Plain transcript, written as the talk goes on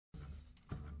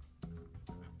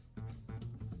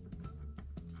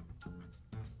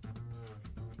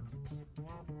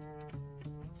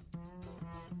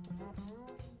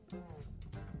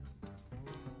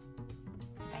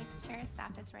Vice Chair,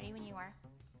 staff is ready when you are.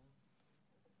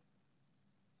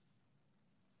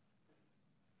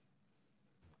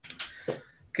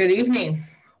 Good evening.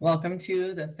 Welcome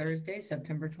to the Thursday,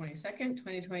 September 22nd,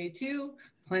 2022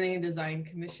 Planning and Design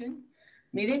Commission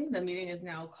meeting. The meeting is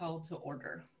now called to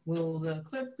order. Will the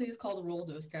clerk please call the roll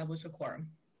to establish a quorum?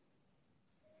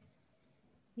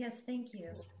 Yes, thank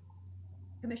you.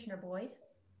 Commissioner Boyd?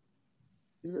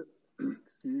 Here.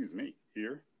 Excuse me,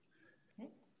 here. Okay.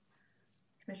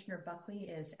 Commissioner Buckley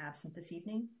is absent this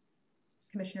evening.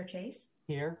 Commissioner Chase?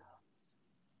 Here.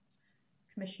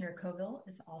 Commissioner Coville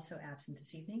is also absent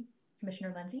this evening.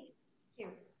 Commissioner Lindsay?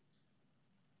 Here.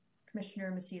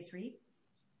 Commissioner Macias-Reed?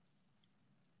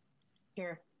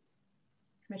 Here.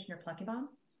 Commissioner Pluckybaum?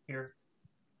 Here.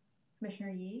 Commissioner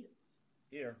Yee?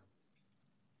 Here.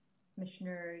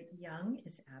 Commissioner Young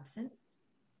is absent,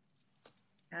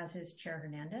 as is Chair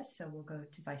Hernandez, so we'll go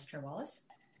to Vice Chair Wallace.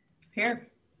 Here.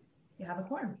 You have a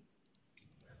quorum.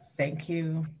 Thank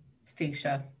you,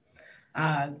 Stacia.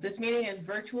 This meeting is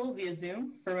virtual via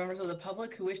Zoom. For members of the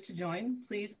public who wish to join,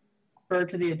 please refer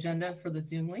to the agenda for the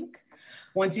Zoom link.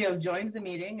 Once you have joined the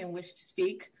meeting and wish to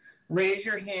speak, raise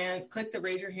your hand, click the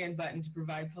raise your hand button to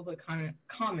provide public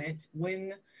comment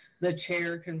when the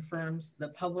chair confirms the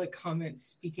public comment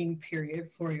speaking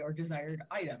period for your desired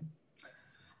item.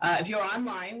 If you're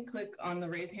online, click on the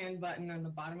raise hand button on the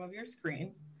bottom of your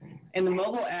screen. In the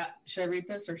mobile app, should I read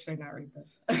this or should I not read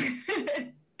this?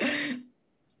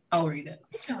 I'll read it.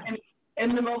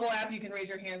 In the mobile app, you can raise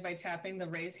your hand by tapping the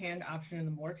raise hand option in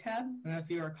the More tab. And if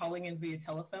you are calling in via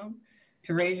telephone,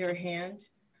 to raise your hand,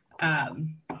 dial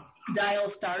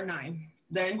 *9.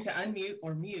 Then to unmute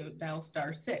or mute, dial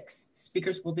 *6.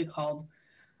 Speakers will be called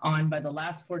on by the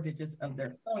last 4 digits of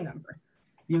their phone number.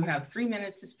 You have 3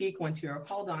 minutes to speak once you are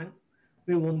called on.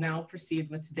 We will now proceed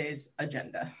with today's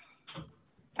agenda.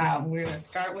 We're going to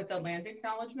start with the land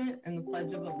acknowledgement and the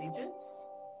Pledge of Allegiance.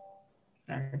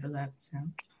 Sorry for that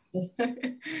sound.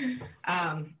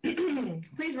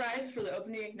 Please rise for the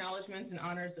opening acknowledgments and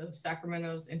honors of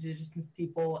Sacramento's indigenous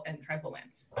people and tribal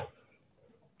lands.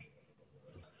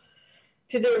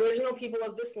 To the original people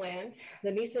of this land,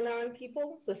 the Nisenan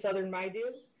people, the Southern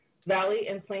Maidu, Valley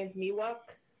and Plains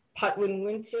Miwok,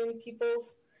 Patwin-Wintun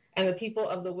peoples, and the people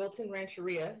of the Wilton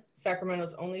Rancheria,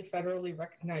 Sacramento's only federally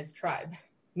recognized tribe.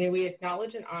 May we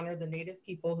acknowledge and honor the Native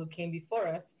people who came before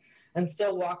us and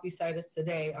still walk beside us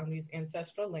today on these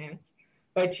ancestral lands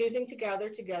by choosing to gather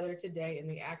together today in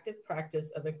the active practice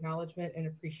of acknowledgement and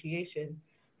appreciation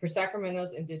for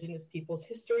Sacramento's indigenous people's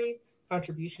history,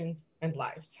 contributions, and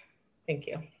lives. Thank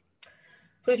you.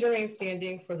 Please remain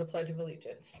standing for the Pledge of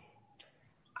Allegiance.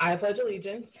 I pledge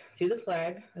allegiance to the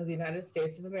flag of the United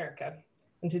States of America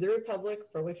and to the republic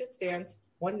for which it stands,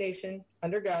 one nation,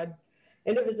 under God,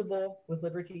 indivisible, with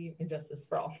liberty and justice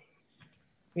for all.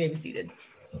 You may be seated.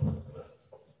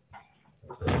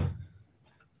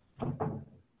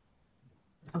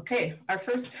 Okay, our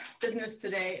first business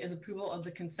today is approval of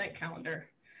the consent calendar.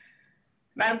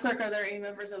 Madam Clerk, are there any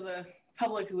members of the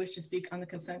public who wish to speak on the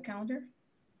consent calendar?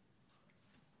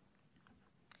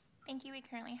 Thank you. We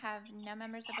currently have no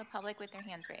members of the public with their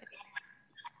hands raised.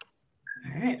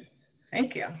 All right,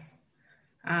 thank you.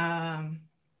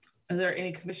 Are there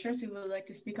any commissioners who would like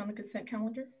to speak on the consent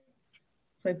calendar?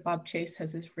 It's like Bob Chase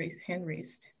has his hand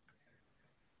raised.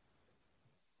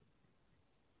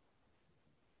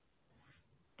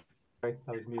 Sorry,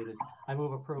 I was muted. I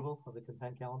move approval of the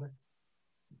consent calendar.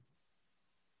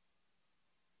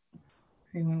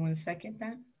 Anyone want to second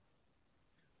that?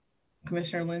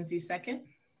 Commissioner Lindsay, second.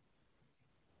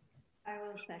 I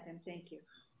will second. Thank you.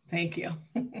 Thank you.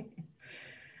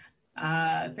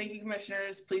 Thank you,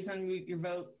 commissioners. Please unmute your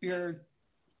vote.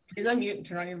 Please unmute and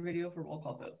turn on your video for roll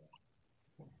call vote.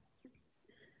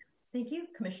 Thank you.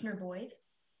 Commissioner Boyd?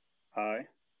 Aye.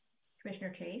 Commissioner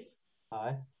Chase?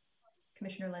 Aye.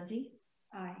 Commissioner Lindsay?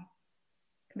 Aye.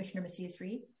 Commissioner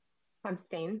Macias-Reed?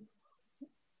 Abstain.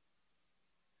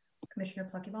 Commissioner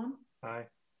Pluckybaum? Aye.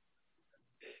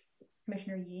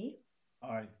 Commissioner Yee?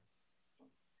 Aye.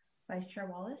 Vice Chair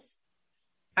Wallace?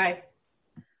 Aye.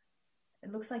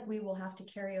 It looks like we will have to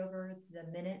carry over the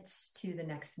minutes to the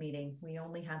next meeting. We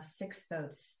only have 6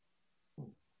 votes.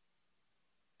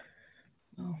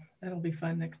 Oh, that'll be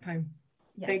fun next time.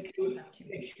 Yes, Thank you,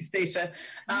 Stacia.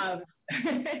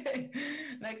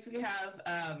 Next, we have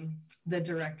the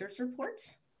director's report.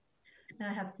 And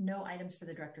I have no items for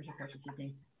the director's report this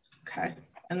evening. Okay.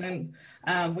 And then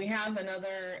we have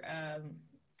another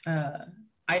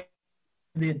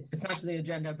it's not to the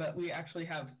agenda, but we actually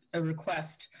have a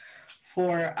request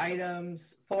for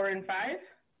items 4 and 5,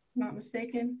 not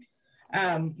mistaken.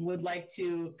 Would like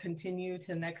to continue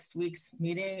to next week's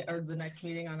meeting, or the next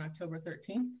meeting on October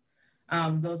 13th.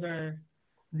 Those are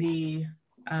the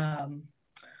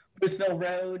Bruceville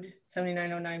Road,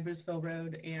 7909 Bruceville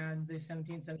Road, and the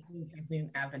 1717 Kathleen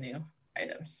Avenue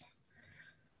items.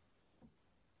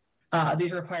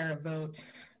 These require a vote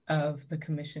of the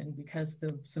commission because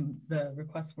the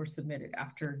requests were submitted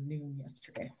after noon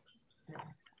yesterday.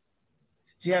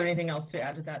 Do you have anything else to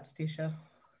add to that, Stacia?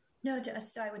 No,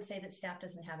 just I would say that staff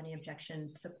doesn't have any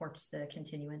objection, supports the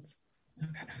continuance.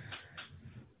 Okay.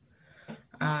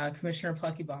 Commissioner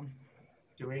Pluckybaum.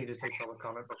 Do we need to take public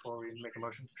comment before we make a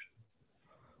motion?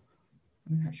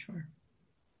 I'm not sure.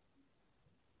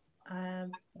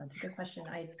 That's a good question.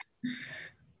 I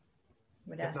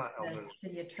would ask the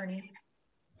city attorney.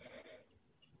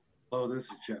 Hello, this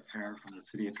is Jeff Hare from the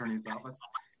city attorney's office.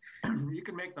 You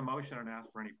can make the motion and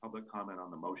ask for any public comment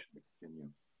on the motion to continue.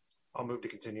 I'll move to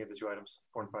continue the 2 items,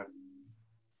 4 and 5.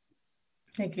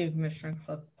 Thank you, Commissioner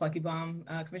Pluckybaum.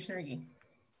 Commissioner Yee.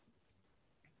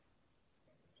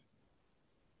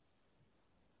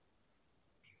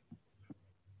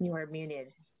 You are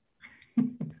muted.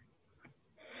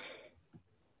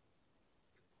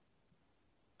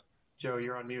 Joe,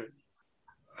 you're on mute.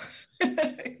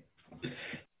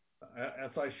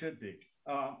 As I should be.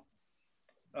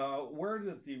 Where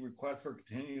did the request for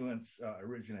continuance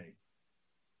originate?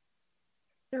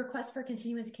 The request for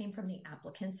continuance came from the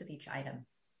applicants of each item.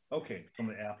 Okay, from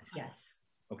the applicant. Yes.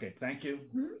 Okay, thank you.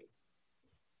 Mm-hmm.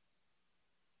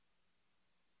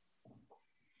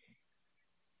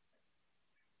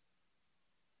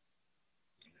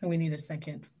 We need a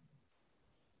second.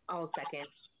 I'll second.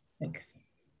 Thanks.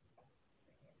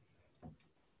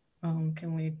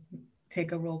 Can we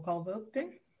take a roll call vote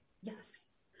then? Yes.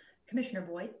 Commissioner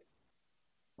Boyd.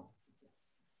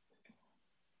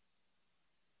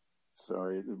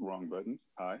 Sorry, the wrong button.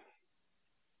 Aye.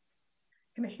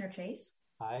 Commissioner Chase.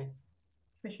 Aye.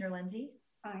 Commissioner Lindsay.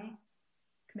 Aye.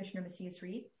 Commissioner Macias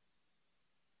Reed.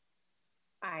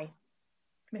 Aye.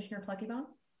 Commissioner Pluckybaum.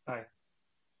 Aye.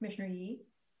 Commissioner Yee.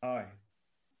 Aye.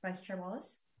 Vice Chair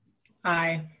Wallace.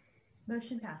 Aye.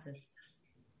 Motion passes.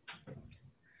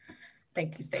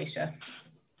 Thank you, Stacia.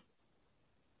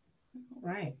 All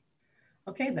right.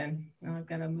 Okay, then. Now I've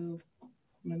got to move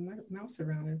my mouse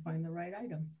around and find the right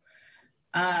item.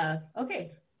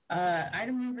 Okay.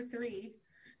 Item number 3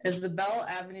 is the Bell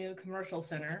Avenue Commercial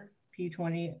Center,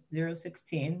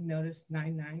 P20016, notice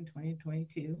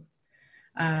 9/9/2022.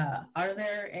 Are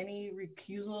there any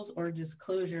recusals or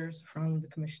disclosures from the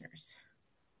commissioners?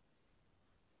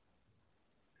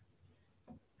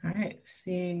 All right,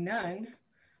 seeing none,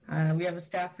 we have a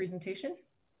staff presentation.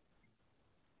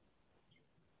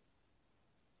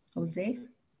 Jose?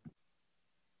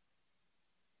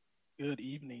 Good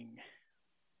evening,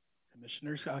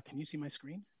 commissioners. Can you see my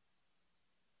screen?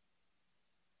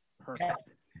 Perfect. Yes.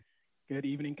 Good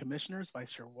evening, commissioners.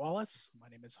 Vice Chair Wallace. My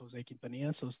name is Jose Quintanilla,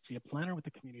 Associate Planner with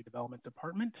the Community Development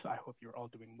Department. I hope you're all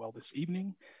doing well this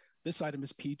evening. This item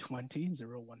is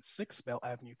P20016 Bell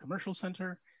Avenue Commercial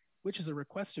Center, which is a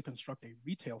request to construct a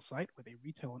retail site with a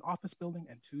retail and office building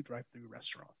and 2 drive-through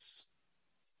restaurants.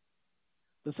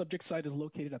 The subject site is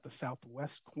located at the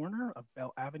southwest corner of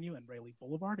Bell Avenue and Raleigh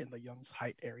Boulevard in the Youngs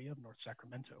Heights area of North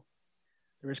Sacramento.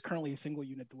 There is currently a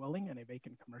single-unit dwelling and a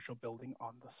vacant commercial building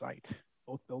on the site.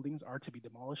 Both buildings are to be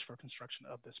demolished for construction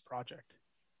of this project.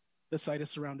 The site is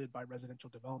surrounded by residential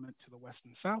development to the west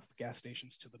and south, gas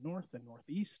stations to the north and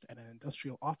northeast, and an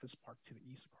industrial office park to the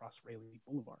east across Raleigh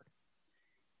Boulevard.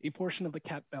 A portion of the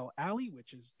Cat Bell Alley,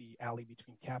 which is the alley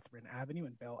between Catherine Avenue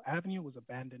and Bell Avenue, was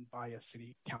abandoned by a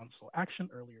city council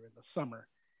action earlier in the summer.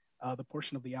 The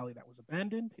portion of the alley that was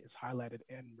abandoned is highlighted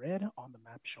in red on the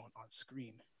map shown on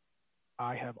screen.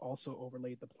 I have also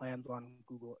overlaid the plans on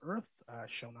Google Earth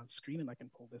shown on screen, and I can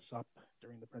pull this up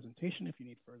during the presentation if you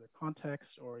need further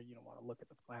context or want to look at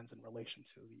the plans in relation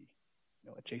to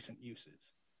the adjacent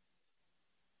uses.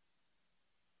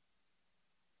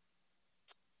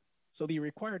 So the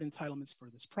required entitlements for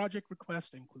this project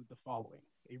request include the following: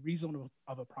 a rezone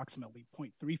of approximately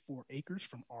 0.34 acres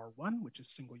from R1, which is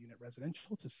single unit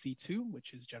residential, to C2,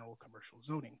 which is general commercial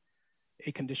zoning,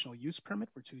 a conditional use permit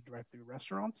for 2 drive-through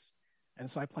restaurants, and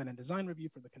site plan and design review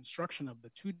for the construction of the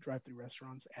 2 drive-through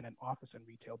restaurants and an office and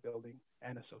retail building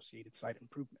and associated site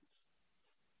improvements.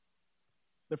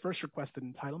 The first requested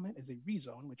entitlement is a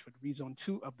rezone, which would rezone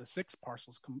 2 of the 6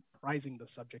 parcels comprising the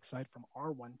subject site from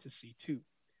R1 to C2.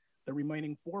 The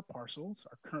remaining 4 parcels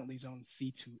are currently zoned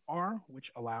C2R,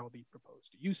 which allow the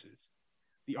proposed uses.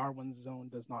 The R1 zone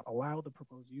does not allow the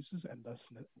proposed uses and thus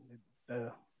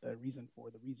the reason for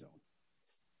the rezone.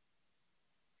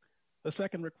 The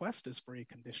second request is for a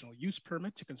conditional use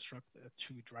permit to construct the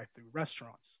 2 drive-through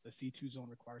restaurants. The C2 zone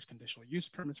requires conditional use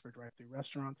permits for drive-through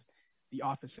restaurants. The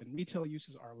office and retail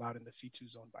uses are allowed in the C2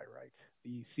 zone by right.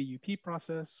 The CUP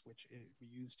process, which we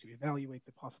use to evaluate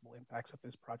the possible impacts that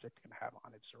this project can have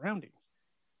on its surroundings.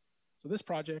 So this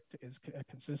project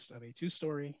consists of a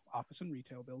 2-story office and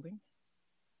retail building,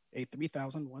 a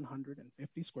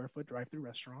 3,150 square foot drive-through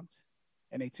restaurant,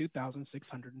 and a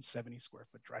 2,670 square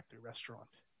foot drive-through restaurant.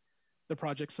 The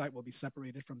project site will be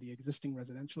separated from the existing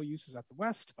residential uses at the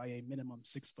west by a minimum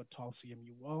 6-foot tall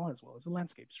CMU wall, as well as a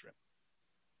landscape strip.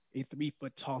 A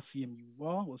 3-foot tall CMU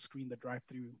wall will screen the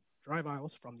drive-through drive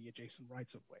aisles from the adjacent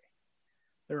rights-of-way.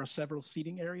 There are several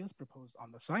seating areas proposed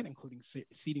on the site, including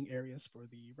seating areas for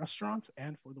the restaurants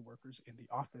and for the workers in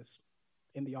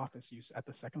the office use at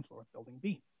the second floor of Building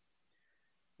B.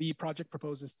 The project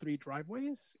proposes 3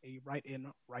 driveways: a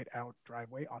right-in, right-out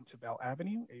driveway onto Bell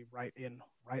Avenue, a right-in,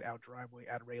 right-out driveway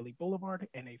at Raleigh Boulevard,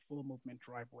 and a full-movement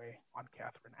driveway on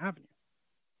Catherine Avenue.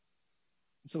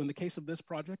 So in the case of this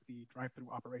project, the drive-through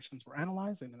operations were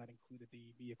analyzed, and that included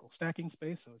the vehicle stacking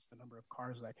space, so it's the number of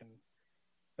cars that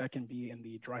can be in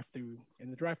the drive-through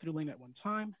lane at one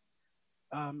time,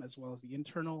 as well as the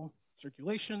internal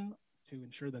circulation to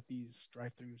ensure that these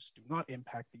drive-throughs do not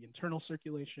impact the internal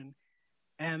circulation,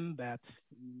 and that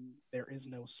there is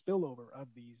no spillover of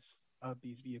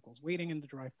these vehicles waiting in the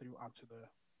drive-through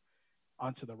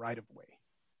onto the right-of-way.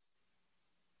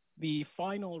 The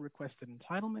final requested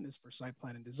entitlement is for site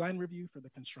plan and design review for the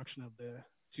construction of the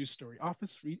 2-story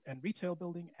office and retail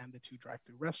building and the 2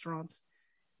 drive-through restaurants.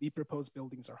 The proposed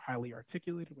buildings are highly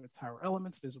articulated with tower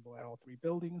elements visible at all 3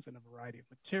 buildings and a variety of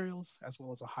materials, as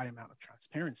well as a high amount of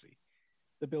transparency.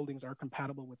 The buildings are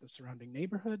compatible with the surrounding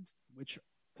neighborhood, which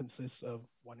consists of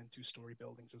 1- and 2-story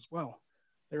buildings as well.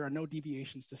 There are no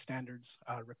deviations to standards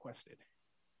requested.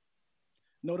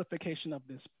 Notification of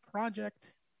this project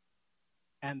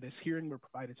and this hearing were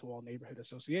provided to all neighborhood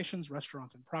associations,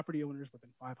 restaurants, and property owners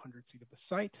within 500 feet of the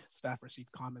site. Staff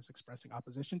received comments expressing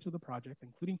opposition to the project,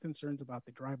 including concerns about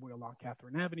the driveway along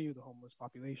Catherine Avenue, the homeless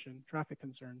population, traffic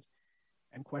concerns,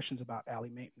 and questions about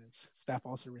alley maintenance. Staff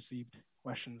also received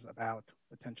questions about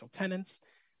potential tenants,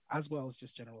 as well as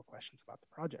just general questions about the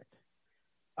project.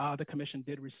 The commission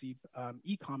did receive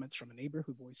e-comments from a neighbor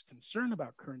who voiced concern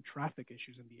about current traffic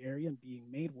issues in the area and being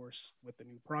made worse with the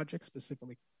new project,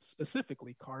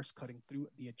 specifically cars cutting through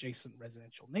the adjacent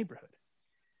residential neighborhood.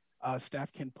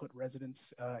 Staff can put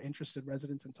interested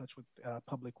residents in touch with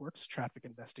Public Works traffic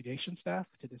investigation staff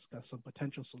to discuss some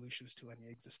potential solutions to any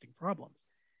existing problems.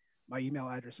 My email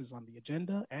address is on the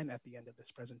agenda, and at the end of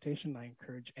this presentation, I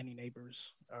encourage any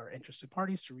neighbors or interested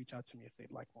parties to reach out to me if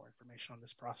they'd like more information on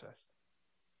this process.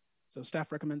 So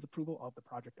staff recommends approval of the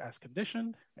project as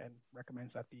conditioned and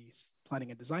recommends that the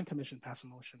Planning and Design Commission pass a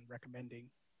motion recommending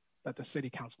that the City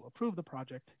Council approve the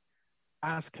project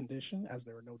as conditioned, as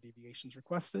there are no deviations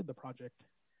requested. The project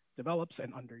develops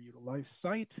an underutilized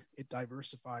site. It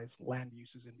diversifies land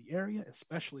uses in the area,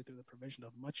 especially through the provision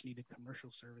of much needed commercial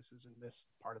services in this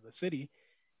part of the city.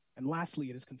 And lastly,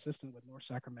 it is consistent with North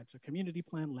Sacramento Community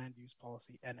Plan Land Use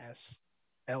Policy NSLU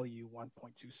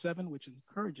 1.27, which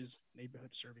encourages neighborhood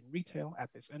serving retail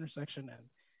at this intersection, and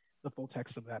the full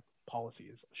text of that policy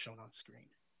is shown on screen.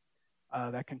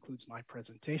 That concludes my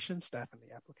presentation. Staff and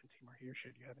the applicant team are here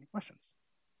should you have any questions.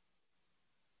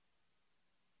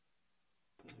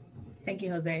 Thank you,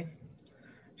 Jose. Do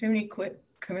you have any quick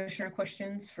commissioner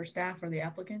questions for staff or the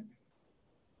applicant?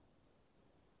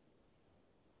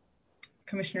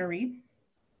 Commissioner Reed?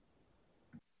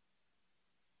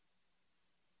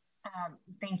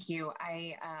 Thank you.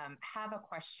 I have a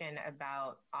question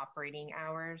about operating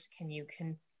hours. Can you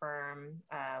confirm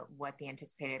what the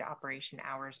anticipated operation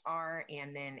hours are?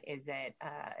 And then is it,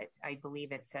 I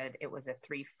believe it said it was a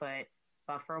 3-foot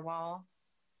buffer wall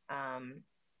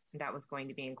that was going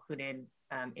to be included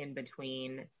in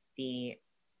between the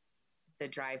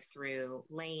drive-through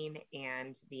lane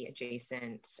and the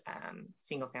adjacent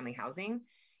single-family housing.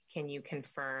 Can you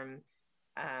confirm,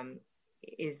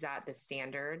 is that the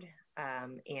standard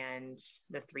and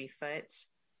the 3-foot,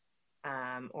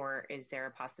 or is there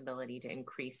a possibility to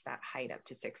increase that height up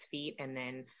to 6 feet? And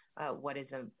then what is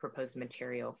the proposed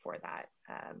material for that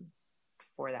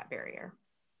barrier?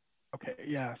 Okay,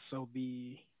 yeah, so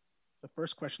the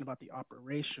first question about the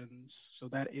operations, so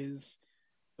that is,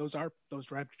 those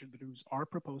drive-throughs are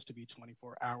proposed to be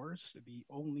 24 hours. The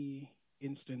only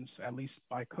instance, at least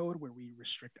by code, where we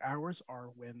restrict hours are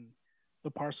when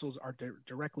the parcels are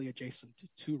directly adjacent to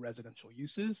 2 residential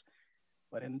uses.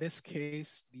 But in this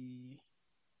case,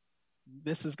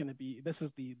 this is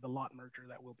the lot merger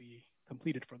that will be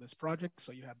completed for this project.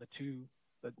 So you have the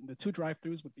two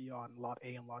drive-throughs would be on Lot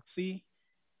A and Lot C,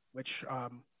 which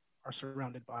are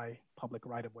surrounded by public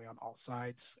right-of-way on all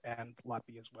sides, and Lot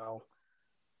B as well.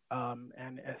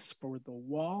 And as for the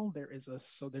wall, there's a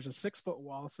 6-foot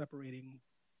wall separating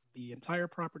the entire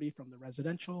property from the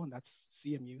residential, and that's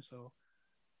CMU, so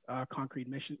concrete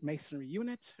masonry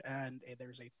unit, and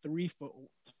there's a 3-foot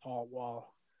tall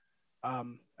wall.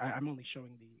 I'm only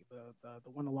showing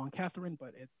the one along Catherine,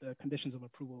 but the conditions of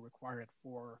approval require it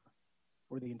for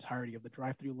the entirety of the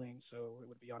drive-through lane, so it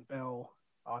would be on Bell,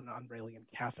 on Rayleigh, and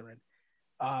Catherine.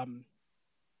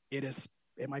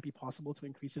 It might be possible to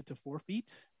increase it to 4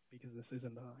 feet because this is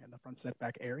in the front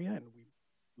setback area, and we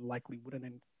likely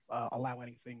wouldn't allow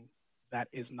anything that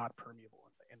is not permeable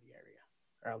in the area,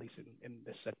 or at least in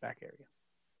this setback area.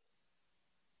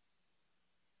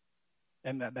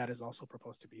 And that is also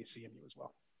proposed to be a CMU as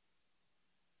well.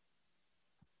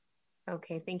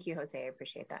 Okay, thank you, Jose. I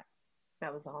appreciate that.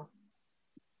 That was all.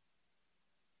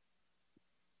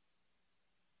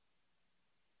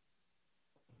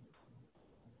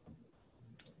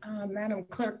 Madam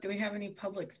Clerk, do we have any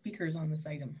public speakers on this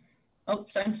item?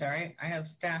 Oops, I'm sorry. I have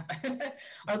staff.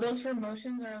 Are those for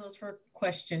motions or are those for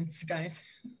questions, guys?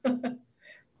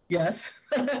 Yes.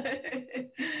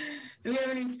 Do we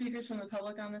have any speakers from the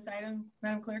public on this item,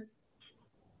 Madam Clerk?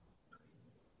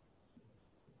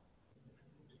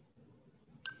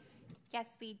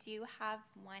 Yes, we do have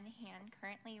one hand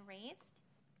currently raised.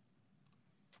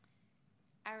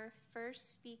 Our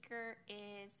first speaker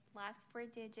is last 4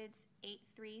 digits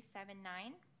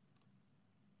 8379.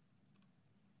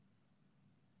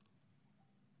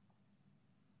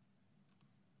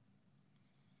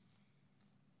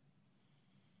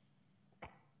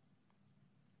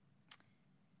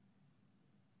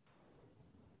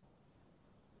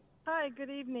 Hi, good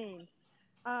evening.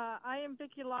 I am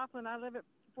Vicki Laughlin. I live at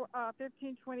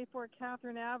 1524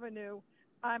 Catherine Avenue.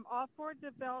 I'm all for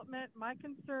development. My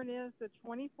concern is the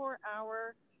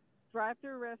 24-hour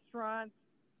drive-through restaurants.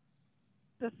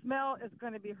 The smell is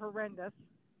going to be horrendous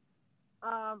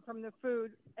from the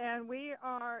food. And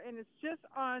it's just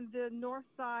on the north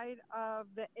side of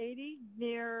the 80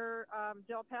 near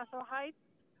Del Paso Heights.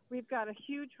 We've got a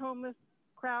huge homeless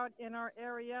crowd in our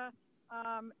area.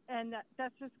 And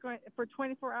that's just going, for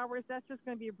 24 hours, that's just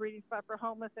going to be a breeding spot for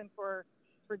homeless and for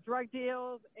drug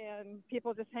deals and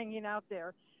people just hanging out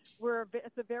there.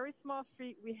 It's a very small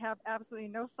street. We have absolutely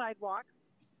no sidewalks.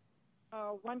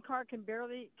 One car can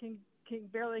barely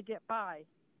get by.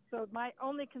 So my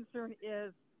only concern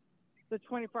is the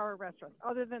 24-hour restaurants.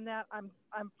 Other than that, I'm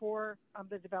for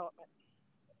the development.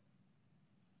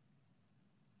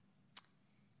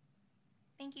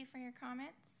 Thank you for your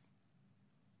comments.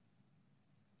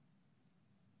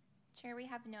 Chair, we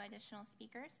have no additional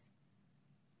speakers.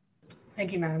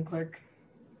 Thank you, Madam Clerk.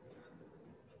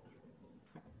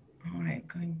 All right,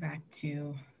 going back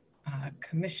to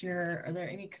Commissioner, are there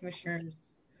any commissioners'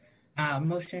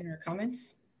 motion or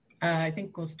comments? I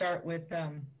think we'll start with, I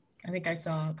think I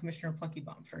saw Commissioner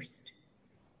Pluckybomb first.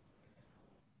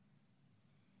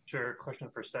 Sure, question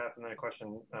for staff and then a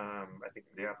question, I think,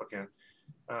 for the applicant.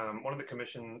 One of the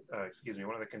conditions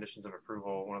of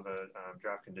approval, one of the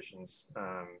draft conditions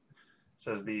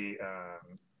says the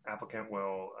applicant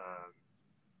will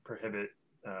prohibit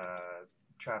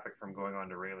traffic from going on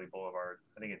to Rayleigh Boulevard.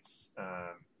 I think it's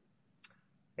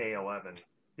A11.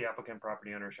 The applicant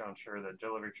property owner shall ensure that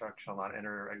delivery truck shall not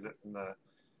enter or exit from the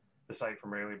site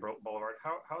from Rayleigh Boulevard.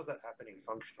 How is that happening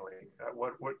functionally?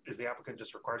 What is the applicant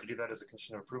just required to do that as a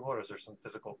condition of approval, or is there some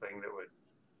physical thing that would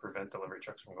prevent delivery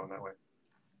trucks from going that way?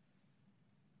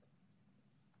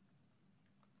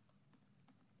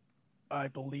 I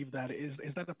believe that is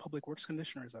that a public works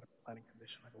condition or is that a planning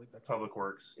condition? I believe that's public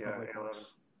works. Yeah, public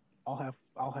works.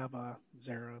 I'll have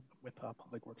Zara with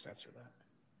public works answer that.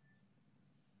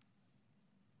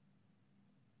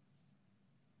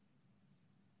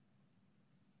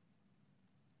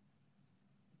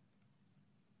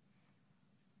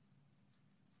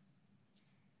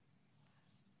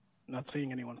 Not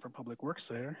seeing anyone from public works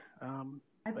there.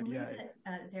 I believe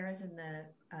that Zara's in the.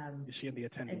 Is she in the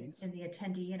attendees? In the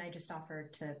attendee, and I just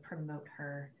offered to promote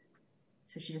her,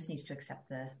 so she just needs to accept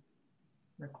the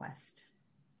request.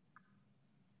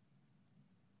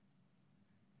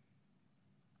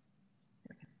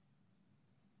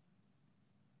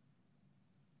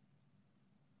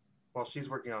 While she's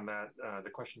working on that, the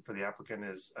question for the applicant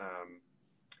is,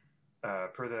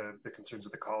 per the concerns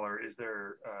of the caller, is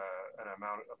there an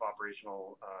amount of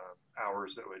operational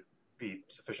hours that would be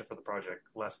sufficient for the project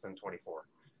less than 24?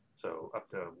 So up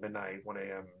to midnight, 1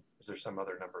 a.m. Is there some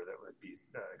other number that would be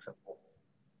acceptable?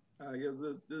 Yes,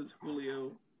 this is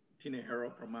Julio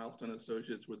Tinajero from Milestone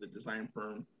Associates. We're the design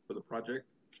firm for the project.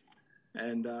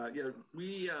 And the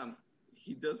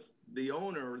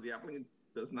owner, the applicant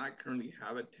does not currently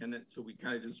have a tenant. So we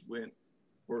kind of just went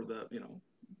for the,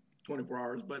 24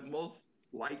 hours, but most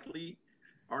likely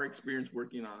our experience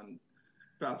working on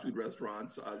fast food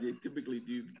restaurants, they typically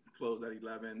do close at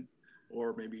 11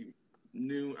 or maybe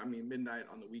midnight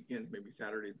on the weekends, maybe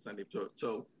Saturday and Sunday.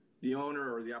 So the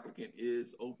owner or the applicant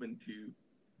is open to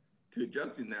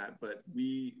adjusting that, but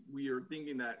we are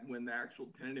thinking that when the actual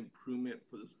tenant improvement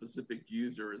for the specific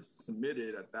user is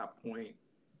submitted, at that point,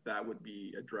 that would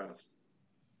be addressed.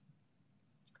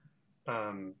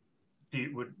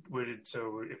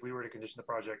 So if we were to condition the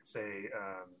project, say,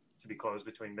 to be closed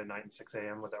between midnight and 6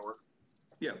 a.m., would that work?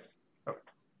 Yes. Okay.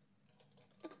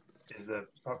 Is the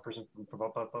person from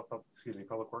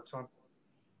Public Works on?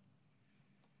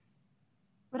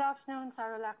 Good afternoon,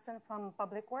 Sarah Laxon from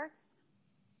Public Works.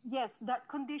 Yes, that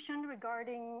condition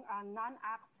regarding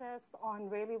non-access on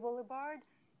Raleigh Boulevard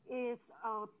is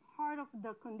part of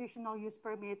the conditional use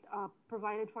permit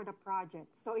provided for the project.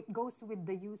 So it goes with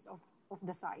the use of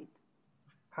the site.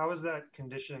 How is that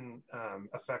condition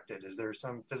affected? Is there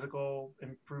some physical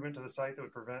improvement to the site that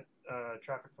would prevent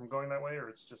traffic from going that way, or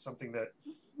it's just something that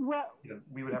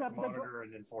we would have to monitor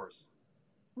and enforce?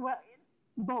 Well,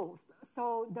 both.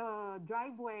 So the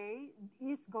driveway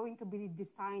is going to be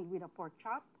designed with a pork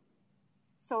chop.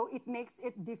 So it makes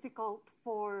it difficult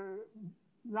for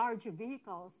large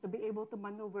vehicles to be able to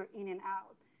maneuver in and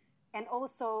out. And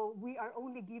also,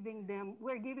 we're giving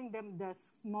them the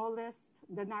smallest,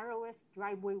 the narrowest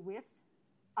driveway width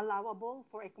allowable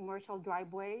for a commercial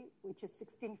driveway, which is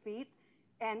 16 feet.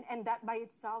 And that by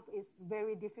itself is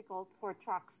very difficult for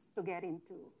trucks to get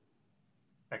into.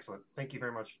 Excellent. Thank you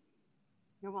very much.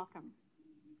 You're welcome.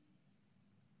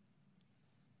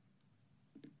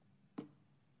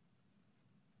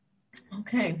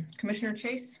 Okay, Commissioner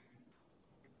Chase.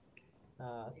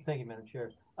 Thank you, Madam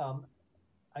Chair.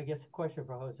 I guess a question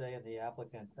for Jose and the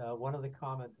applicant. One of the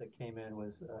comments that came in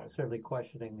was certainly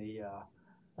questioning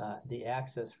the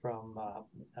access from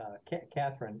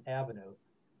Catherine Avenue.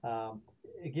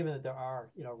 Given that there are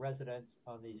residents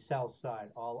on the south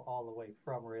side all the way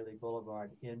from Raleigh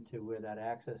Boulevard into where that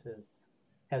access is,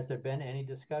 has there been any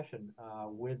discussion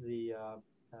with the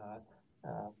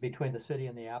between the city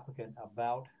and the applicant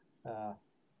about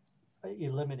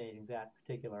eliminating that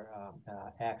particular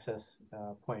access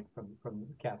point from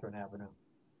Catherine Avenue?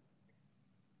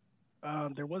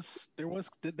 There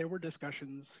were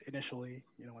discussions initially,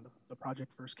 when the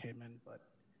project first came in, but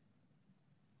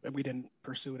we didn't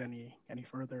pursue it any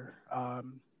further.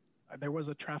 There was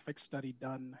a traffic study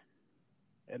done,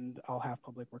 and I'll have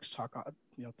Public Works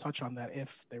touch on that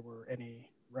if there were any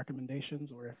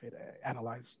recommendations or if it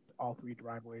analyzed all three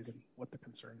driveways and what the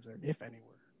concerns are, if any,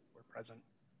 were present.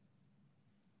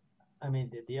 I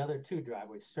mean, the other two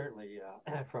driveways, certainly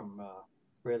from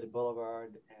Raleigh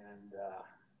Boulevard and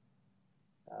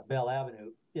Bell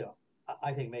Avenue,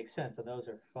 I think makes sense, and those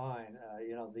are fine.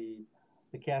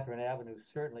 The Catherine Avenue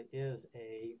certainly is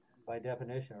by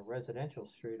definition, a residential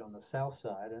street on the south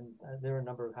side, and there are a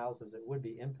number of houses that would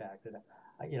be impacted.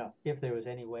 If there was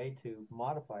any way to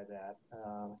modify that,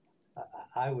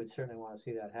 I would certainly want to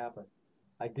see that happen.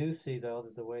 I do see, though,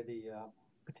 that the way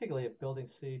particularly if Building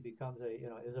C becomes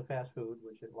is a fast food,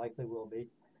 which it likely will be,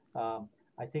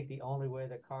 I think the only way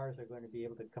that cars are going to be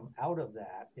able to come out of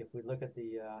that, if we look at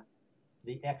the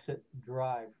exit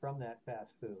drive from that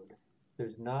fast food,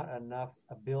 there's not enough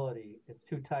ability. It's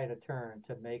too tight a turn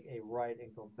to make a right and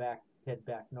head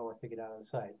back north to get out of the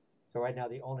site. So right now,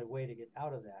 the only way to get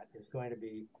out of that is going to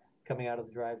be coming out of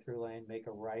the drive-through lane, make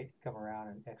a right, come around,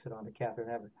 and exit onto Catherine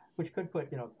Avenue, which could put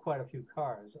quite a few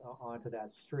cars onto that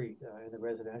street in the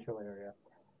residential area.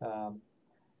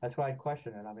 That's why I'd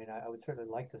question it. I mean, I would certainly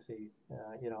like to see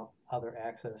other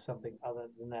access, something other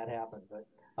than that happen, but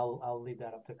I'll leave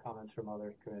that up to comments from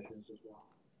other commissions as well.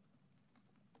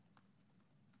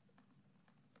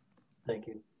 Thank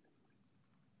you.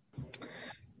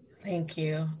 Thank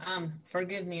you.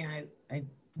 Forgive me, I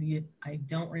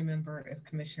don't remember if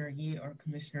Commissioner Yee or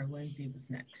Commissioner Lindsay was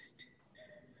next.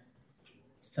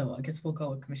 So I guess we'll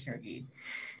go with Commissioner Yee.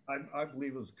 I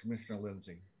believe it was Commissioner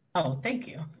Lindsay. Oh, thank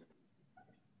you.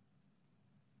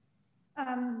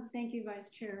 Thank you,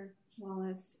 Vice Chair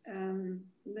Wallace.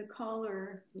 The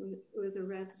caller, who was a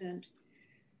resident,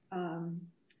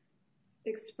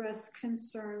 expressed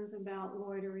concerns about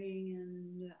loitering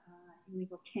and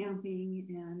illegal camping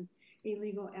and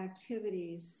illegal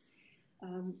activities.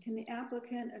 Can the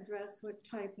applicant address what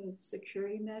type of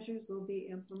security measures will be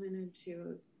implemented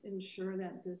to ensure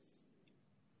that this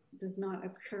does not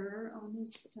occur on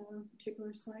this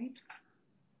particular site?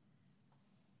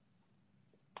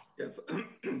 Yes,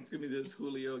 excuse me, this is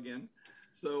Julio again.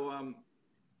 So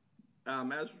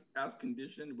as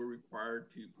conditioned, we're required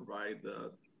to provide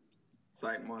the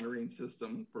site monitoring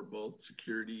system for both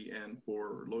security and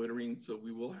for loitering. So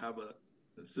we will have a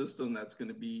system that's going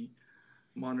to be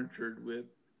monitored with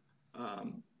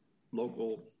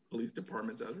local police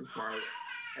departments as required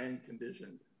and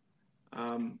conditioned.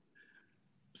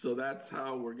 So that's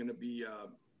how we're going to be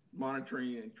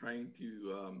monitoring and trying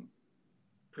to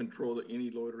control any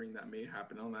loitering that may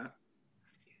happen on that.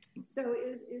 So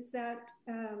is that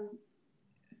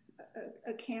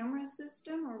a camera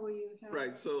system, or will you have?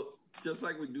 Right. So just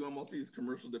like we do on most of these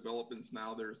commercial developments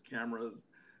now, there's cameras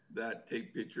that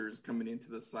take pictures coming into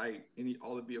the site,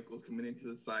 all the vehicles coming into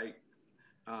the site,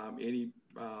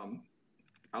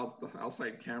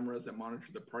 outside cameras that monitor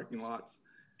the parking lots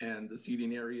and the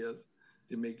seating areas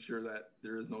to make sure that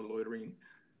there is no loitering.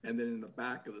 And then in the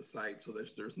back of the site, so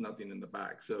there's nothing in the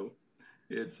back. So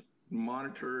it's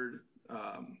monitored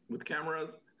with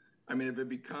cameras. I mean, if it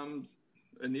becomes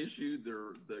an issue,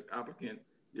 the applicant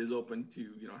is open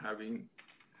to, having,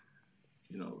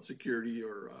 security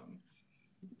or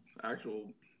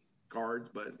actual guards,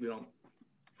 but we don't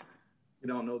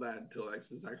know that until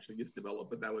this actually gets developed,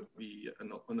 but that would be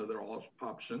another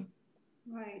option.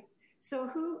 Right. So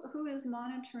who is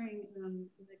monitoring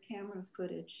the camera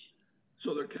footage?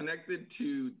 So they're connected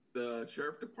to the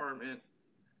sheriff department,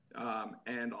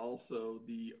 and also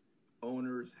the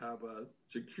owners have a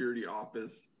security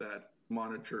office that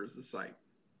monitors the site.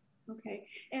 Okay.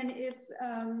 And if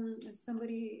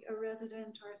somebody, a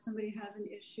resident or somebody has an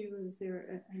issue, is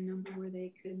there a number where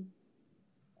they could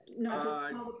not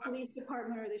just call the police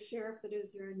department or the sheriff, but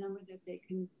is there a number that they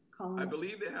can call? I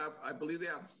believe they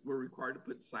have. We're required to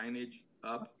put signage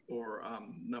up or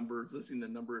numbers, listing the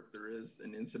number if there is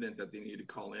an incident that they need to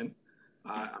call in.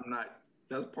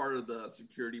 That's part of the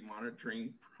security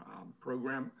monitoring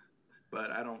program,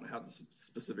 but I don't have the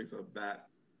specifics of that.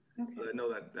 Okay. But I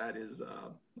know that is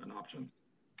an option.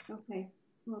 Okay.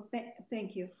 Well,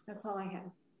 thank you. That's all I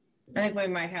have. I think we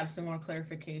might have some more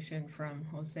clarification from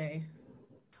Jose.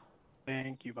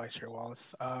 Thank you, Vice Chair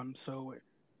Wallace. So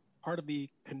part of the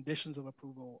conditions of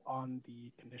approval on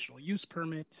the conditional use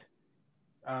permit,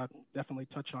 definitely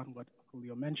touch on what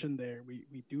Julio mentioned there.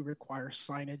 We do require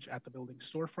signage at the building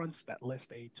storefronts that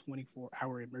list a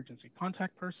 24-hour emergency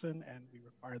contact person, and we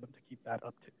require them to keep that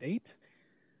up to date.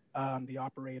 The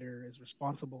operator is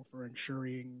responsible for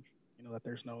ensuring, that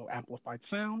there's no amplified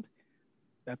sound,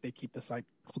 that they keep the site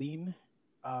clean,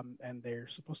 and they're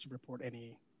supposed to report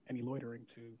any loitering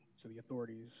to the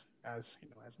authorities as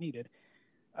needed.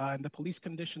 And the police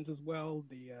conditions as well.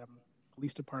 The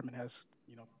police department has,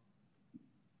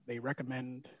 they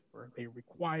recommend or they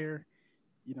require,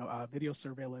 video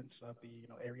surveillance of the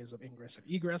areas of ingress and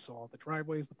egress, so all the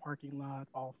driveways, the parking lot,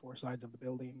 all four sides of the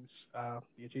buildings,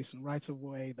 the adjacent rights of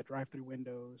way, the drive-through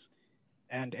windows,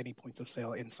 and any points of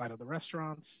sale inside of the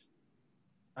restaurants.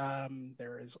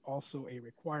 There is also a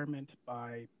requirement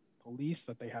by police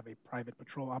that they have a private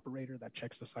patrol operator that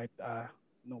checks the site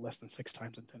no less than 6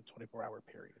 times in a 24-hour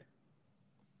period.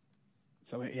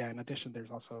 So yeah, in addition, there's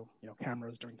also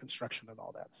cameras during construction and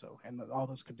all that. So, and all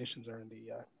those conditions are in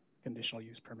the conditional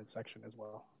use permit section as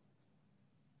well.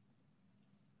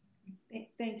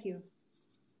 Thank you.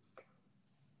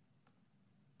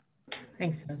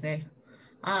 Thanks, Jose.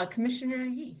 Commissioner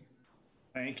Yee.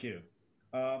 Thank you.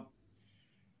 Let's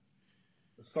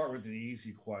start with an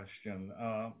easy question.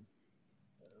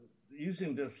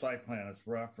 Using this site plan as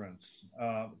reference,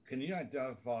 can you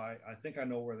identify, I think I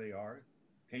know where they are,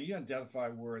 can you identify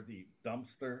where the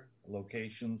dumpster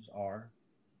locations are?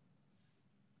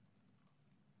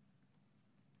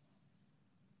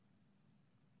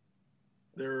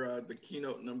 They're the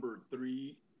keynote number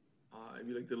 3. If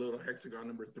you like the little hexagon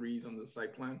number 3s on the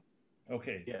site plan.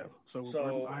 Okay. Yeah.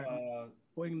 So I'm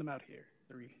pointing them out here.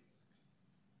 3. There's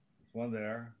one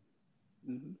there.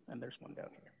 Mm-hmm. And there's one down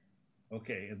here.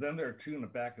 Okay. And then there are 2 in the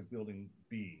back of building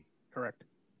B. Correct.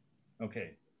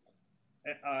 Okay.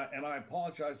 And I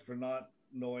apologize for not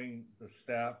knowing the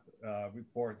staff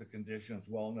report, the conditions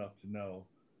well enough to know.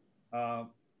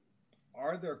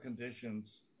 Are there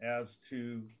conditions as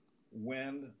to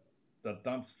when the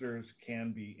dumpsters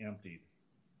can be emptied?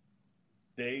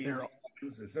 Days?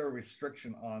 Is there a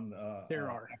restriction on there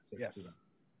are, access yes. to them?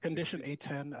 Condition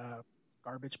A10,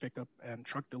 garbage pickup and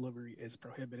truck delivery is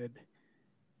prohibited.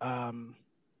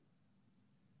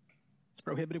 It's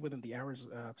prohibited within the hours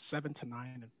of 7 to 9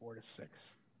 and 4 to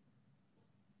 6.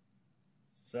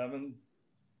 7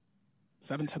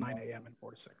 to 9 a.m. and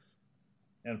 4 to 6.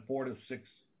 And 4 to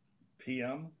 6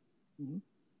 p.m.? Mm-hmm.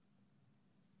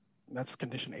 That's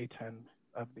condition A10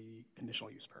 of the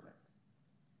conditional use permit.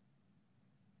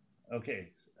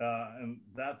 Okay, and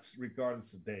that's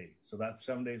regardless of day. So that's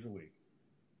 7 days a week.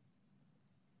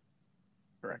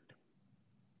 Correct.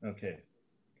 Okay.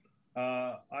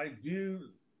 I do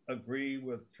agree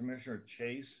with Commissioner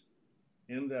Chase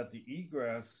in that the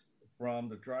egress from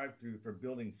the drive-through for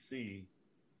Building C,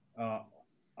 I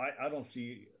don't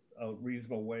see a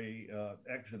reasonable way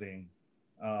exiting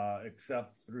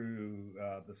except through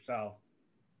the south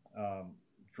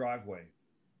driveway.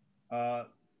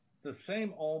 The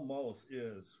same almost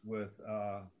is with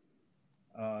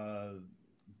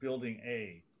Building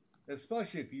A,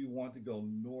 especially if you want to go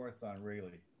north on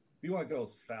Raleigh. If you want to go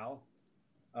south,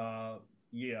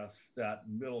 yes, that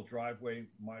middle driveway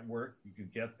might work. You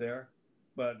could get there.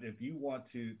 But if you want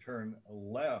to turn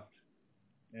left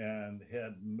and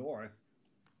head north,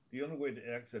 the only way to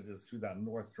exit is through that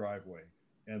north driveway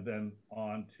and then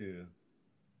on to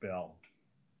Bell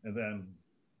and then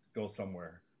go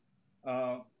somewhere.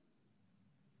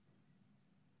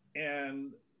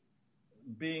 And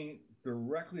being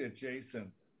directly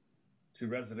adjacent to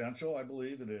residential, I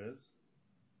believe it is,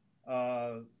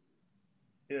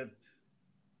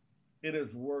 it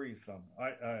is worrisome.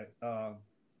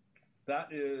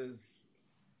 That is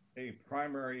a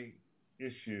primary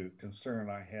concern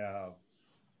I have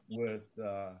with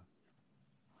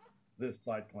this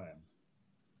site plan.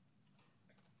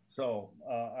 So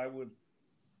I would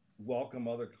welcome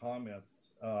other comments.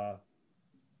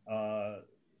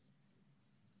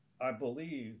 I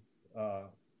believe,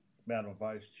 Madam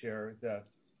Vice Chair, that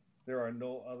there are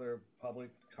no other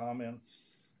public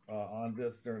comments on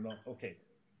this. There are no. Okay.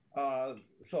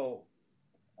 So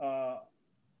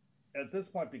at this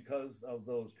point, because of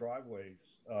those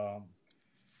driveways,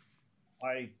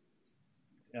 I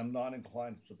am not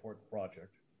inclined to support the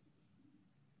project.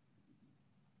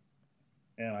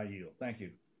 And I yield. Thank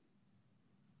you.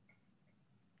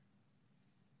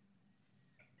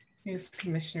 Yes,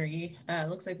 Commissioner Yee.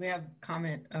 Looks like we have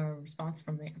comment or response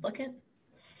from the applicant.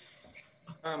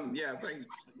 Yeah, if I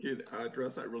could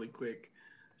address that really quick.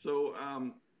 So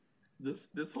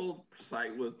this whole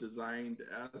site was designed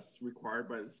as required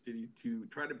by the city to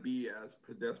try to be as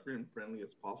pedestrian friendly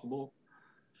as possible.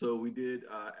 So we did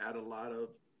add a lot of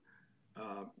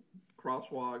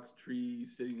crosswalks,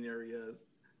 trees, sitting areas,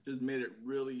 just made it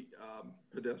really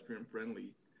pedestrian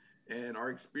friendly. And our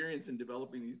experience in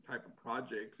developing these type of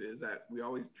projects is that we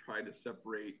always try to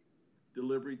separate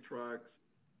delivery trucks,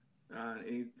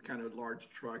 any kind of large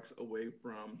trucks away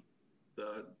from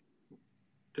the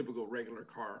typical regular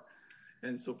car.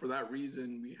 And so for that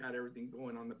reason, we had everything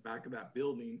going on the back of that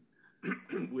building,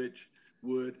 which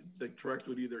the trucks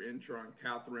would either enter on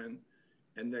Catherine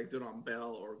and exit on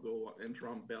Bell, or enter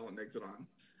on Bell and exit on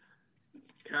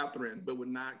Catherine, but would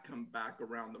not come back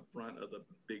around the front of the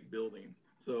big building.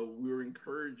 So we were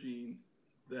encouraging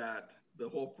that the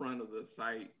whole front of the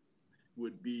site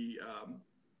would be,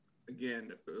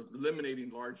 again,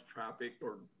 eliminating large traffic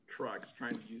or trucks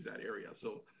trying to use that area.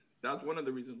 So that's one of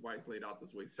the reasons why it's laid out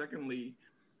this way. Secondly,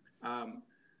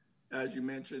 as you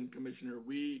mentioned, Commissioner,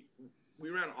 we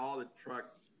ran all the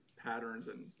truck patterns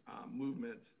and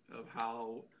movements of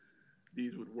how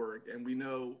these would work. And we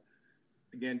know,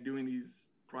 again, doing these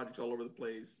projects all over the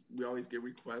place, we always get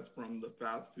requests from the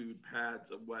fast food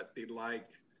pads of what they like,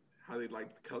 how they'd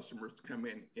like the customers to come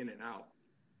in and out.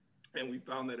 And we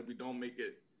found that if we don't make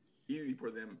it easy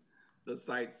for them, the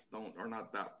sites are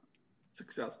not that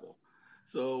successful.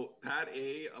 So pad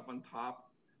A up on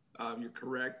top, you're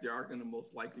correct, they are going to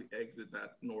most likely exit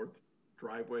that north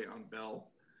driveway on Bell,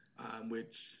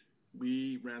 which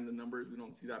we ran the numbers. We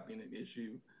don't see that being an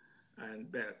issue.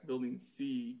 And Building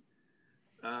C,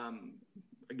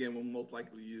 again, we'll most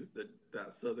likely use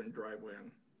that southern driveway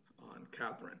on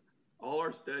Catherine. All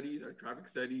our studies, our traffic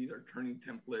studies, our turning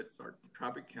templates, our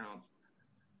traffic counts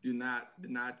did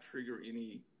not trigger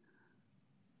any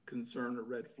concern or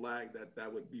red flag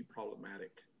that would be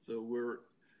problematic. So we're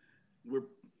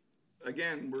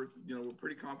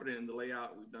pretty confident in the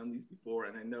layout. We've done these before,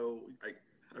 and I know I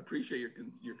appreciate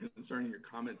your concern and your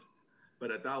comments, but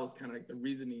that was kind of like the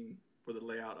reasoning for the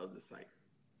layout of the site.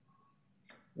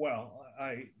 Well,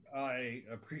 I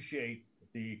appreciate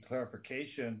the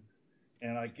clarification,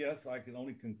 and I guess I can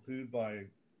only conclude by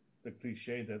the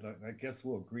cliche that I guess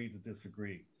we'll agree to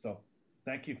disagree. So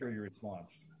thank you for your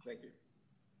response. Thank you.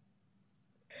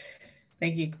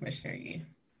 Thank you, Commissioner Yee.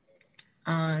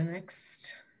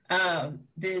 Next,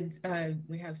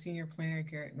 We have Senior Planner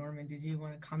Garrett Norman? Did you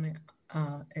want to comment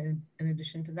in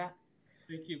addition to that?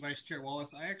 Thank you, Vice Chair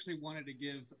Wallace. I actually wanted to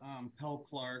give Pell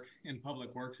Clark and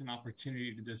Public Works an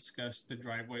opportunity to discuss the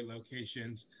driveway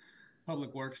locations.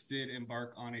 Public Works did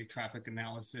embark on a traffic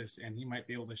analysis, and he might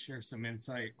be able to share some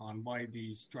insight on why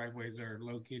these driveways are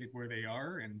located where they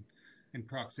are and in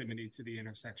proximity to the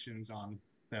intersections on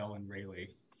Bell and Rayleigh.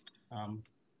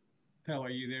 Pell, are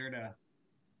you there to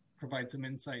provide some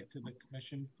insight to the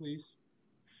commission, please?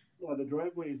 Yeah, the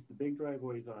driveways, the big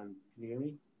driveways on, can you hear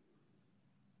me?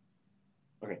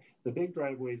 Okay, the big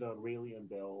driveways on Rayleigh and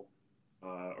Bell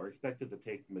are expected to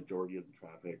take the majority of the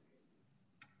traffic.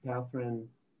 Catherine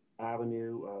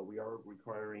Avenue, we are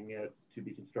requiring it to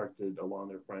be constructed along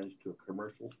their frontage to a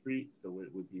commercial street, so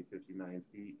it would be 59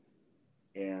 feet.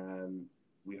 And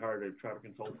we hired a traffic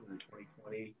consultant in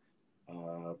 2020.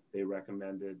 They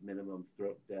recommended minimum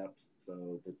throat depth,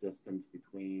 so the distance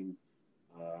between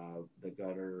the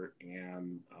gutter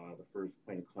and the first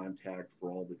point of contact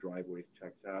for all the driveways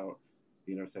checks out.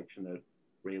 The intersection at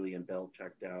Rayleigh and Bell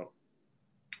checked out.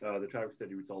 The traffic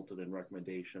study resulted in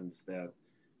recommendations that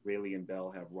Rayleigh and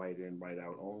Bell have right in, right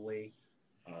out only.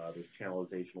 There's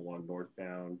channelization along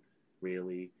northbound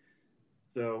Rayleigh.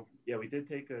 So yeah, we did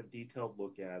take a detailed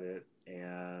look at it,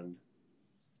 and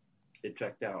it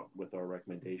checked out with our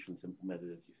recommendations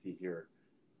implemented as you see here.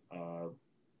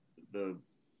 The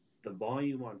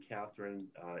volume on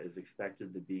Catherine is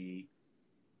expected to be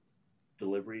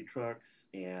delivery trucks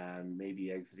and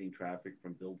maybe exiting traffic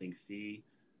from Building C.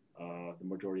 The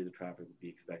majority of the traffic would be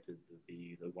expected to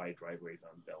be the wide driveways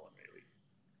on Bell and Rayleigh.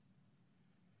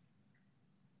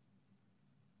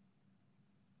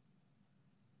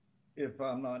 If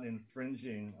I'm not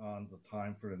infringing on the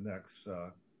time for the next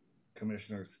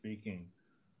commissioner speaking,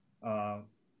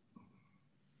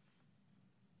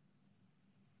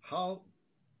 how,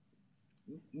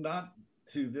 not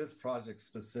to this project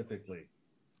specifically,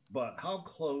 but how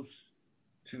close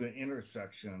to an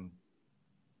intersection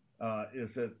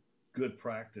is it good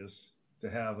practice to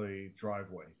have a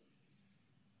driveway?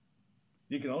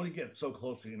 You can only get so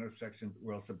close to the intersection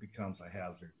or else it becomes a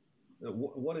hazard.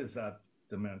 What is that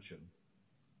dimension?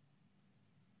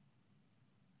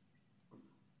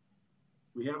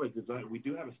 We have a design, we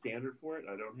do have a standard for it.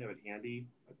 I don't have it handy.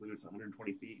 I believe it's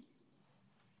 120 feet.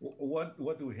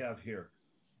 What do we have here?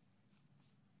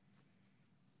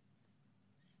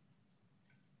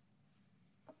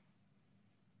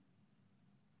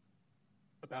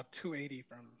 About 280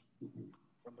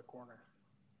 from the corner.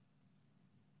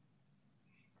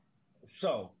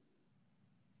 So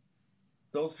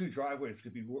those two driveways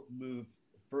could be moved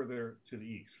further to the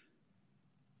east.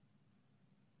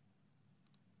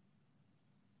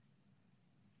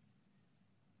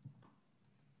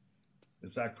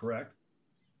 Is that correct?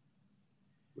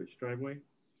 Which driveway?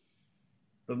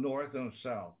 The north and the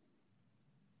south.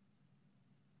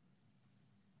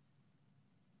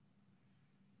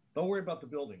 Don't worry about the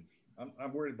buildings.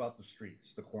 I'm worried about the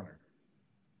streets, the corner.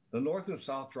 The north and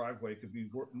south driveway could be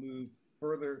moved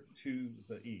further to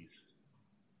the east.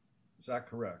 Is that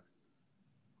correct?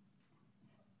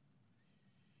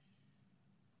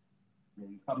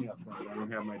 Coming up front, I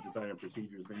don't have my design and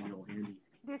procedures manual handy.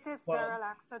 This is Sarah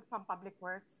Laxon from Public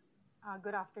Works.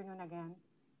 Good afternoon again.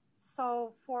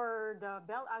 So for the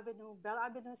Bell Avenue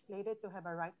is slated to have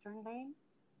a right turn lane,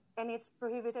 and it's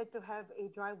prohibited to have a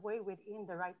driveway within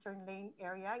the right turn lane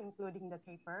area, including the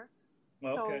taper.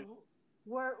 Okay. So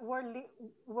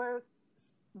we're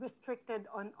restricted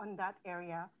on that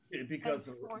area because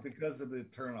of the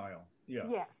turn aisle. Yeah.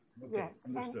 Yes. Okay. Yes.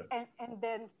 Understood. And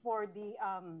then for the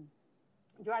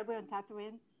driveway on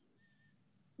Catherine,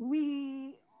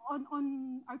 we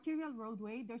on arterial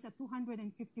roadway, there's a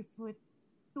 250 foot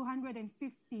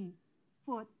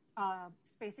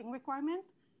spacing requirement.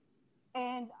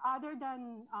 And other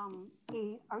than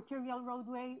a arterial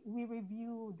roadway, we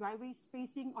review driveway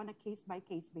spacing on a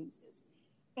case-by-case basis.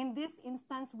 In this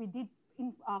instance, we did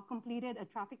completed a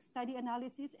traffic study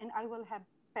analysis, and I will have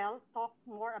Pell talk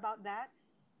more about that.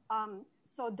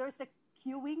 So there's a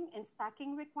queuing and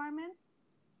stacking requirement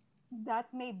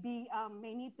that may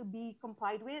need to be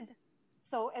complied with.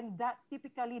 So, and that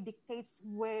typically dictates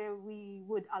where we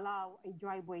would allow a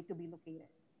driveway to be located.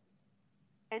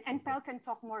 And Pell can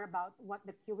talk more about what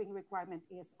the queuing requirement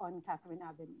is on Catherine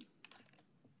Avenue.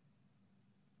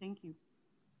 Thank you.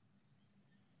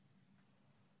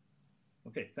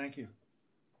 Okay, thank you.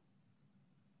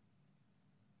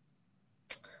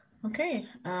 Okay,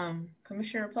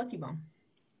 Commissioner Pluckybaum.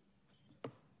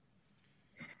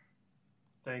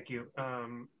 Thank you.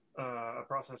 A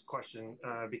process question,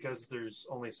 because there's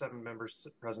only 7 members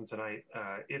present tonight.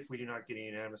 If we do not get a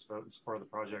unanimous vote in support of the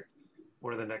project,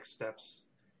 what are the next steps?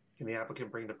 Can the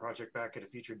applicant bring the project back at a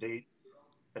future date,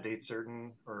 a date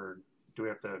certain, or do we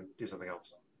have to do something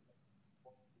else?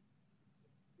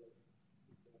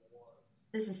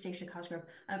 This is Stacia Cosgrove.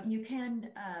 You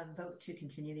can vote to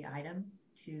continue the item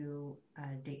to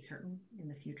a date certain in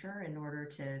the future in order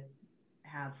to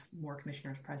have more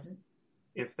commissioners present.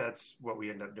 If that's what we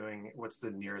end up doing, what's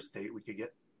the nearest date we could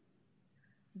get?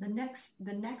 The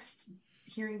next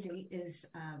hearing date is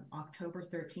October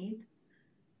 13th.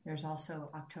 There's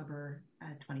also October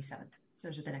 27th.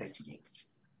 Those are the next 2 dates.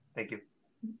 Thank you.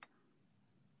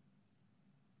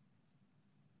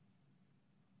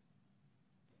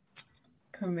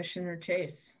 Commissioner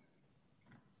Chase.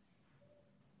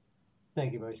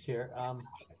 Thank you, Vice Chair.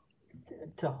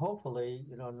 To hopefully,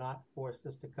 not force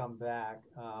this to come back,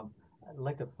 I'd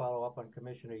like to follow up on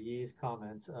Commissioner Yee's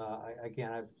comments. I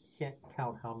can't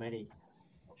count how many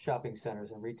shopping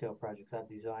centers and retail projects I've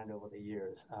designed over the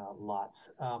years, lots.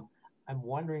 I'm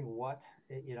wondering what,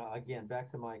 again,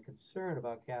 back to my concern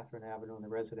about Catherine Avenue and the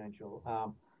residential,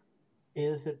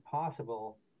 is it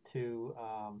possible to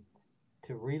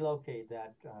relocate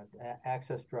that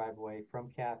access driveway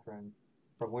from Catherine,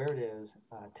 from where it is,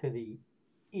 to the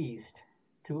east,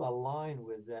 to align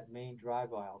with that main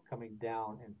drive aisle coming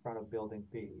down in front of Building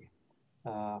B?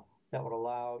 That would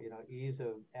allow, ease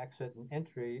of exit and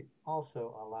entry,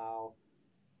 also allow,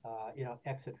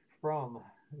 exit from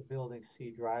the Building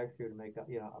C drive-through to make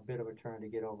a bit of a turn to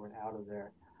get over and out of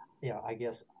there. I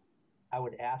guess I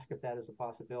would ask if that is a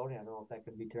possibility. I don't know if that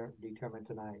can be determined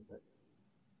tonight, but.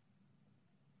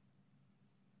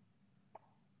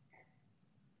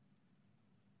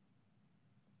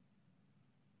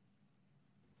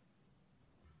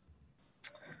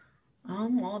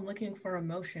 Well, I'm looking for a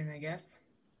motion, I guess.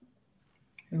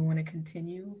 Do we want to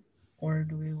continue, or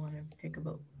do we want to take a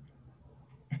vote?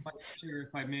 Chair,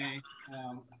 if I may,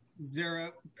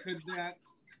 Zara, could that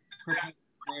proposed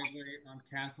driveway on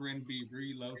Catherine be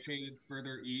relocated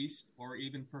further east, or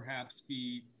even perhaps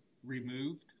be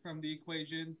removed from the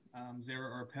equation? Zara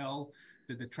or Pell,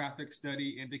 did the traffic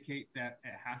study indicate that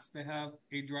it has to have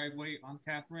a driveway on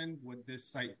Catherine? Would this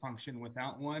site function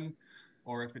without one?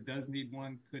 Or if it does need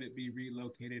one, could it be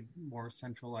relocated more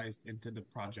centralized into the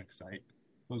project site?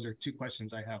 Those are 2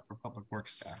 questions I have for Public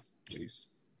Works staff, please.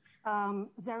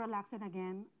 Zara Laxon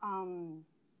again.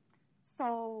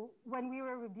 So when we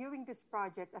were reviewing this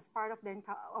project as part of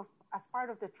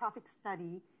the traffic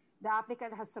study, the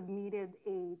applicant has submitted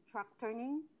a truck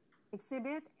turning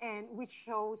exhibit, and which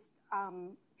shows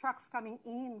trucks coming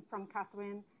in from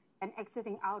Catherine and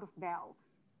exiting out of Bell.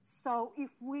 So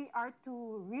if we are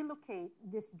to relocate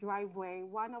this driveway,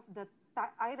 one of the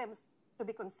items to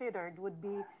be considered would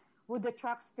be, would the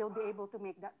truck still be able to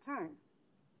make that turn?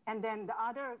 And then the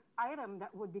other item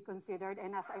that would be considered,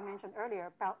 and as I mentioned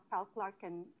earlier, Pal Clark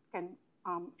can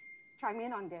chime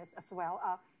in on this as well,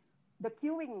 the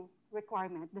queuing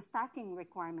requirement, the stacking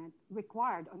requirement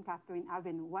required on Catherine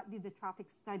Avenue. What did the traffic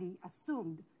study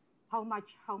assumed? How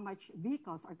much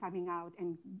vehicles are coming out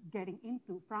and getting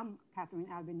into from Catherine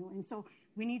Avenue? And so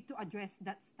we need to address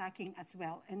that stacking as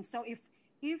well. And so if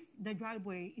the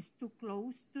driveway is too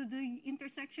close to the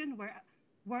intersection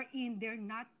wherein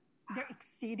they're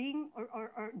exceeding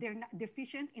or they're not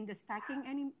deficient in the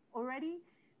stacking already,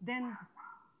 then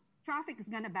traffic is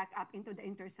going to back up into the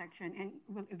intersection and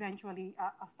will eventually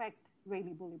affect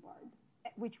Raleigh Boulevard,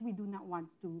 which we do not want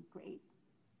to create.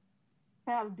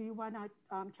 Pal, do you want to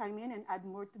chime in and add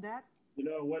more to that?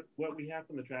 What we have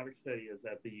from the traffic study is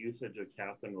that the usage of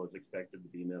Catherine was expected to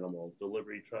be minimal.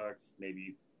 Delivery trucks,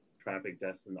 maybe traffic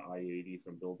destined to I-80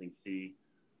 from Building C,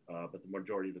 but the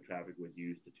majority of the traffic would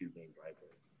use the 2 main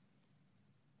driveways.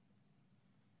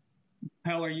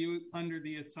 Pell, are you under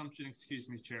the assumption, excuse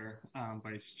me, Chair,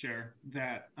 Vice Chair,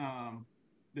 that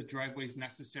the driveway is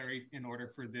necessary in order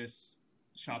for this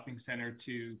shopping center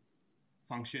to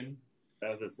function?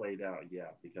 As it's laid out,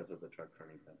 yeah, because of the truck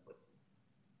turning templates.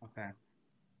 Okay.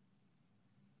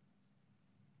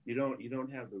 You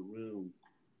don't have the room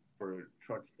for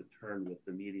trucks to turn with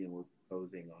the median we're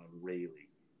proposing on Raleigh.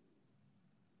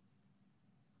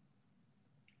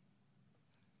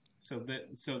 So the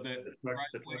truck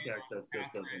access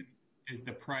just doesn't is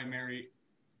the primary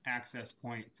access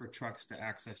point for trucks to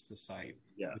access the site.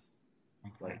 Yes.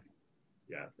 Okay.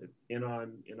 In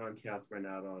on Catherine,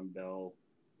 out on Bell,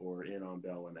 or in on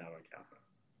Bell and out on Catherine.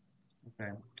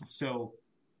 Okay. So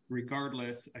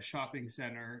regardless, a shopping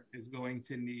center is going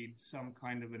to need some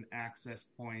kind of an access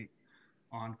point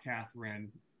on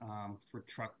Catherine for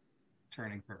truck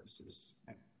turning purposes.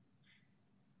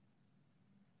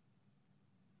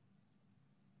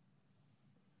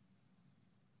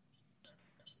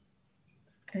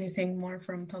 Anything more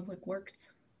from Public Works?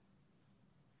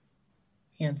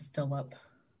 Hands still up.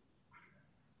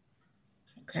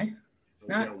 Okay.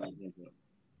 Not.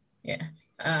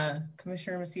 Yeah.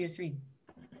 Commissioner Macias Reed.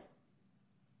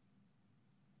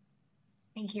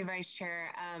 Thank you, Vice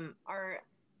Chair.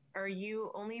 Are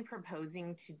you only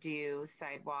proposing to do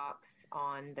sidewalks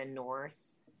on the north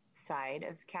side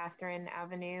of Catherine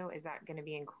Avenue? Is that going to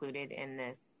be included in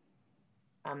this,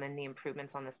 in the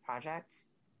improvements on this project?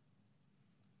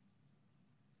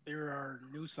 There are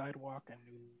new sidewalk and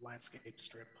new landscape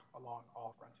strip along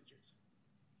all frontages.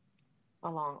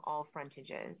 Along all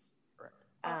frontages. Correct.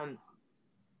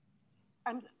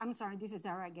 I'm sorry, this is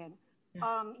Zara again.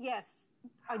 Yeah. Yes,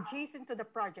 adjacent to the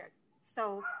project.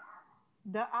 So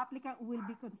the applicant will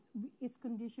be, it's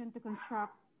conditioned to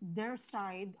construct their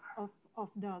side of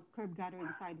the curb gutter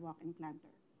and sidewalk and planter.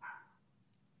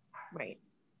 Right.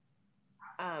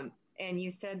 And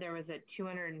you said there was a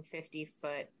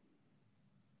 250-foot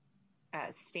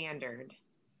standard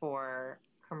for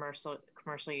commercial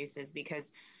uses,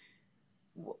 because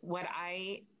what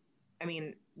I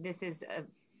mean, this is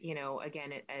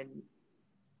again,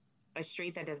 a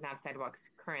street that doesn't have sidewalks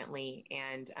currently,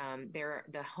 and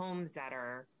the homes that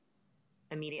are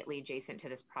immediately adjacent to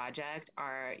this project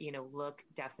are, look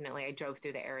definitely, I drove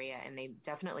through the area and they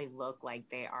definitely look like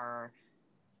they are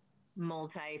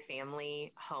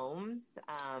multi-family homes.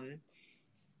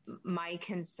 My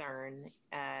concern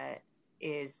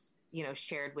is,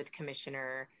 shared with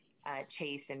Commissioner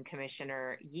Chase and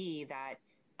Commissioner Yee, that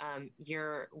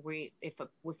if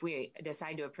we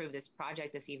decide to approve this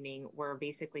project this evening, we're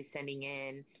basically sending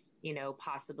in,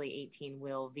 possibly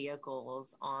 18-wheel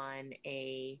vehicles on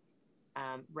a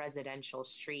residential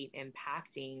street,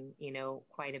 impacting,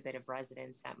 quite a bit of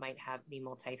residents that might be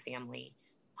multifamily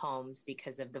homes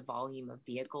because of the volume of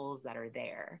vehicles that are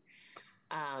there.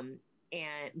 And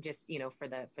just, for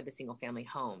the single family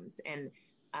homes. And,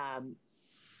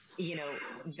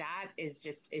 that is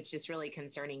it's just really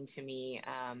concerning to me,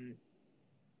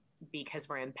 because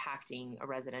we're impacting a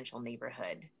residential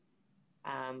neighborhood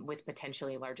with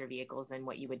potentially larger vehicles than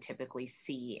what you would typically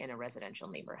see in a residential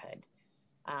neighborhood.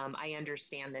 I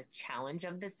understand the challenge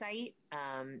of the site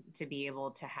to be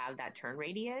able to have that turn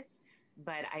radius,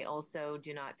 but I also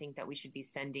do not think that we should be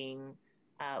sending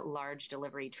large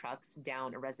delivery trucks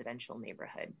down a residential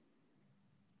neighborhood.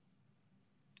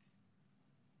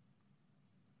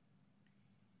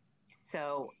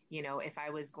 So, if I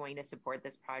was going to support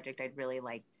this project, I'd really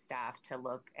like staff to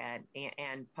look at,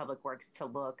 and Public Works to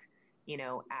look,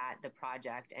 at the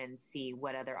project and see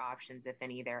what other options, if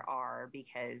any, there are,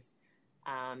 because,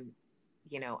 I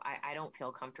don't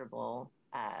feel comfortable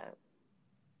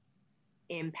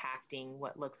impacting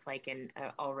what looks like an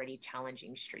already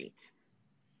challenging street.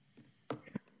 Do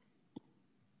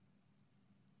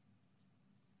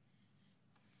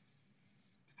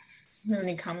you have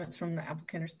any comments from the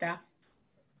applicant or staff?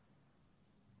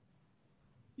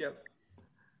 Yes.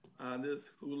 This is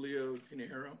Julio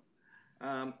Tinajero.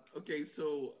 Okay,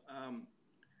 so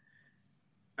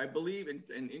I believe,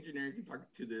 and engineering can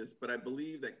talk to this, but I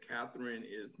believe that Catherine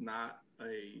is not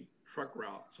a truck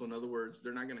route. So in other words,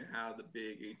 they're not going to have the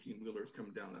big 18-wheelers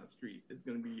coming down that street. It's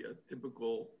going to be a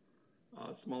typical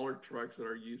smaller trucks that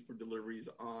are used for deliveries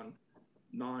on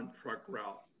non-truck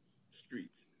route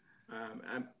streets.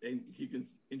 And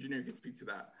engineer can speak to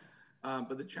that.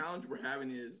 But the challenge we're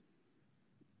having is,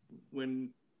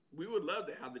 when we would love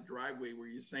to have the driveway where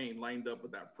you're saying lined up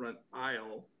with that front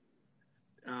aisle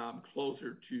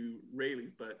closer to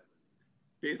Raley's, but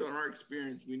based on our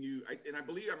experience, we knew, and I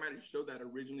believe I might have showed that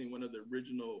originally in one of the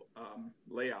original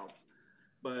layouts,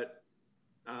 but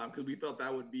because we felt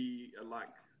that would be a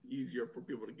lot easier for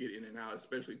people to get in and out,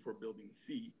 especially for building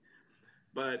C.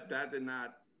 But that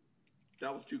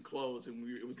was too close, and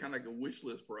it was kind of like a wish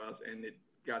list for us, and it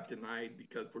got denied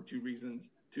because for two reasons: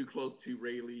 too close to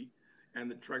Raley, and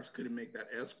the trucks couldn't make that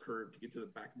S curve to get to the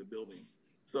back of the building.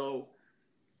 So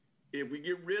if we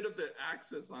get rid of the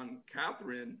access on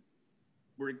Catherine,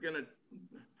 we're gonna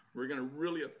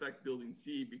really affect building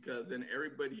C, because then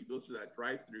everybody who goes to that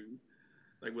drive-through,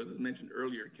 like was mentioned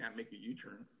earlier, can't make a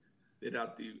U-turn. They'd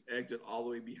have to exit all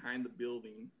the way behind the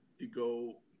building to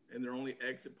go, and their only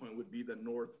exit point would be the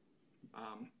north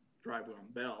driveway on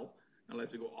Bell,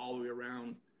 unless they go all the way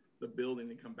around the building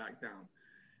and come back down.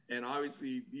 And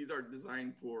obviously, these are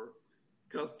designed for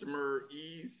customer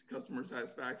ease, customer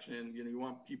satisfaction. You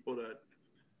want people to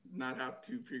not have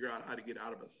to figure out how to get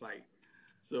out of a site.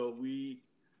 So we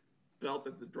felt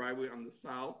that the driveway on the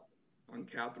south on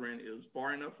Catherine is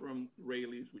far enough from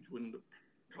Raley's, which wouldn't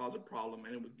cause a problem,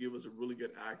 and it would give us a really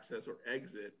good access or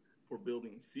exit for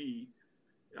building C,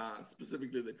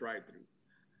 specifically the drive-through.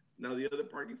 Now, the other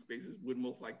parking spaces would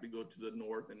most likely go to the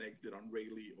north and exit on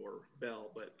Rayleigh or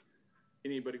Bell, but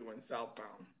anybody going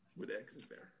southbound would exit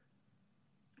there.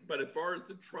 But as far as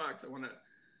the trucks, I want to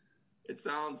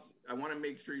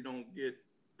make sure you don't get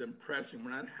the impression we're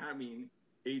not having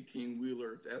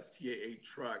 18-wheelers, STAA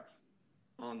trucks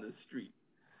on the street.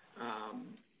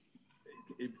 Can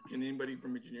anybody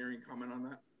from engineering comment on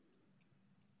that?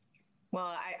 Well,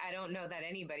 I don't know that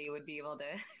anybody would be able to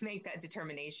make that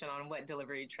determination on what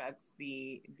delivery trucks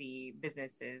the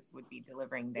businesses would be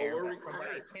delivering there. Well, but from what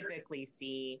I typically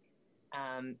see,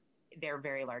 they're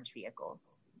very large vehicles.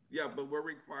 Yeah, but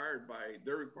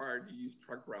they're required to use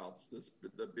truck routes,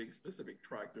 the big specific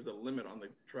truck. There's a limit on the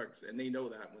trucks, and they know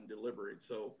that when delivering.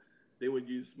 So they would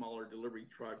use smaller delivery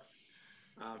trucks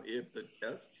if the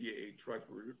STAA trucks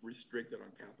were restricted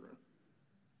on Catherine.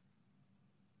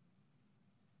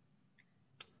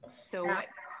 So what,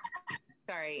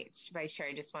 sorry, Vice Chair,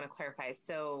 I just want to clarify.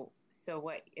 So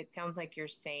what it sounds like you're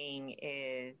saying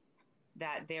is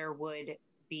that there would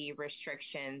be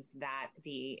restrictions that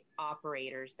the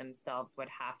operators themselves would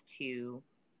have to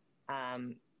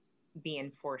be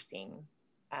enforcing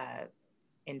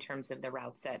in terms of the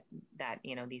routes that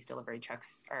these delivery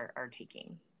trucks are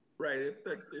taking. Right.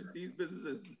 If these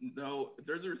businesses know if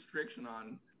there's a restriction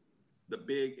on the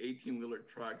big 18-wheeler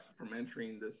trucks from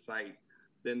entering this site,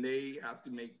 then they have to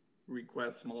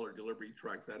request smaller delivery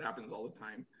trucks. That happens all the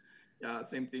time.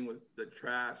 Same thing with the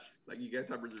trash. Like you guys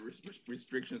have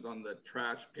restrictions on the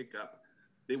trash pickup.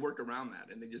 They work around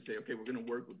that and they just say, okay, we're going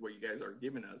to work with what you guys are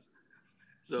giving us.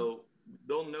 So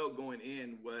they'll know going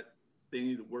in what they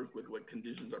need to work with, what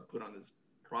conditions are put on this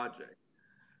project.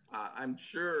 I'm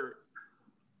sure,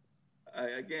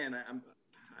 I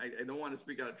don't want to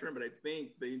speak out of turn, but I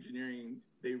think the engineering,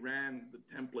 they ran the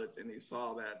templates and they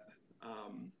saw that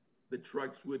the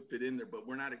trucks would fit in there, but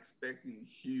we're not expecting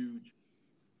huge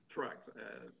trucks.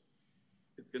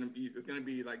 It's going to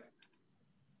be like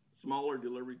smaller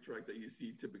delivery trucks that you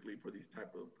see typically for these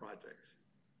type of projects.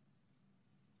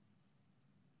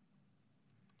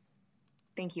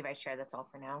 Thank you, Vice Chair. That's all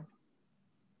for now.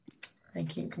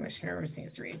 Thank you, Commissioner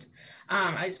Rosales-Reed.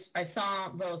 I saw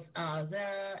both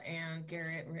Zara and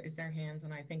Garrett raise their hands,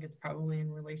 and I think it's probably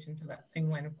in relation to that same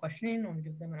line of questioning. I'll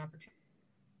give them an opportunity.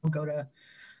 We'll go to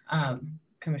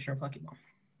Commissioner Pluckybaum.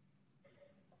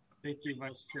 Thank you,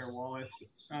 Vice Chair Wallace.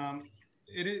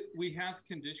 We have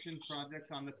conditioned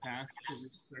projects on the past to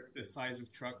restrict the size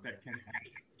of truck that can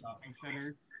enter shopping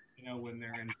centers, when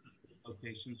they're in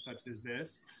locations such as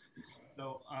this.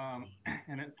 So,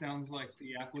 and it sounds like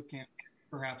the applicant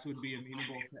perhaps would be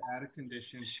amenable to add a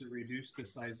condition to reduce the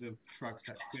size of trucks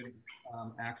that could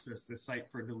access the site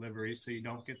for delivery, so you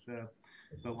don't get the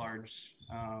large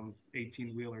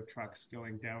 18-wheeler trucks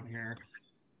going down here.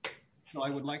 So I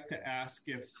would like to ask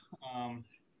if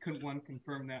could one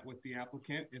confirm that with the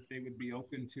applicant, if they would be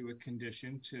open to a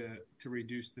condition to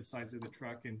reduce the size of the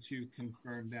truck, and to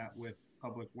confirm that with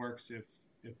Public Works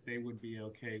if they would be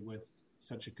okay with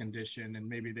such a condition, and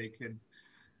maybe they could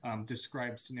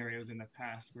describe scenarios in the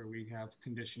past where we have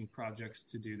conditioned projects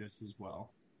to do this as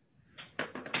well.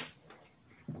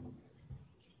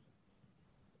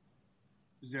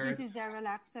 This is Zara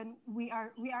Laxon. We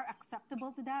are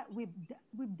acceptable to that.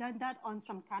 We've done that on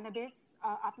some cannabis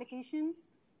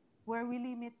applications where we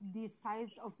limit the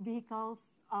size of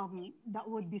vehicles that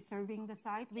would be serving the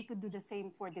site. We could do the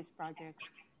same for this project.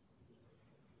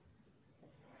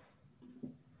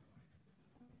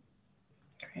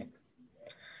 Great.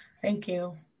 Thank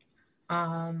you.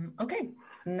 Okay,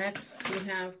 next we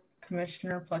have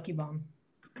Commissioner Pluckybaum.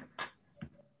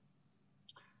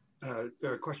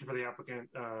 A question for the applicant.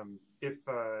 If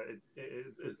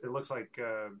it looks like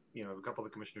a couple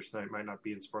of the commissioners tonight might not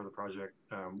be in support of the project,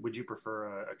 would you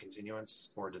prefer a continuance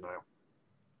or a denial?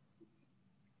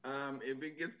 If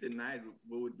it gets denied,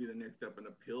 what would be the next step? An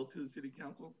appeal to the City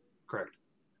Council? Correct.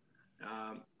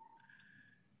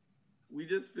 We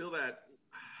just feel that,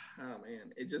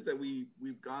 it's just that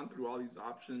we've gone through all these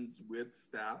options with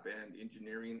staff and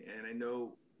engineering, and I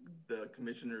know the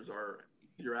commissioners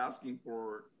you're asking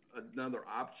for another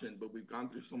option, but we've gone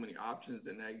through so many options,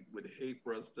 and I would hate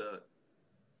for us to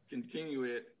continue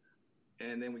it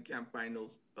and then we can't find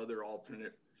those other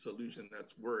alternate solution that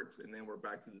works, and then we're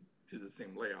back to the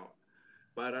same layout.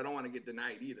 But I don't want to get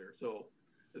denied either, so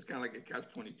it's kind of like a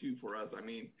catch-22 for us. I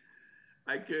mean,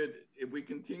 if we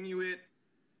continue it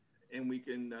and we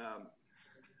can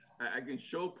I can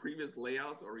show previous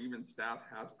layouts, or even staff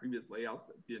has previous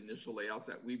layouts, the initial layouts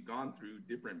that we've gone through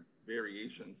different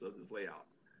variations of this layout.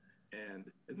 And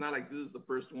it's not like this is the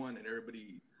first one and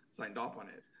everybody signed off on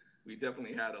it. We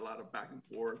definitely had a lot of back and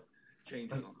forth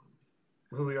changes on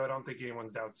Julio, I don't think anyone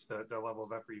doubts the level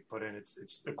of effort you put in.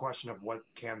 It's a question of what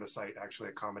can the site actually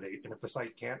accommodate. And if the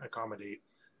site can't accommodate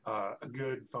a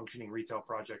good functioning retail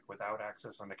project without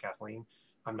access onto Kathleen,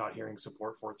 I'm not hearing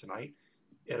support for it tonight.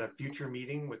 At a future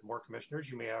meeting with more commissioners,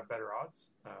 you may have better odds,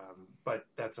 but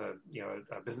that's a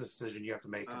business decision you have to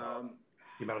make about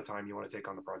the amount of time you want to take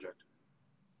on the project.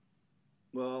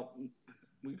 Well,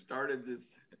 we've started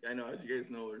this. I know, as you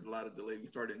guys know, there's a lot of delay. We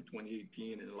started in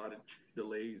 2018 and a lot of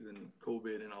delays and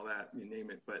COVID and all that, you name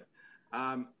it. But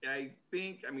I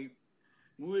think, we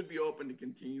would be open to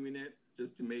continuing it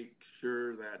just to make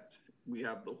sure that we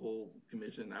have the whole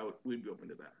commission out. We'd be open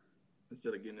to that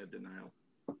instead of getting a denial.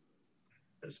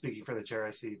 Speaking for the chair,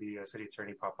 I see the city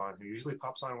attorney pop on, who usually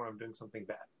pops on when I'm doing something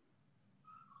bad.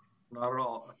 Not at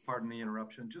all. Pardon the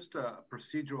interruption. Just a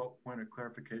procedural point of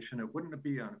clarification. It wouldn't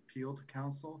be an appeal to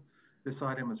council. This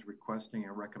item is requesting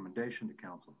a recommendation to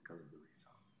council because of the rezone.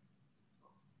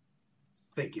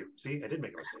 Thank you. See, I did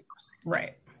make a mistake.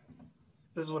 Right.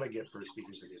 This is what I get for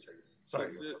speaking for the attorney.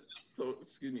 Sorry. So,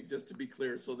 excuse me, just to be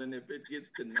clear. So then if it gets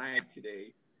denied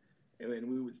today, and then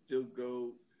we would still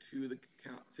go to the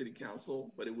city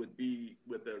council, but it would be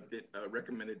with a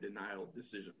recommended denial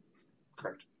decision.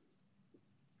 Correct.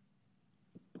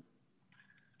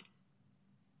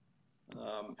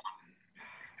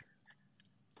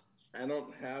 I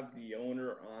don't have the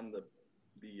owner on the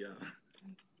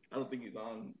I don't think he's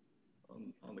on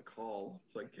the call,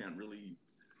 so I can't really.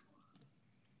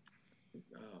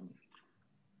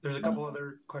 There's a couple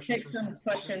other questions. Take some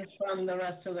questions from the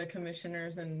rest of the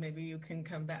commissioners, and maybe you can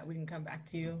come back. We can come back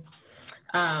to you,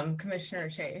 Commissioner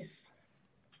Chase.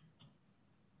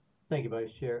 Thank you,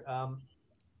 Vice Chair.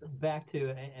 Back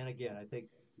to, and again, I think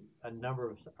a number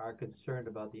of us are concerned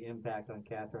about the impact on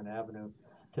Catherine Avenue.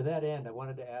 To that end, I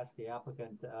wanted to ask the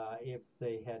applicant if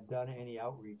they had done any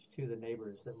outreach to the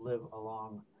neighbors that live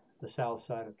along the south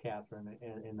side of Catherine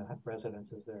and in the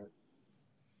residences there.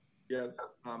 Yes,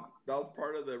 that was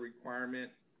part of the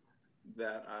requirement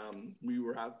that we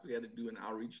had to do an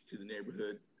outreach to the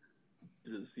neighborhood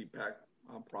through the CPAC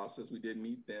process. We did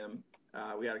meet them.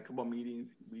 We had a couple of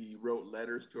meetings. We wrote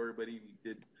letters to everybody. We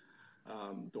did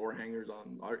door hangers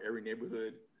on every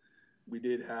neighborhood. We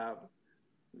did have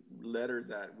letters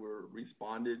that were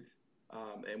responded,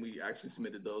 and we actually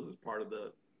submitted those as part of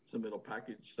the submittal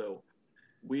package. So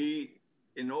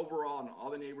overall, in all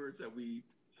the neighbors that we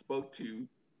spoke to,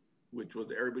 which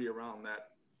was everybody around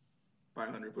that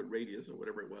 500-foot radius or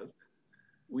whatever it was,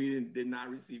 we did not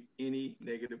receive any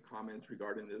negative comments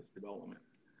regarding this development.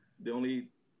 The only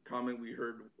comment we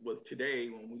heard was today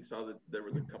when we saw that there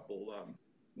was a couple,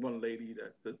 one lady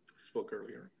that spoke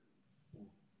earlier.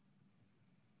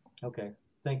 Okay,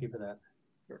 thank you for that.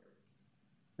 Sure.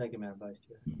 Thank you, Madam Vice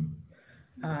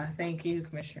Chair. Thank you,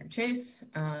 Commissioner Chase.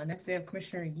 Next, we have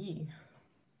Commissioner Yee.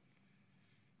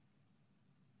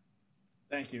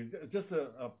 Thank you. Just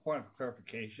a point of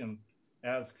clarification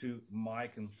as to my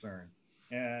concern.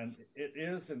 And it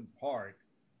is in part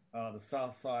the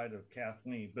south side of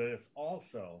Kathleen, but it's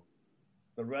also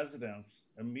the residents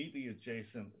immediately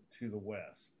adjacent to the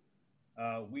west.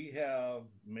 We have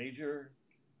major,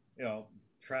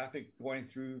 traffic going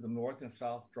through the north and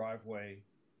south driveway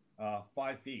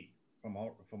 5 feet from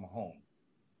a home.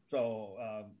 So,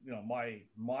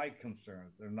 my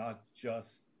concerns are not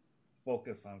just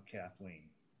focused on Kathleen.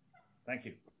 Thank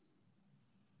you.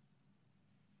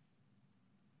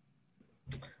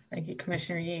 Thank you,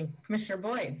 Commissioner Yee. Commissioner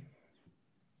Boyd.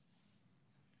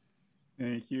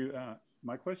 Thank you.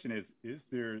 My question is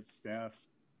there staff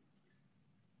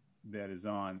that is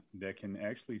on that can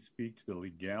actually speak to the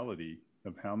legality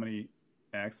of how many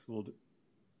axled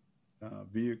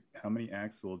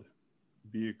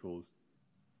vehicles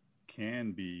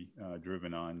can be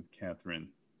driven on Catherine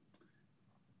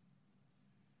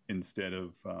instead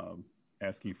of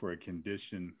asking for a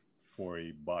condition for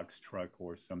a box truck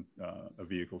or a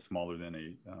vehicle smaller than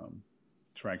a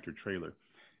tractor trailer?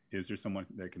 Is there someone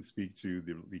that can speak to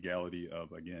the legality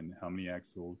of, again, how many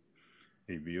axles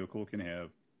a vehicle can have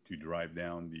to drive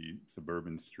down the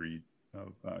suburban street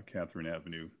of Catherine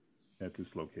Avenue at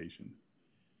this location?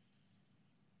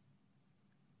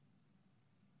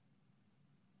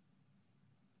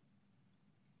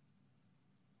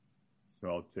 So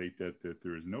I'll take that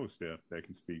there is no staff that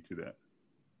can speak to that.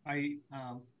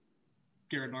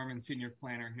 Garrett Norman, Senior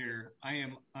Planner here. I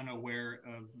am unaware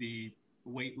of the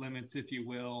weight limits, if you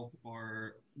will,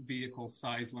 or vehicle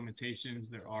size limitations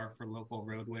there are for local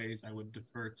roadways. I would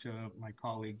defer to my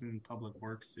colleagues in Public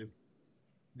Works if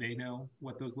they know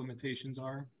what those limitations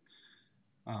are.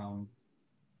 Paul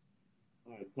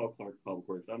Clark, Public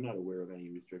Works. I'm not aware of any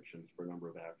restrictions for number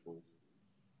of axles.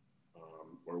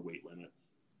 or weight limits.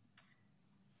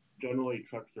 Generally,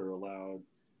 trucks are allowed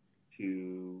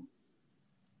to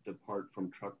depart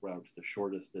from truck routes the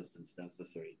shortest distance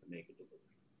necessary to make a delivery.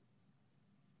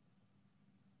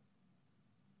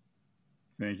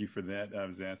 Thank you for that. I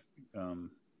was asked,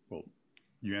 well,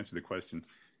 you answered the question,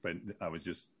 but I was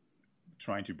just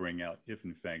trying to bring out if,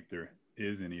 in fact, there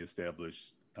is any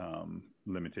established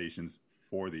limitations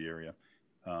for the area.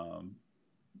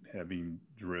 Having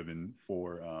driven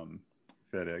for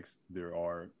FedEx, there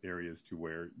are areas to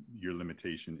where your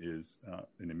limitation is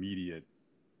an immediate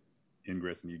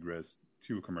ingress and egress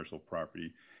to a commercial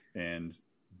property, and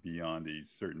beyond a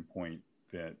certain point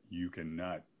that you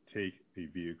cannot take a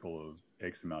vehicle of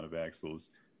X amount of axles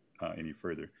any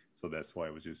further. So that's why I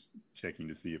was just checking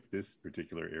to see if this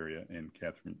particular area and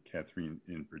Catherine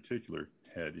in particular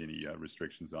had any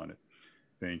restrictions on it.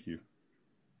 Thank you.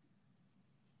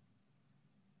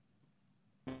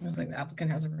 I think the applicant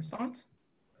has a response.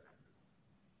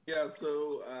 Yeah,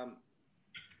 so,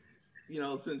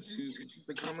 since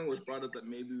the comment was brought up that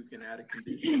maybe we can add a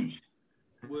condition,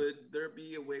 would there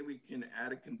be a way we can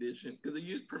add a condition? Because the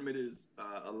use permit is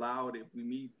allowed if we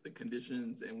meet the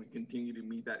conditions and we continue to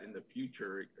meet that in the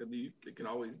future. It can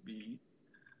always be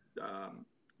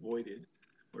voided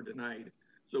or denied.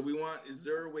 So is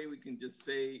there a way we can just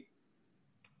say,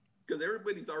 because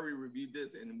everybody's already reviewed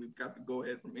this and we've got to go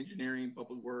ahead from engineering,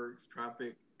 public works,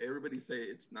 traffic, everybody say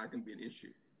it's not going to be an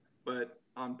issue. But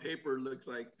on paper, it looks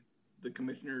like the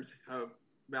commissioners have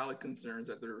valid concerns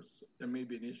that there may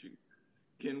be an issue.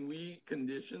 Can we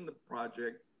condition the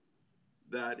project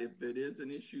that if it is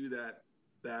an issue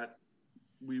that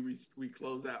we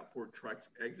close out for trucks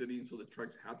exiting, so the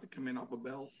trucks have to come in off of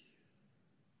Bell?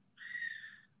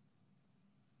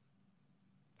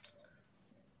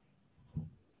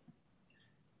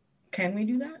 Can we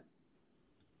do that?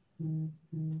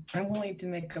 I'm willing to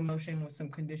make a motion with some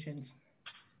conditions.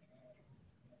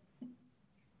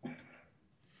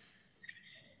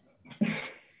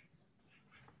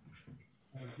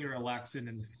 Zero Laxon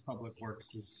and Public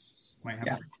Works might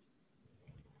have.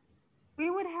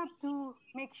 We would have to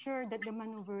make sure that the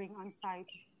maneuvering on site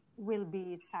will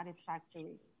be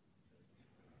satisfactory.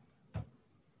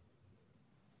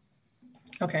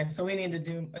 Okay, so we need to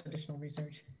do additional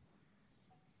research.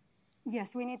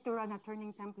 Yes, we need to run a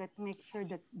turning template to make sure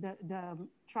that the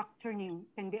truck turning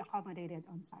can be accommodated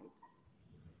on site.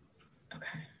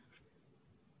 Okay.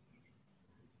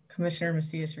 Commissioner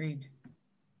Macias-Reed.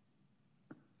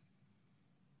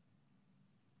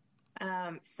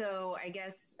 So I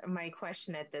guess my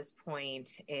question at this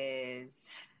point is,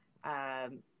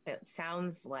 it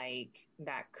sounds like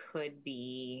that could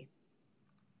be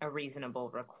a reasonable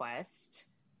request,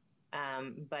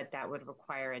 but that would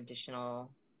require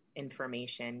additional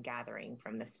information gathering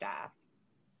from the staff.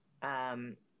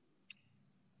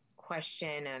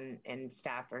 Question and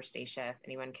staff or Stacia, if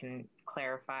anyone can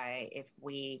clarify, if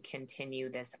we continue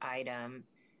this item,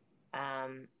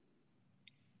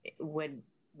 would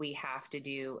we have to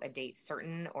do a date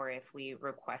certain, or if we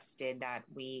requested that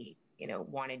we,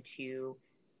 wanted to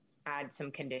add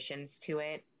some conditions to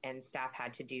it and staff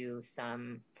had to do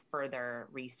some further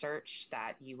research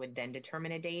that you would then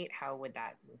determine a date, how would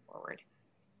that move forward?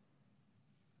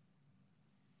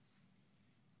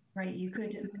 Right, you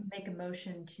could make a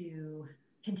motion to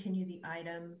continue the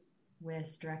item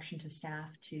with direction to staff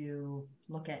to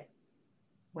look at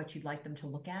what you'd like them to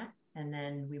look at, and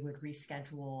then we would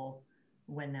reschedule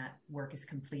when that work is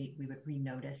complete. We would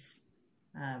renotice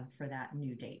for that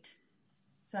new date.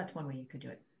 So that's one way you could do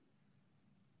it.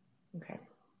 Okay.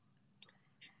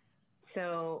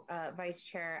 So, Vice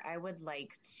Chair, I would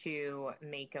like to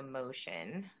make a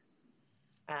motion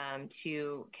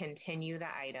to continue the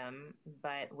item,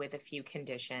 but with a few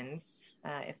conditions,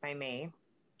 if I may.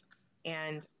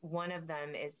 And one of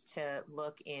them is to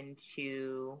look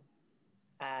into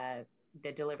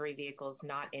the delivery vehicles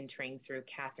not entering through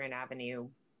Catherine Avenue,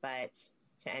 but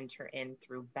to enter in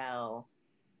through Bell,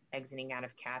 exiting out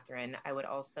of Catherine. I would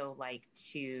also like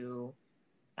to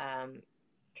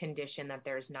condition that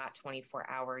there's not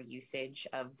 24-hour usage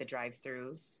of the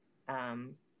drive-throughs,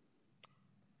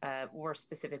 or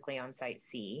specifically on Site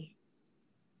C,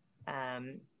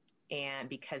 and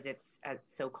because it's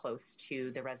so close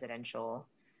to the residential.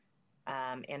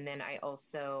 And then I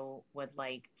also would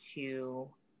like to,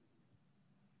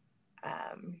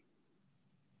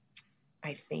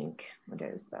 I think, what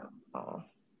is that? Oh,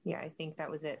 yeah, I think that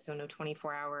was it. So no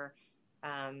 24-hour.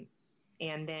 And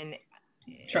then,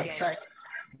 again,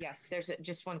 yes, there's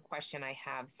just one question I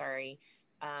have, sorry.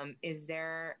 Is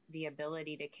there the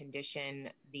ability to condition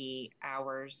the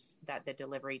hours that the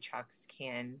delivery trucks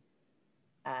can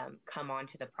come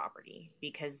onto the property.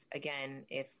 Because again,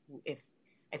 if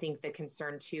I think the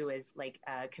concern too is, like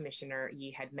Commissioner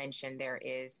Yee had mentioned, there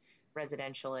is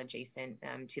residential adjacent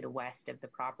to the west of the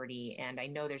property, and I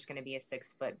know there's going to be a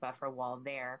 6-foot buffer wall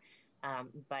there,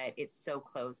 but it's so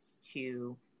close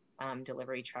to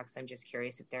delivery trucks. I'm just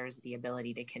curious if there's the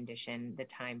ability to condition the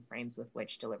time frames with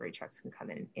which delivery trucks can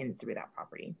come in through that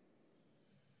property.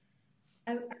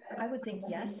 I would think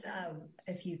yes,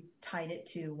 if you tied it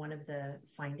to one of the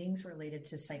findings related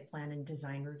to site plan and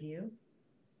design review.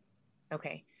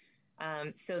 Okay.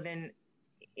 So then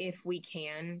if we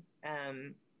can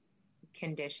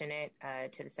condition it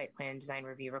to the site plan design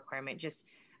review requirement, just,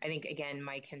 I think, again,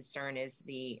 my concern is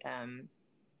the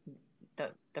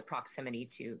proximity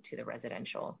to the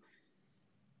residential.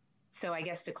 So I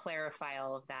guess to clarify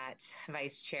all of that,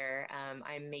 Vice Chair,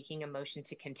 I'm making a motion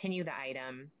to continue the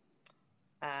item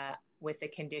with the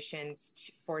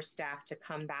conditions for staff to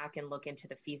come back and look into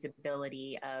the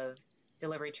feasibility of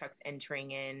delivery trucks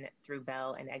entering in through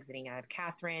Bell and exiting out of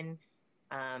Catherine,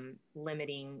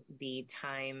 limiting the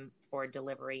time for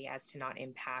delivery as to not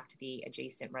impact the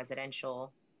adjacent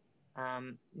residential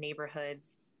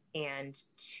neighborhoods, and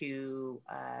to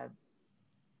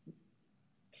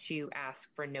ask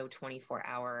for no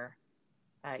 24-hour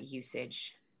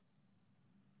usage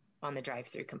on the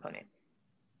drive-through component.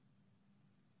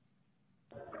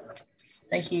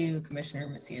 Thank you, Commissioner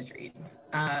Macias-Reed.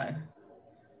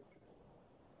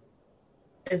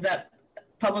 Is that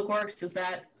Public Works? Is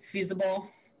that feasible?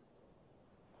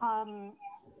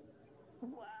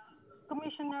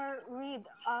 Commissioner Reed,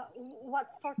 what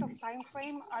sort of time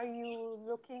frame are you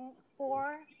looking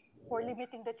for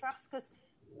limiting the trucks? Because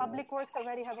Public Works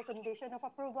already have a condition of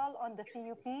approval on the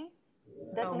CUP.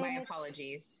 That my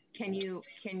apologies. Can you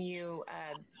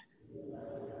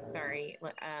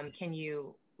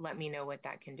let me know what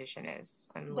that condition is?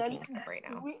 I'm looking at it right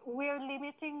now. We're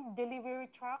limiting delivery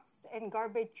trucks and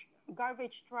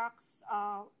garbage trucks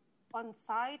on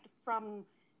site from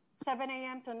 7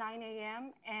 a.m. to 9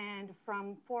 a.m. and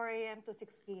from 4 a.m. to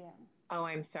 6 p.m. Oh,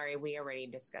 I'm sorry. We already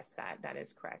discussed that. That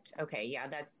is correct. Okay. Yeah,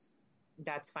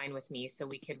 that's fine with me. So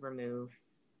we could remove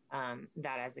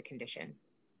that as a condition.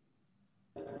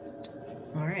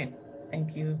 All right.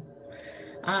 Thank you.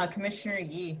 Commissioner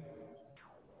Yee.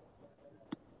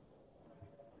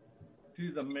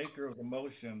 To the maker of the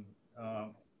motion,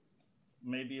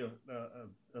 maybe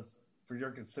for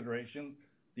your consideration,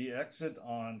 the exit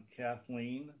on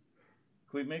Kathleen,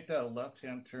 could we make that a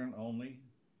left-hand turn only?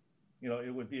 You know, it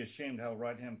would be a shame to have a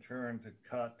right-hand turn to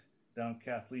cut down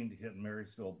Kathleen to hit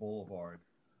Marysville Boulevard.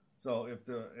 So if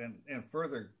and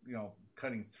further, you know,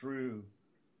 cutting through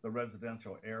the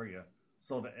residential area.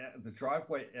 So the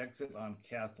driveway exit on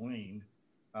Kathleen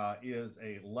is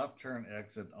a left turn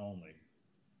exit only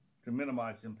to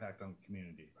minimize impact on the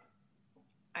community.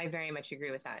 I very much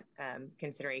agree with that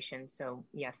consideration. So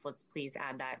yes, let's please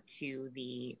add that to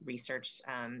the research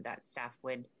that staff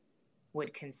would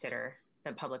consider,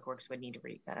 that Public Works would need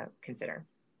to consider.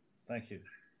 Thank you.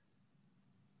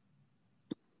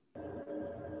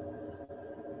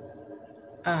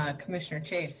 Commissioner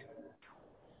Chase.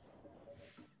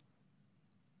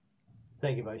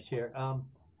 Thank you, Vice Chair.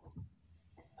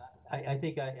 I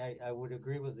think I would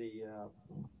agree with the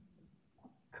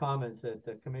comments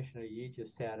that Commissioner Yee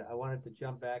just had. I wanted to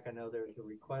jump back. I know there's a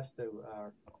request to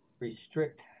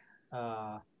restrict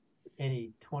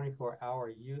any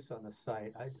 24-hour use on the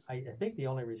site. I think the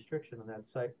only restriction on that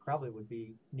site probably would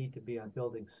need to be on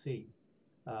Building C.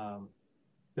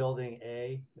 Building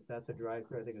A, if that's a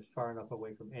drive-through, I think it's far enough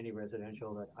away from any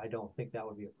residential that I don't think that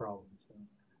would be a problem.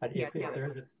 So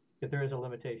if there is a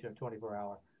limitation of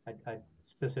 24-hour, I'd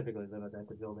specifically limit that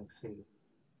to Building C.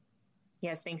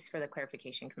 Yes, thanks for the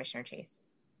clarification, Commissioner Chase.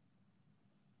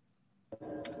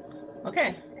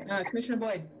 Okay, Commissioner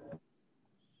Boyd.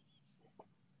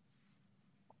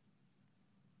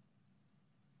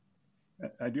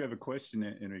 I do have a question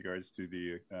in regards to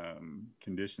the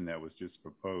condition that was just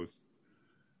proposed.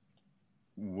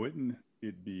 Wouldn't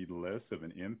it be less of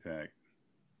an impact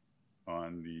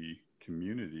on the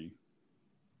community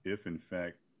if, in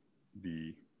fact,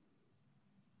 the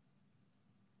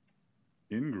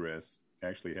ingress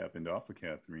actually happened off of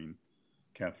Catherine,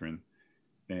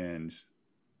 and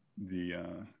the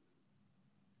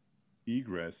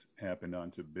egress happened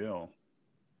onto Bell?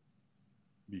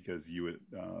 Because you would,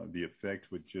 the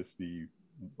effect would just be,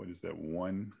 what is that,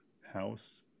 one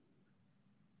house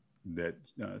that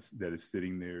is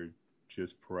sitting there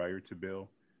just prior to Bell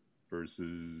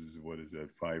versus, what is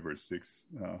that, 5 or 6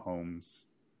 homes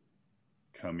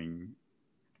coming,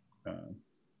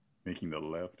 making the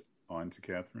left onto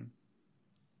Catherine?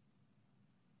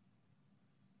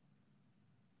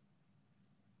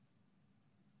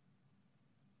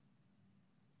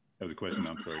 That was a question.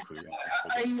 I'm sorry for the.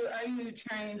 Are you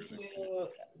trying to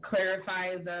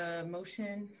clarify the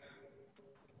motion?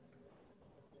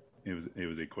 It was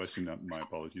a question. My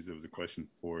apologies. It was a question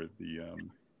for the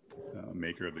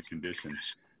maker of the condition.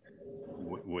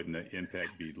 Wouldn't the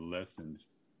impact be lessened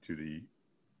to the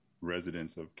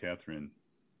residents of Catherine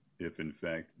if, in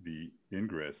fact, the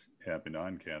ingress happened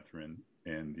on Catherine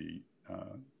and the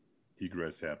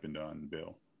egress happened on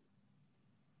Bill?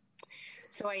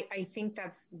 So I think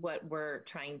that's what we're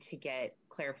trying to get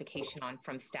clarification on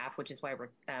from staff, which is why we're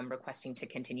requesting to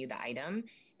continue the item,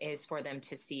 is for them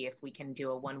to see if we can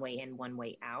do a one-way in,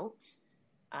 one-way out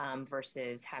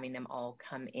versus having them all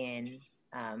come in,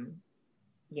 from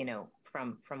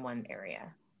one area.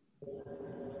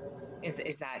 Does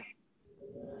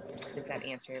that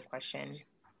answer your question?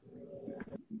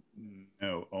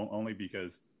 No, only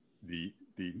because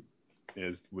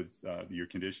as with your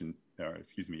condition,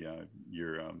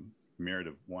 your merit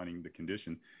of wanting the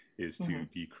condition is to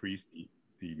decrease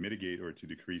mitigate or to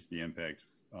decrease the impact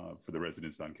for the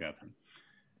residents on Catherine.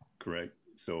 Correct.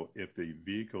 So if the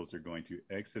vehicles are going to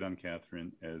exit on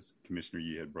Catherine, as Commissioner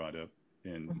Yee had brought up,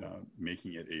 and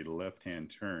making it a left-hand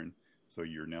turn, so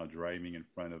you're now driving in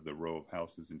front of the row of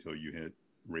houses until you hit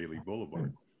Raleigh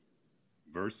Boulevard,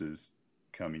 versus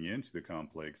coming into the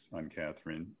complex on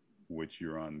Catherine, which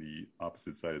you're on the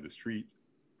opposite side of the street,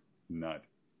 not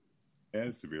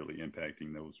as severely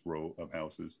impacting those row of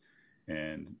houses,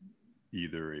 and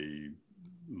either a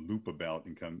loop about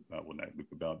and come, well, not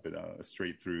loop about, but a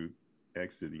straight through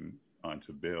exiting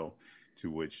onto Bill,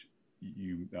 to which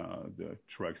the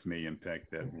trucks may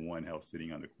impact that one house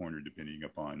sitting on the corner, depending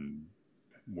upon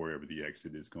wherever the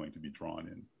exit is going to be drawn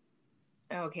in.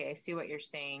 Okay, I see what you're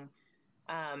saying.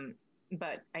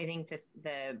 But I think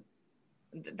that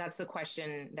that's the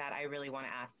question that I really want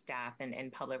to ask staff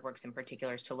and Public Works in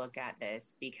particular, is to look at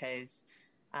this, because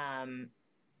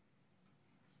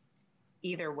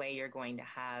either way, you're going to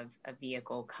have a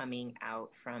vehicle coming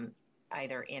out from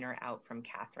either in or out from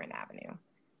Catherine Avenue.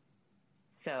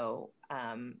 So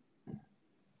I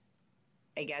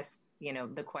guess,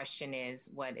 the question is,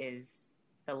 what is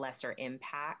the lesser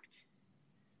impact?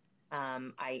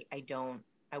 I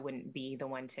wouldn't be the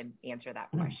one to answer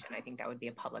that question. I think that would be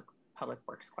a Public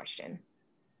Works question.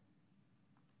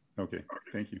 Okay,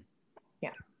 thank you.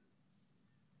 Yeah.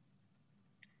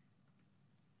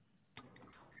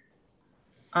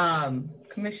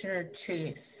 Commissioner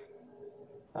Chase.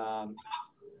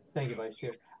 Thank you, Vice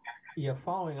Chair. Yeah,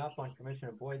 following up on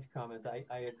Commissioner Boyd's comments, I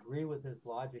agree with his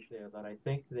logic there, that I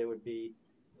think there would be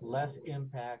less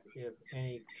impact if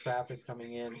any traffic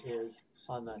coming in is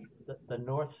on the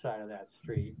north side of that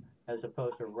street, as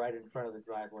opposed to right in front of the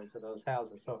driveways of those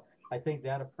houses. So I think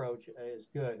that approach is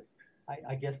good.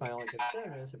 I guess my only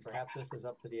concern is, and perhaps this is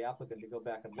up to the applicant to go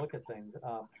back and look at things,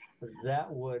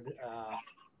 that would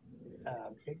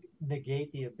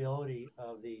negate the ability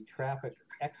of the traffic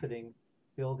exiting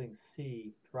Building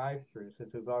C drive-through,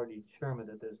 since we've already determined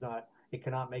that it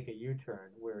cannot make a U-turn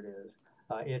where it is.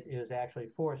 It is actually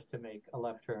forced to make a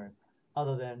left turn,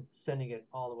 other than sending it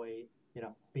all the way,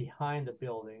 behind the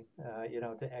building,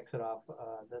 to exit off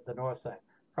the north side.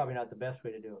 Probably not the best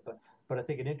way to do it, but I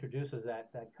think it introduces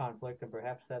that conflict, and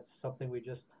perhaps that's something we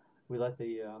let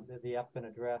the applicant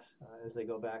address as they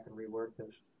go back and rework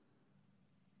this.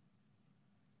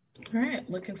 All right,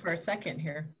 looking for a second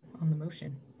here on the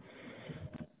motion.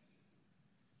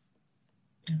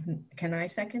 Can I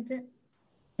second it?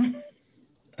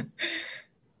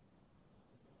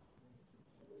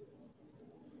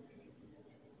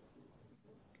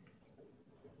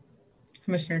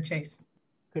 Commissioner Chase.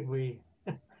 Could we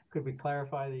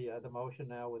clarify the motion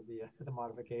now with the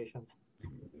modifications?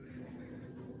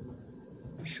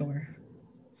 Sure.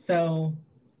 So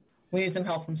we need some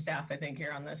help from staff, I think,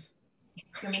 here on this.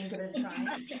 Can we give it a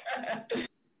try?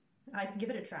 I can give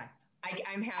it a try.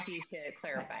 I'm happy to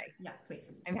clarify. Yeah, please.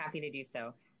 I'm happy to do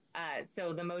so.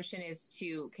 So the motion is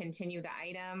to continue the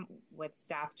item with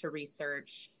staff to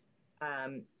research,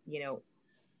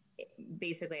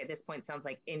 basically at this point sounds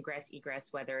like ingress,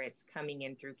 egress, whether it's coming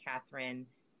in through Catherine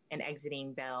and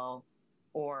exiting Bell,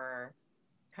 or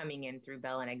coming in through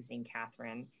Bell and exiting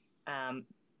Catherine.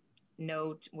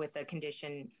 Note with a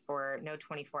condition for no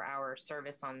 24-hour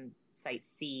service on Site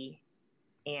C,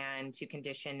 and to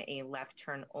condition a left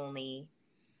turn only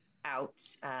out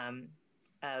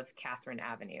of Catherine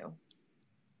Avenue.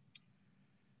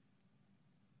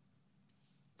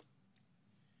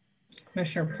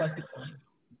 Commissioner Pluckett.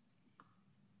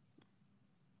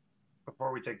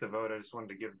 Before we take the vote, I just wanted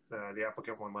to give the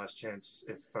applicant one last chance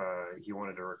if he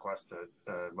wanted to request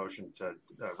a motion to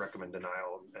recommend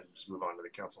denial and just move on to the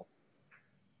council.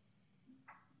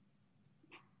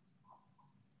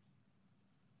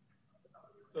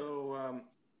 So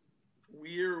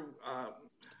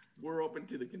we're open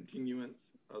to the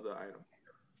continuance of the item.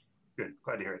 Good.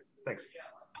 Glad to hear it. Thanks.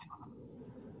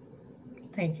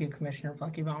 Thank you, Commissioner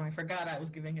Pluckybaum. I forgot I was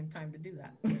giving him time to do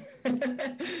that.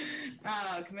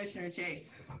 Commissioner Chase.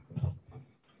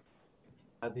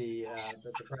 The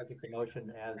project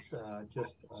motion as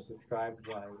just described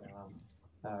by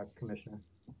Commissioner.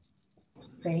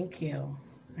 Thank you.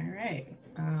 All right.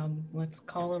 Let's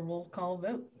call a roll call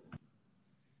vote.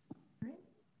 All right.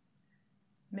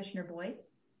 Commissioner Boyd.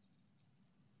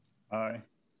 Aye.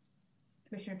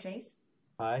 Commissioner Chase.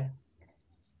 Aye.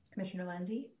 Commissioner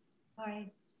Lindsay.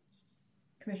 Aye.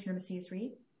 Commissioner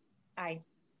Macias-Reed. Aye.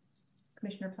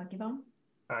 Commissioner Pluckybaum.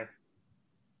 Aye.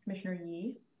 Commissioner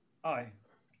Yee. Aye.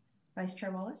 Vice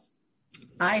Chair Wallace.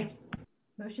 Aye.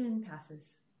 Motion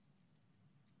passes.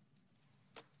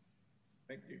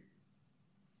 Thank you.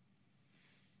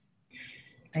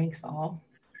 Thanks all.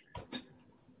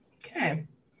 Okay.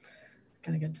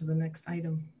 Gotta get to the next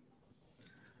item.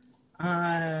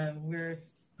 We're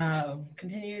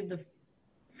continued the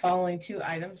following two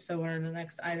items. So the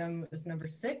next item is number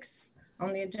 6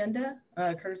 on the agenda,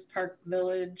 Curtis Park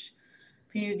Village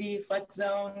PUD Flex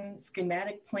Zone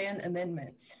Schematic Plan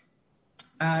Amendment.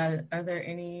 Are there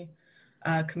any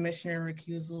commissioner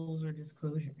recusals or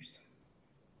disclosures?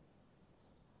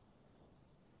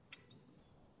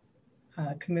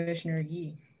 Commissioner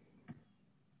Yee.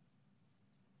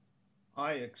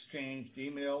 I exchanged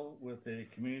email with a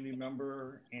community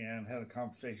member and had a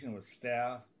conversation with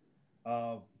staff.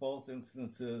 Both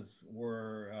instances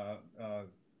were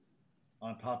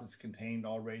on topics contained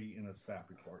already in a staff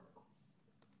report.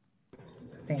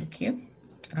 Thank you.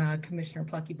 Commissioner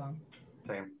Pluckybaum.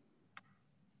 Same.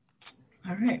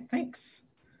 All right, thanks.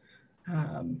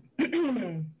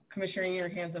 Commissioner, your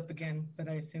hand's up again, but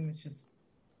I assume it's just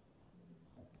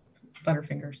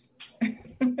Butterfingers.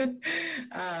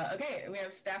 Okay, we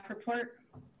have staff report.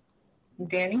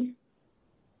 Danny?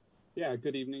 Yeah,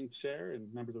 good evening, Chair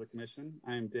and members of the Commission.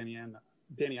 I am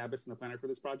Danny Abbas, the planner for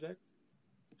this project.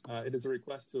 It is a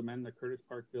request to amend the Curtis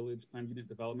Park Village Planned Unit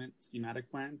Development Schematic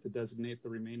Plan to designate the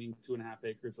remaining 2.5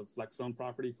 acres of flex zone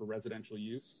property for residential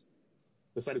use.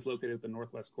 The site is located at the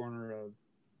northwest corner of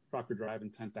Proctor Drive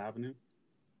and 10th Avenue.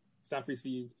 Staff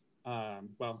received,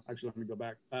 well, actually, let me go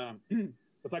back.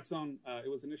 The flex zone, it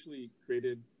was initially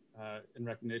created in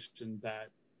recognition that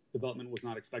development was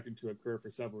not expected to occur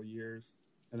for several years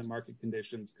and the market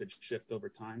conditions could shift over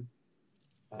time.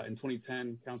 In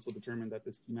 2010, Council determined that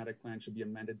the schematic plan should be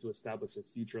amended to establish a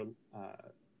future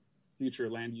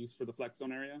land use for the flex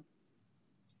zone area.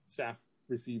 Staff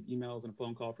received emails and a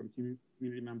phone call from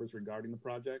community members regarding the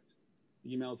project.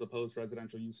 The emails opposed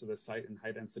residential use of the site and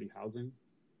high-density housing.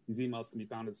 These emails can be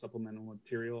found as supplemental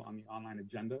material on the online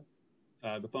agenda.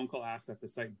 The phone call asked that the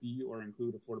site be or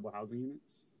include affordable housing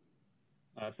units.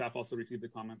 Staff also received a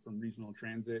comment from Regional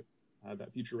Transit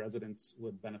that future residents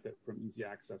would benefit from easy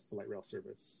access to light rail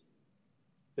service.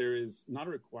 There is not a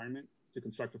requirement to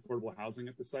construct affordable housing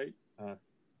at the site,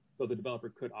 though the developer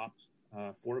could opt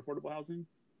for affordable housing.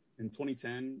 In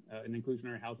 2010, an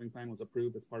inclusionary housing plan was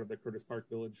approved as part of the Curtis Park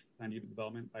Village Planned Unit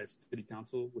Development by City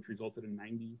Council, which resulted in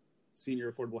 90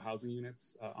 senior affordable housing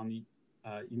units on the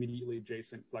immediately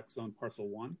adjacent Flex Zone Parcel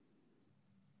 1.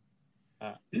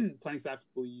 Planning staff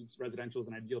believes residential is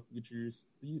an ideal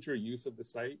future use of the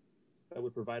site that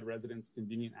would provide residents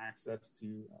convenient access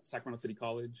to Sacramento City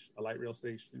College, a light rail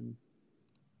station,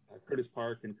 Curtis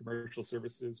Park, and commercial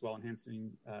services while enhancing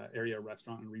area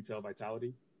restaurant and retail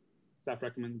vitality. Staff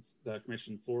recommends the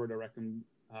commission forward a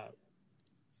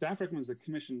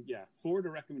forward a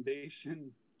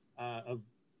recommendation of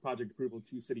project approval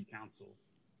to City Council.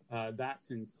 That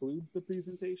concludes the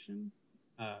presentation.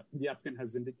 The applicant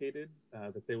has indicated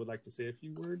that they would like to say a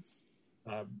few words.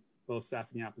 Both staff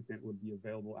and the applicant would be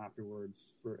available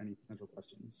afterwards for any potential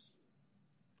questions.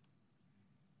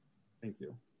 Thank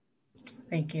you.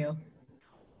 Thank you.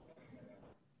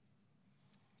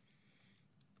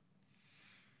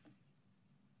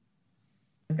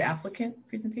 The applicant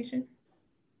presentation.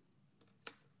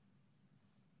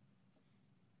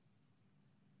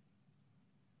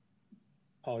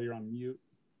 Paul, you're on mute.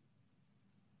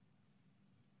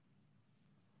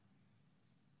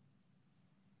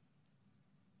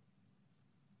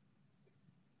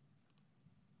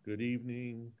 Good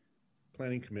evening,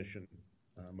 Planning Commission.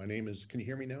 My name is, can you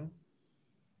hear me now?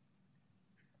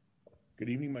 Good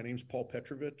evening, my name is Paul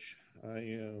Petrovich. I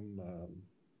am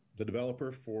the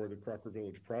developer for the Crocker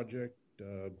Village project.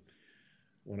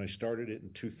 When I started it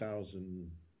in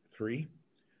 2003,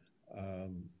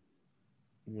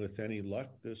 with any luck,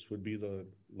 this would be the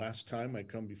last time I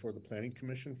come before the Planning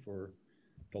Commission for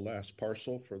the last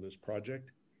parcel for this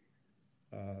project.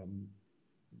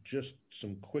 Just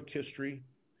some quick history.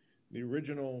 The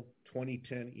original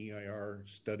 2010 EIR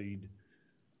studied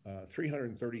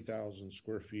 330,000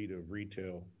 square feet of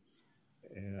retail,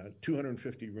 and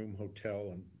 250 room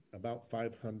hotel, and about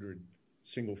 500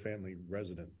 single family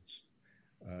residents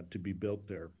to be built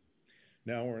there.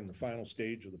 Now we're in the final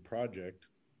stage of the project,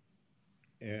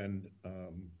 and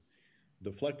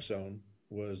the flex zone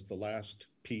was the last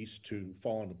piece to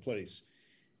fall into place.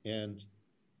 And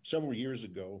several years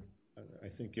ago, I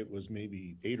think it was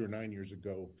maybe 8 or 9 years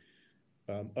ago,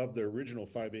 of the original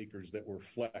 5 acres that were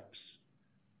flex,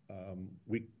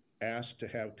 we asked to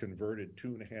have converted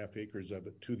 2.5 acres of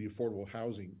it to the affordable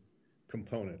housing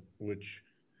component, which,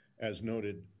 as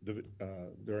noted,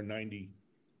 there are 90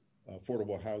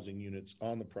 affordable housing units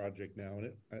on the project now.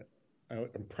 And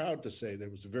I'm proud to say that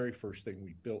it was the very first thing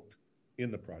we built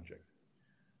in the project.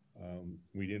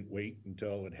 We didn't wait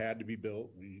until it had to be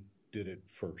built. We did it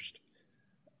first.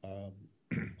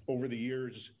 Over the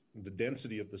years, the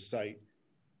density of the site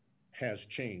has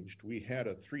changed. We had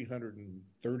a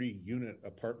 330 unit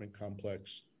apartment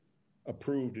complex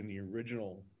approved in the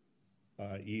original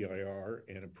EIR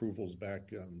and approvals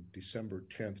back on December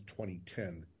 10th,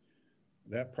 2010.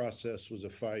 That process was a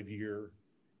 5-year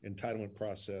entitlement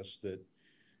process that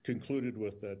concluded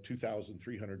with a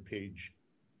 2,300 page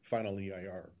final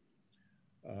EIR.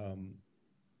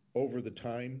 Over the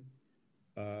time,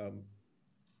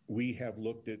 we have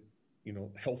looked at,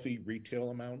 healthy retail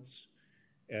amounts,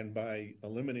 and by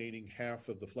eliminating half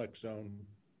of the flex zone,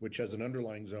 which has an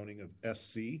underlying zoning of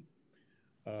SC,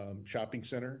 shopping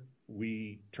center,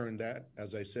 we turned that,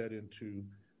 as I said, into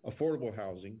affordable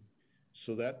housing.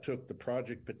 So that took the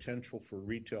project potential for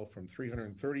retail from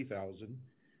 330,000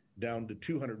 down to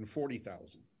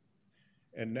 240,000.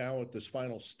 And now at this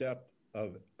final step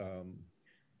of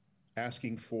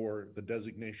asking for the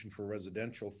designation for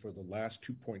residential for the last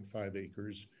 2.5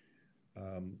 acres,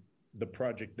 the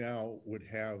project now would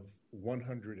have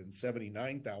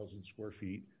 179,000 square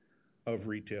feet of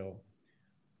retail,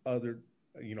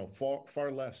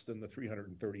 far less than the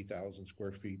 330,000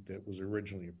 square feet that was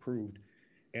originally approved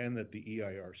and that the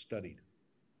EIR studied.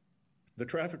 The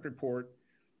traffic report,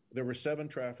 there were 7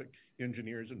 traffic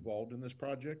engineers involved in this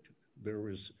project. There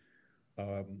was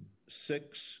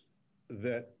 6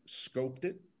 that scoped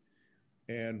it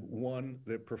and 1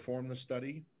 that performed the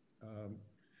study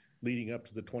leading up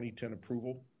to the 2010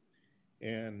 approval.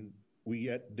 And we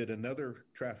yet did another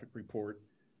traffic report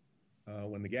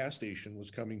when the gas station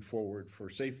was coming forward for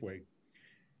Safeway.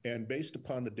 And based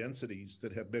upon the densities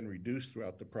that have been reduced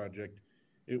throughout the project,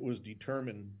 it was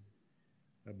determined,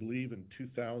 I believe in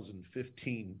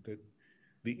 2015, that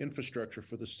the infrastructure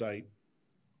for the site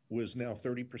was now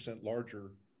 30%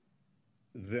 larger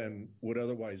than would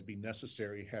otherwise be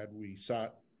necessary had we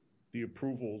sought the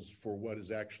approvals for what is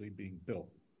actually being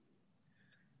built.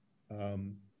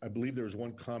 I believe there was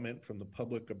one comment from the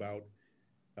public about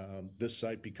this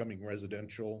site becoming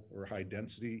residential or high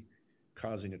density,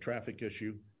 causing a traffic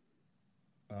issue.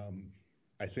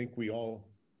 I think we all,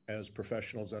 as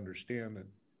professionals, understand that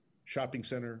shopping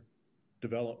center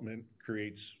development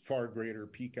creates far greater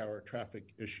peak hour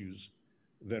traffic issues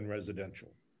than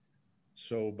residential.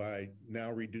 So by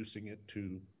now reducing it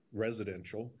to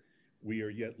residential, we are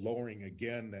yet lowering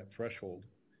again that threshold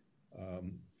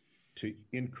to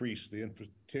increase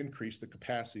the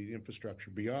capacity of the infrastructure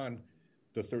beyond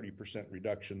the 30%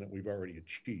 reduction that we've already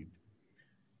achieved.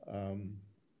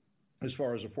 As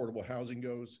far as affordable housing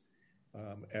goes,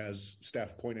 as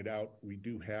staff pointed out, we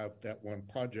do have that one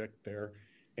project there.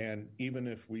 And even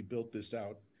if we built this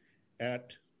out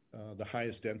at the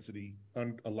highest density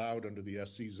allowed under the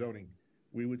SC zoning,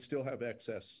 we would still have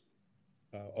excess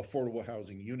affordable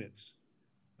housing units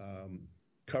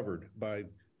covered by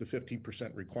the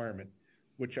 15% requirement,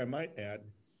 which I might add,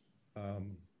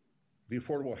 the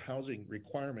affordable housing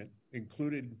requirement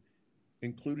included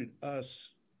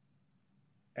us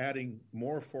adding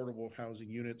more affordable housing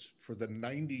units for the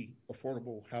 90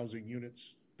 affordable housing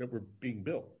units that were being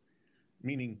built,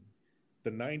 meaning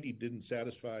the 90 didn't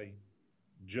satisfy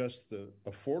just the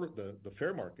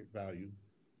fair market value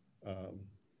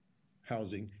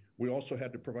housing. We also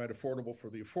had to provide affordable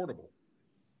for the affordable.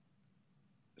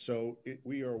 So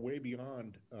we are way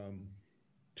beyond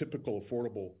typical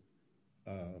affordable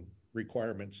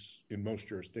requirements in most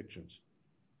jurisdictions.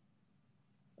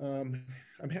 I'm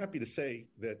happy to say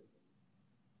that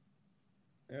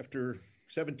after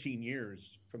 17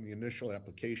 years from the initial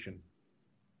application,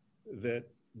 that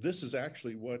this is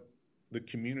actually what the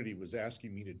community was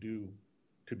asking me to do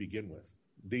to begin with.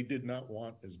 They did not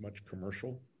want as much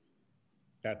commercial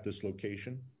at this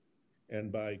location.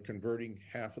 And by converting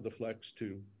half of the flex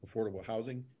to affordable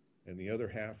housing and the other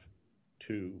half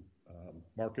to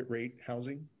market rate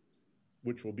housing,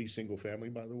 which will be single family,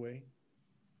 by the way,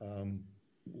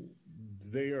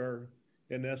 they are,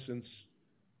 in essence,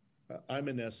 I'm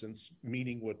in essence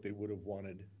meeting what they would have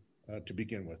wanted to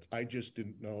begin with. I just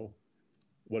didn't know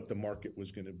what the market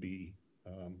was going to be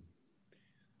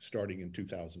starting in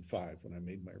 2005 when I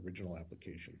made my original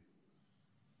application.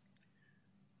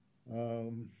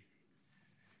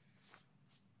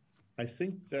 I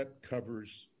think that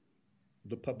covers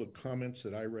the public comments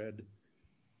that I read.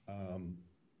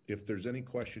 If there's any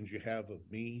questions you have of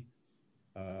me,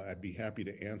 I'd be happy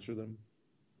to answer them.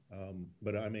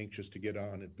 But I'm anxious to get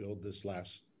on and build this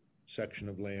last section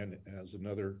of land as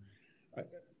another. I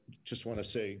just want to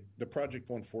say the project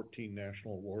won 14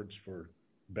 national awards for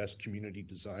best community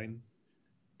design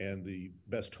and the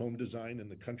best home design in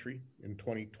the country in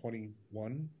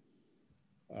 2021.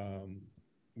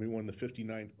 We won the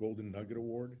 59th Golden Nugget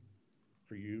Award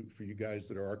for you guys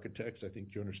that are architects. I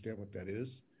think you understand what that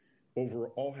is. Over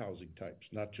all housing types,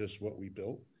 not just what we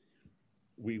built.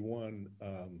 We won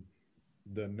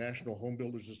the National Home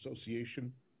Builders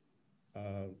Association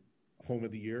Home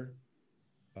of the Year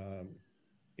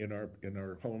in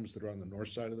our homes that are on the north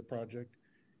side of the project.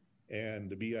 And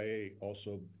the BIA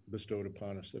also bestowed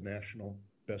upon us the National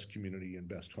Best Community and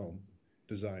Best Home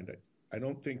Designed. I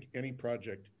don't think any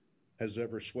project has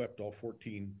ever swept all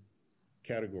 14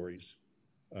 categories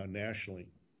nationally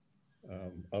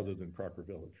other than Crocker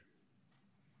Village.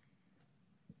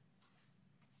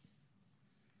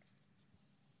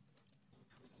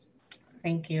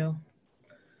 Thank you.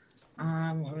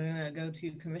 We're going to go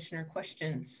to commissioner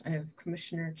questions. I have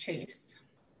Commissioner Chase.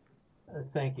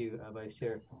 Thank you, Vice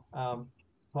Chair.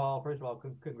 Paul, first of all,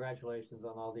 congratulations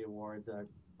on all the awards. I'm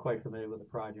quite familiar with the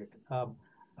project.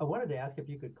 I wanted to ask if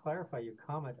you could clarify your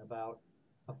comment about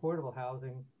affordable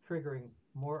housing triggering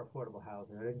more affordable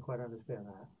housing. I didn't quite understand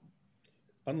that.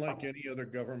 Unlike any other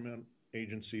government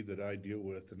agency that I deal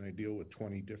with, and I deal with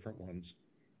 20 different ones,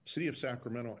 City of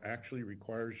Sacramento actually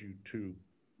requires you to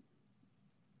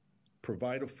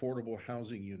provide affordable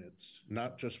housing units,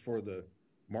 not just for the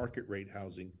market rate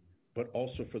housing, but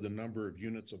also for the number of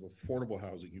units of affordable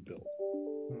housing you build.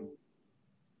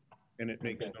 And it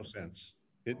makes no sense.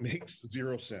 It makes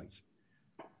 0 sense.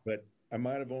 But I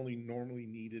might have only normally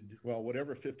needed, well,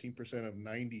 whatever 15% of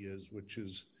 90 is, which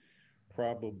is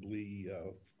probably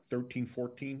 13,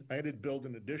 14. I had to build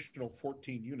an additional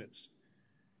 14 units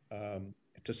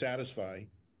to satisfy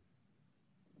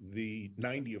the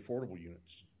 90 affordable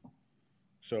units.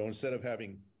 So instead of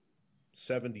having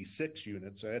 76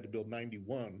 units, I had to build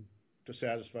 91 to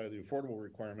satisfy the affordable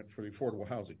requirement for the affordable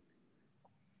housing.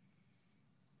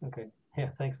 Okay. Yeah,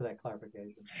 thanks for that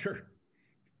clarification. Sure.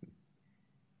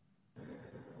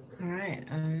 All right.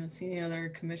 I don't see any other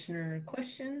commissioner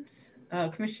questions.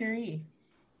 Commissioner Yee.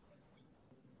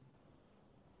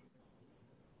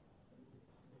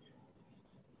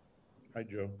 Hi,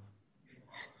 Joe.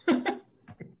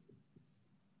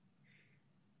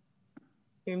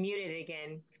 You're muted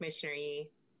again, Commissioner Yee.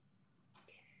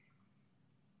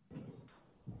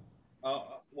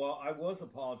 Well, I was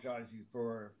apologizing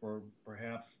for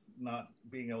perhaps not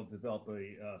being able to develop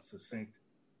a succinct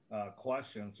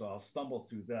question, so I'll stumble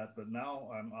through that. But now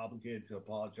I'm obligated to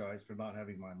apologize for not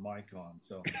having my mic on.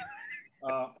 So,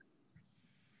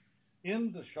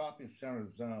 in the shopping center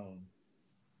zone,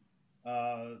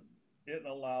 it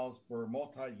allows for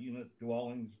multi-unit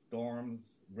dwellings, dorms,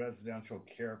 residential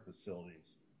care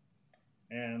facilities,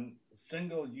 and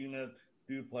single-unit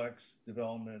duplex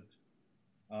development.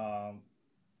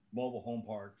 Mobile home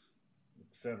parks,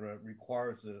 etc.,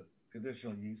 requires a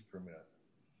conditional use permit.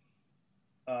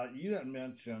 You had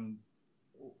mentioned,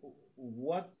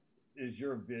 what is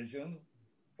your vision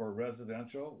for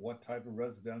residential? What type of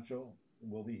residential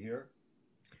will be here?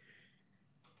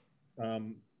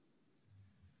 I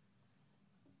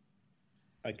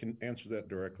can answer that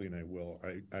directly, and I will.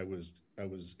 I was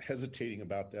hesitating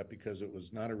about that because it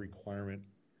was not a requirement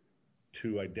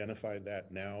to identify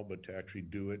that now, but to actually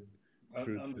do it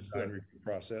through the design review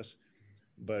process.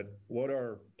 But what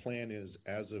our plan is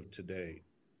as of today,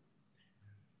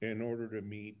 in order to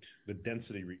meet the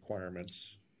density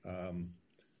requirements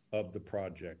of the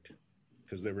project,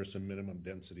 because there was some minimum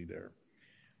density there,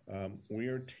 we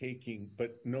are taking,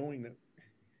 but knowing that,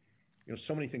 you know,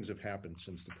 so many things have happened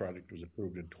since the project was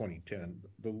approved in 2010.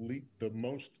 The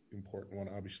most important one,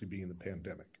 obviously, being the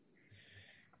pandemic.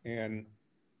 And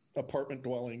apartment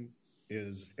dwelling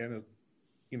is, and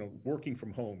you know, working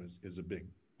from home is a big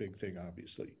thing,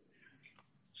 obviously.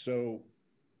 So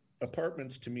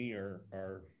apartments to me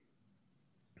are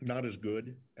not as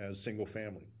good as single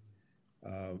family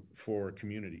for a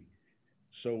community.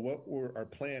 So what our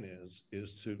plan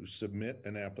is to submit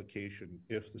an application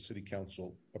if the city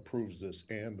council approves this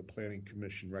and the planning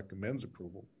commission recommends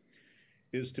approval,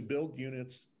 is to build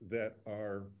units that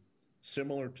are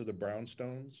similar to the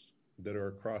brownstones that are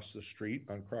across the street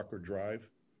on Crocker Drive,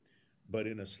 but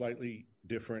in a slightly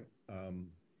different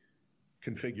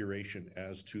configuration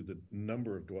as to the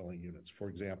number of dwelling units. For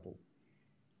example,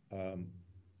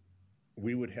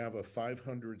 we would have a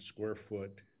 500 square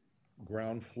foot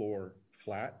ground floor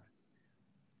flat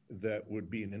that would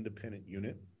be an independent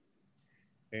unit,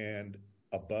 and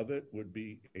above it would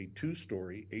be a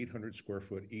 2-story, 800 square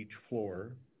foot each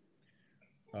floor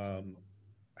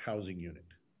housing unit.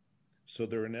 So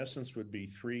there in essence would be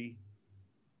three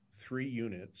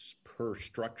units per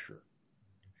structure,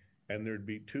 and there'd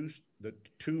be two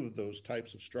of those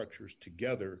types of structures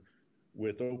together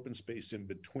with open space in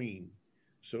between.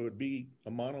 So it'd be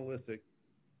a monolithic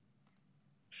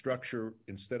structure.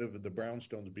 Instead of the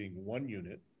brownstones being 1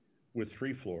 unit with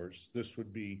 3 floors, this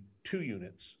would be 2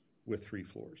 units with 3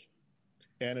 floors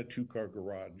and a 2-car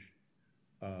garage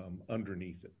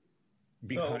underneath it,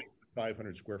 behind the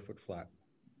 500 square foot flat.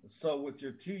 So with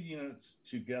your 2 units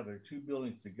together, 2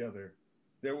 buildings together,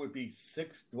 there would be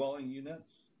 6 dwelling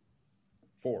units?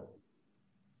 4.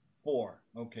 4,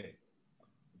 okay.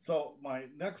 So my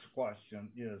next question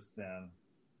is then,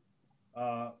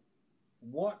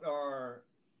 what are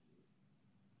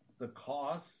the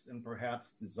costs and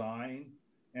perhaps design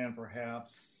and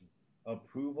perhaps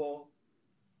approval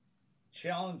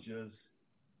challenges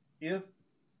if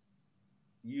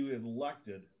you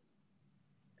elected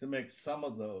to make some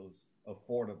of those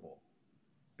affordable?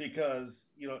 Because,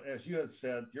 you know, as you had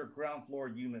said, your ground floor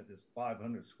unit is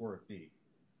 500 square feet,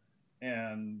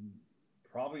 and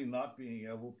probably not being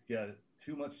able to get it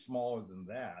too much smaller than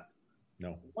that.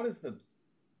 No. What is the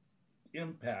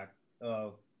impact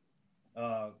of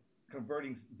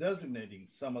designating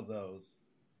some of those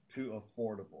to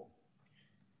affordable?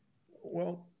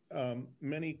 Well,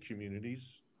 many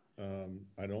communities,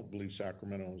 I don't believe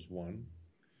Sacramento is one,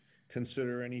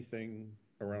 consider anything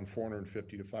around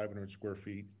 450 to 500 square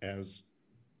feet as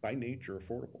by nature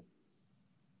affordable.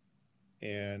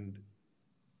 And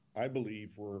I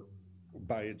believe we're,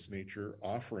 by its nature,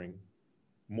 offering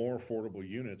more affordable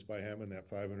units by having that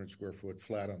 500 square foot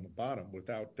flat on the bottom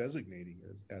without designating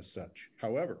it as such.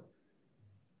 However,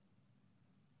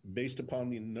 based upon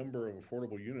the number of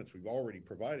affordable units we've already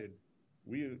provided,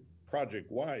 we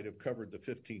project-wide have covered the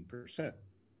 15%.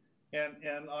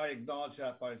 And I acknowledge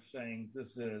that by saying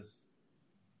this is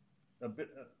a bit,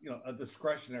 a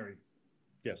discretionary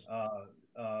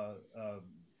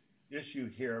issue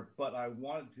here, but I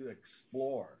wanted to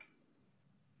explore.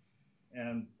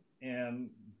 And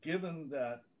given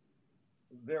that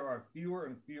there are fewer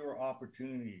and fewer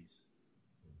opportunities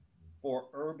for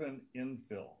urban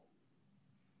infill,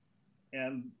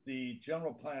 and the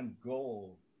general plan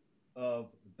goal of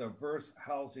diverse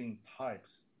housing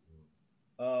types,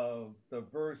 of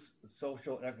diverse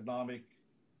social economic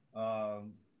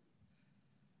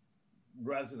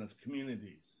residence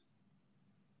communities,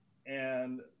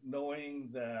 and knowing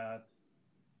that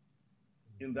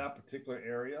in that particular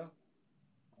area,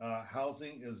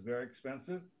 housing is very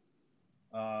expensive.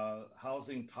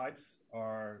 Housing types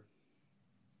are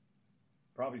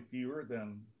probably fewer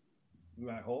than we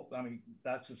might hope. I mean,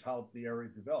 that's just how the area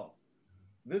developed.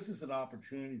 This is an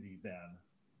opportunity then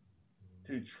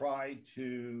to try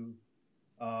to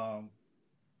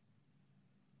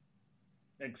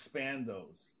expand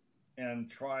those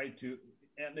and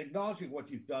and acknowledging what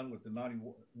you've done with the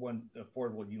 91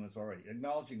 affordable units already,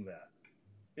 acknowledging that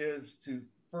is to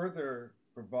further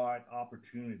provide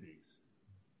opportunities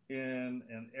in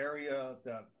an area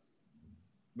that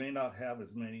may not have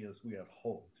as many as we had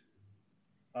hoped.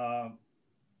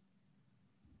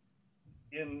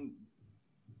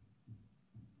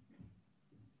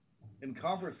 In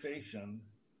conversation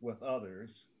with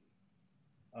others,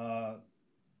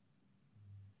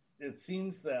 it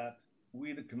seems that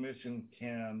we, the commission,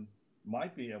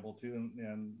 might be able to,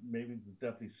 and maybe the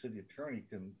deputy city attorney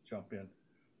can jump in,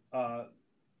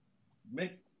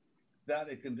 make that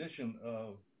a condition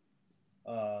of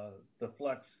the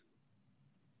flex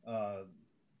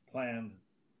plan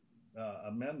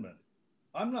amendment.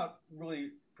 I'm not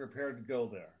really prepared to go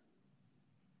there.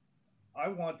 I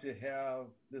want to have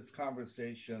this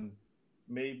conversation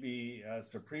maybe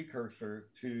as a precursor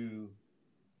to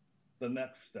the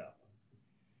next step,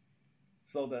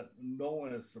 so that no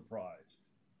one is surprised,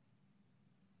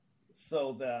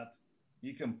 so that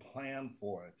you can plan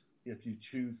for it if you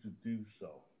choose to do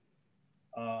so.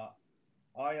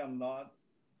 I am not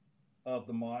of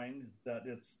the mind that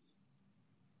it's,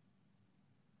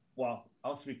 well,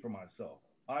 I'll speak for myself.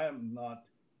 I am not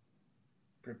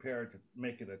prepared to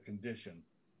make it a condition.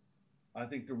 I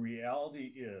think the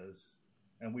reality is,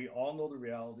 and we all know the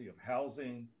reality of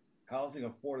housing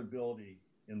affordability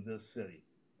in this city.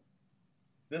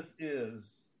 This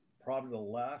is probably the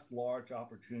last large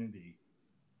opportunity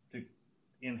to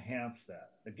enhance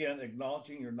that. Again,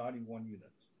 acknowledging your 91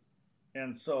 units.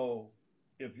 And so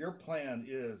if your plan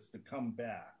is to come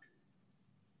back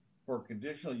for a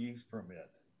conditional use permit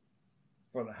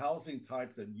for the housing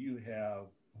type that you have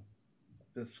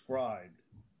described,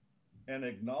 and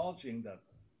acknowledging that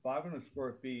 500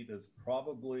 square feet is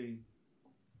probably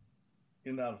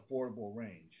in that affordable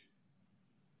range.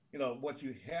 You know, what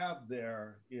you have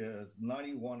there is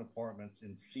 91 apartments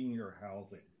in senior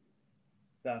housing.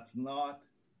 That's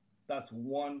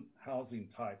one housing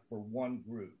type for one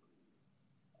group.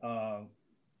 I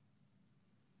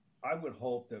would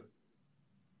hope that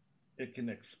it can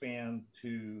expand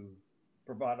to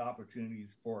provide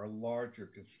opportunities for a larger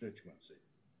constituency.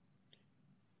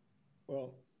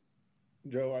 Well,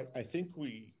 Joe, I think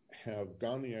we have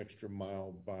gone the extra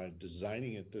mile by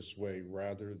designing it this way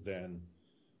rather than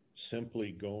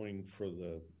simply going for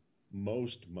the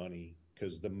most money,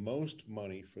 because the most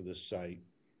money for the site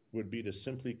would be to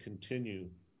simply continue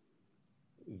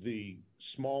the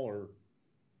smaller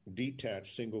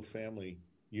detached single family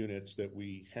units that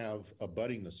we have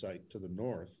abutting the site to the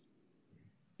north.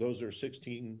 Those are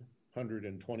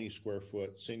 1,620 square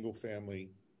foot single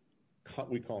family,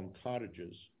 we call them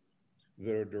cottages,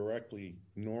 that are directly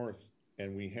north,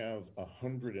 and we have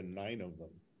 109 of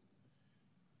them.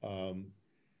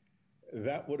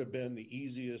 That would have been the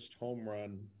easiest home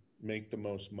run, make the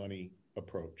most money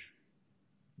approach.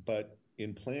 But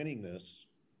in planning this,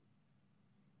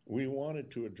 we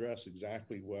wanted to address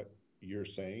exactly what you're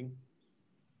saying,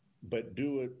 but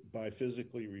do it by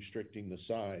physically restricting the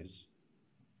size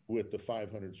with the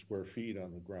 500 square feet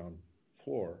on the ground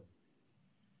floor,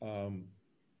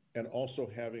 and also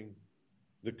having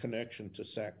the connection to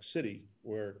Sac City,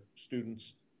 where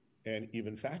students and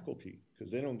even faculty,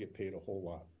 because they don't get paid a whole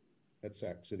lot at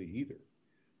Sac City either,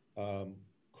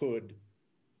 could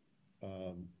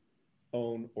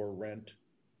own or rent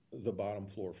the bottom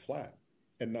floor flat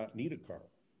and not need a car.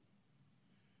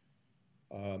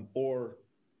 Or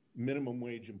minimum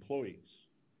wage employees,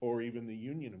 or even the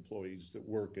union employees that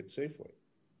work at Safeway.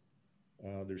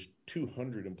 There's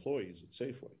 200 employees at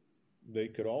Safeway. They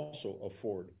could also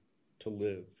afford to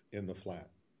live in the flat.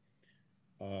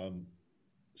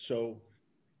 So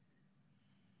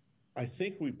I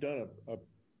think we've done a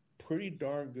pretty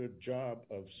darn good job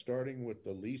of starting with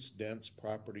the least dense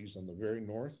properties on the very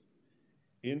north,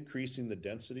 increasing the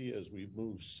density as we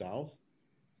move south,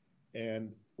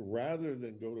 and rather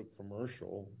than go to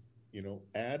commercial,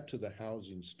 add to the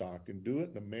housing stock and do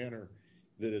it in a manner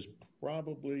that is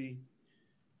probably,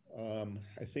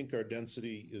 I think our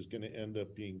density is going to end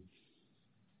up being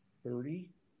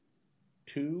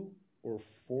 32 or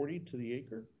 40 to the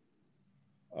acre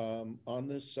on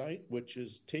this site, which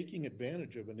is taking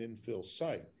advantage of an infill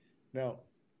site. Now,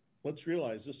 let's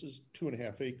realize this is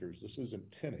 2.5 acres. This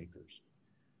isn't 10 acres.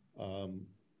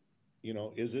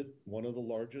 Is it one of the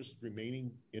largest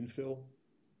remaining infill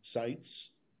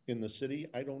sites in the city?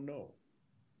 I don't know.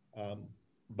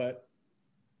 But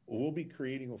we'll be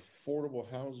creating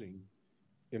affordable housing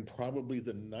in probably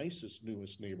the nicest,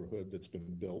 newest neighborhood that's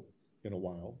been built in a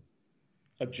while,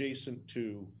 adjacent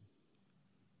to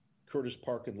Curtis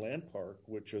Park and Land Park,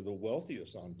 which are the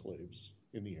wealthiest enclaves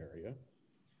in the area.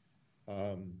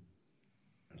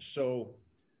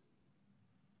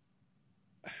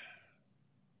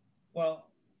 Well,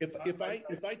 if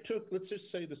I took, let's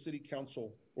just say the city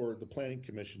council or the planning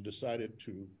commission decided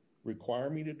to require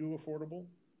me to do affordable,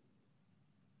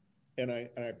 and I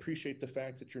appreciate the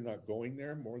fact that you're not going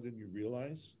there more than you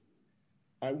realize,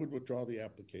 I would withdraw the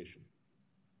application,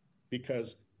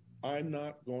 because I'm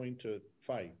not going to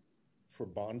fight for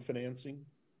bond financing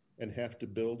and have to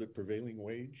build at prevailing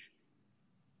wage,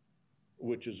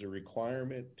 which is a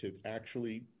requirement to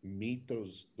actually meet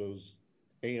those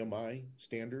AMI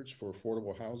standards for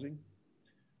affordable housing.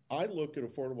 I look at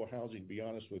affordable housing, to be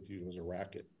honest with you, as a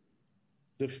racket.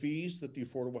 The fees that the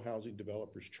affordable housing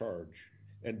developers charge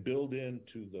and build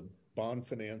into the bond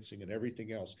financing and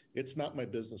everything else, it's not my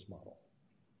business model.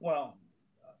 Well,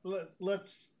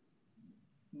 let's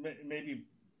maybe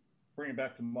bring it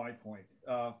back to my point.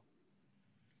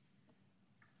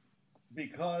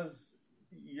 Because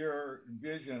your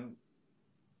vision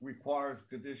requires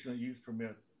conditional use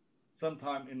permit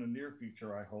sometime in the near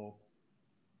future, I hope.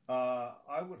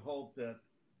 I would hope that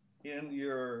in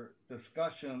your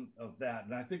discussion of that,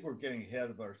 and I think we're getting ahead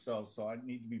of ourselves, so I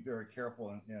need to be very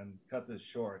careful and cut this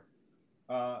short.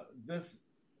 This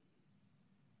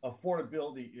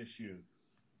affordability issue,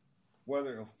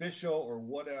 whether official or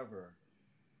whatever,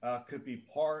 could be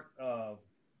part of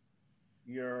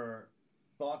your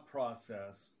thought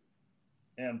process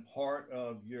and part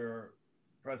of your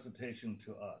presentation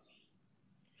to us.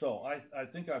 So I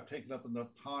think I've taken up enough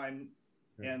time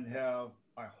and have,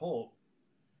 I hope,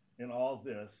 in all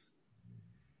this,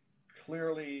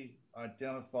 clearly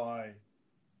identify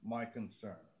my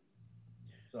concern.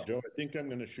 So, Joe, I think I'm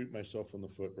going to shoot myself in the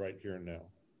foot right here and now.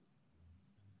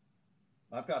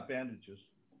 I've got bandages.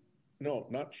 No,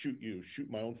 not shoot you, shoot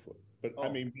my own foot. But I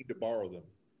may need to borrow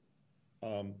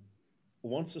them.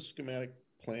 Once a schematic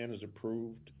plan is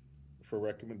approved for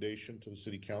recommendation to the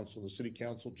city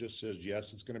council just says,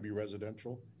 yes, it's going to be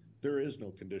residential. There is no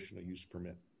conditional use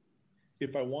permit.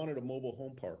 If I wanted a mobile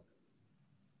home park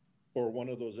or one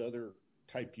of those other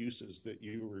type uses that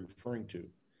you were referring to,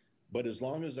 but as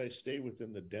long as I stay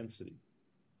within the density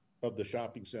of the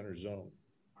shopping center zone,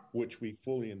 which we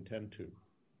fully intend to,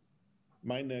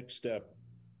 my next step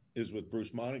is with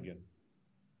Bruce Monaghan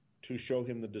to show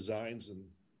him the designs and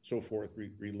so forth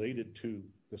related to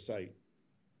the site,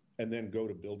 and then go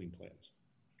to building plans.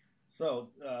 So,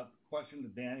 question to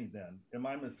Danny then. Am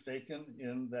I mistaken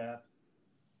in that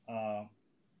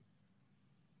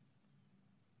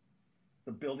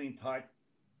the building type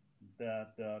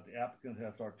that the applicant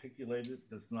has articulated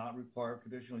does not require a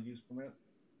conditional use permit?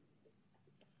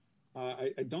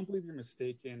 I don't believe you're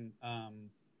mistaken.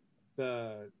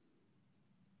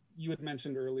 You had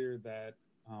mentioned earlier that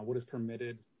what is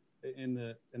permitted in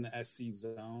the SC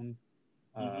zone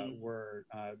were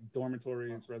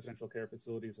dormitories, residential care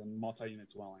facilities, and multi-unit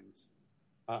dwellings.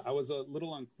 I was a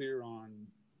little unclear on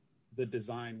the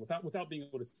design. Without being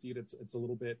able to see it, it's a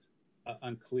little bit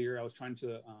unclear. I was trying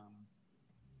to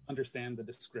understand the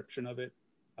description of it.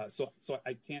 So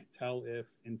I can't tell if,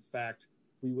 in fact,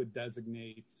 we would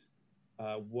designate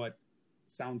what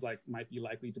sounds like might be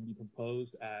likely to be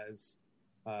proposed as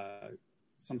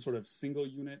some sort of single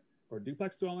unit or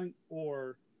duplex dwelling,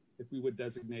 or if we would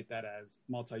designate that as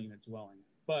multi-unit dwelling.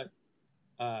 But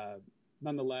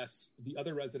nonetheless, the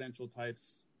other residential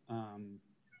types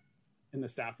in the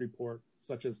staff report,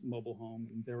 such as mobile home,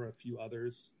 and there are a few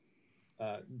others,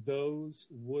 those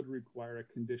would require a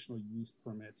conditional use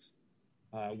permit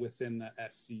within the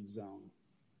SC zone.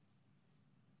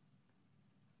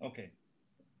 Okay.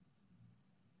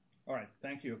 All right,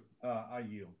 thank you. I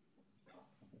yield.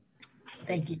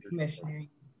 Thank you, Commissioner.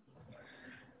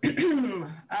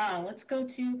 Let's go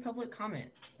to public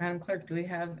comment. Madam Clerk, do we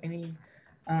have any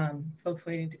folks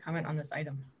waiting to comment on this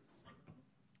item?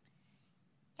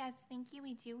 Yes, thank you.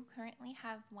 We do currently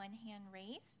have one hand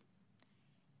raised.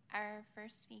 Our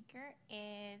first speaker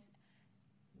is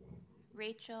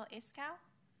Rachel Iskow.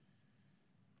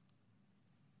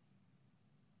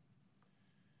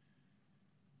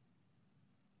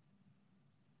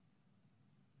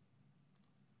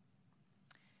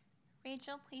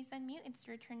 Rachel, please unmute. It's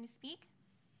your turn to speak.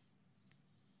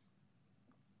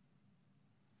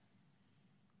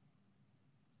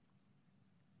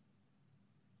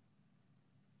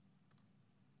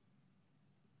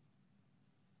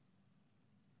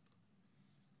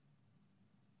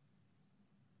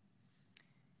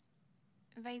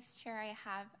 Vice Chair, I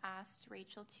have asked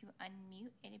Rachel to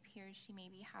unmute. It appears she may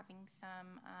be having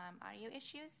some audio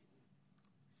issues.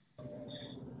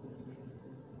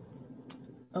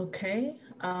 Okay.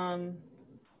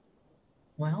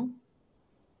 Well,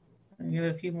 I'll give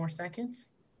it a few more seconds.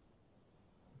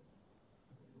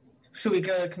 Should we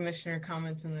go to Commissioner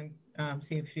comments and then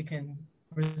see if she can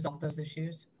resolve those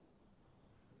issues?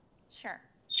 Sure.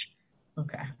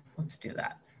 Okay, let's do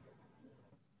that.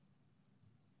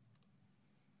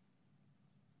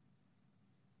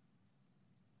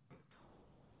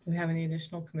 Do we have any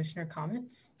additional Commissioner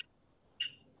comments?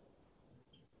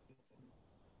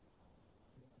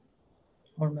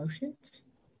 Or motions?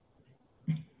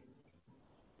 It's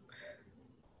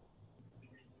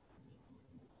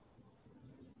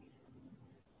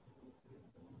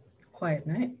a quiet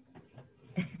night.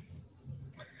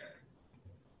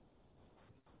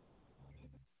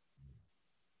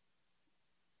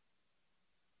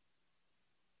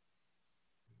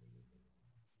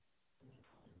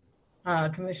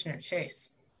 Commissioner Chase.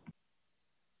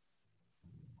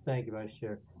 Thank you, Vice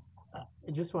Chair.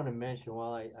 I just want to mention,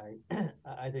 while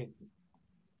I think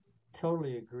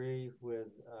totally agree with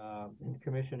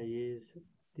Commissioner Yee's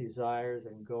desires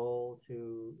and goal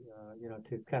to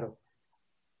to kind of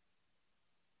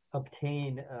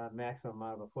obtain a maximum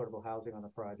amount of affordable housing on the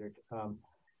project.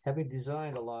 having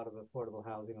designed a lot of affordable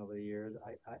housing over the years,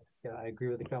 I agree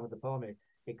with the comment that Paul made.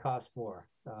 It costs more.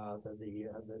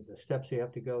 The steps you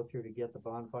have to go through to get the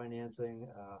bond financing,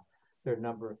 there are a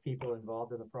number of people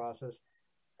involved in the process.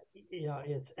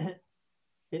 It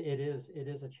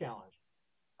is a challenge.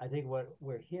 I think what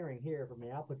we're hearing here from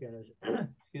the applicant is,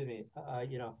 excuse me,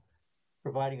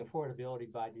 providing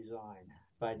affordability by design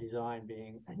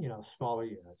being, smaller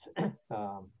units.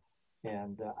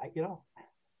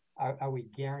 Are we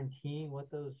guaranteeing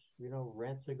what those,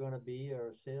 rents are going to be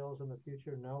or sales in the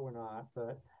future? No, we're not.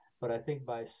 But I think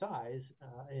by size,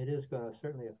 it is going to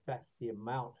certainly affect the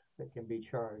amount that can be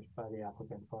charged by the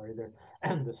applicant for either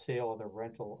the sale or the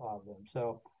rental of them.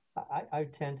 So I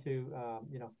tend to,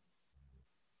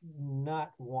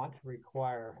 not want to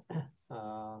require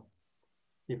the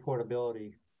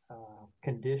affordability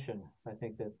condition. I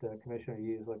think that Commissioner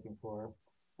Yu is looking for,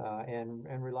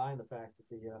 and rely on the fact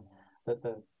that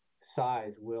the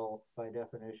size will, by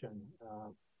definition,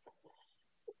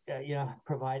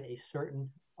 provide a certain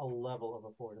level of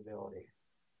affordability.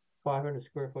 500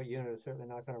 square foot unit is certainly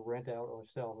not going to rent out or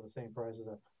sell for the same price as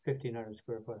a 1,500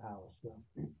 square foot house. So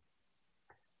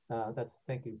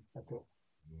thank you. That's it.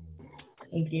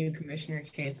 Thank you, Commissioner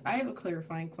Chase. I have a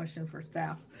clarifying question for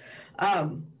staff.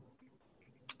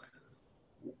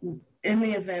 In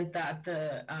the event that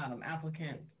the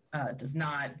applicant does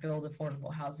not build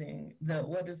affordable housing,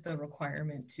 what is the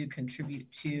requirement to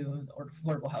contribute to the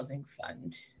Affordable Housing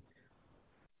Fund?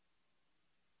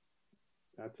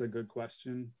 That's a good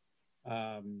question.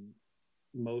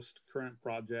 Most current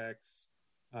projects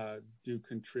do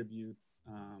contribute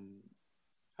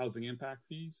housing impact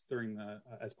fees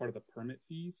as part of the permit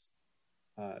fees.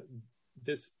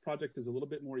 This project is a little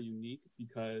bit more unique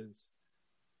because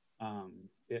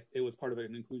it was part of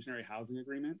an inclusionary housing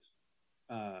agreement.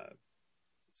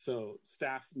 So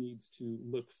staff needs to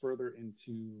look further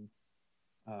into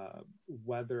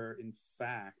whether, in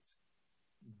fact,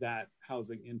 that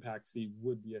housing impact fee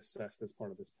would be assessed as part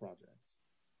of this project.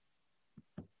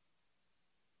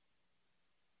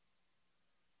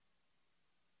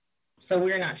 So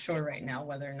we're not sure right now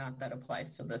whether or not that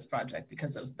applies to this project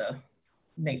because of the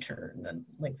nature and the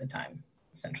length of time,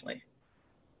 essentially.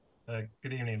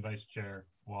 Good evening, Vice Chair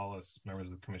Wallace,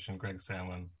 members of the Commission, Greg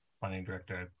Sandlin, Planning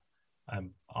Director.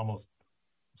 I'm almost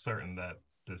certain that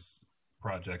this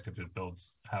project, if it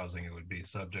builds housing, it would be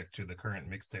subject to the current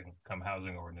mixed income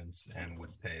housing ordinance and would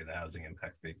pay the housing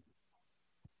impact fee.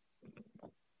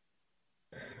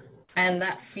 And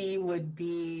that fee would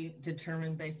be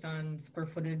determined based on square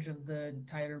footage of the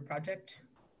entire project?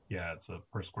 Yeah, it's a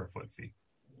per square foot fee.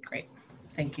 Great,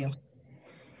 thank you.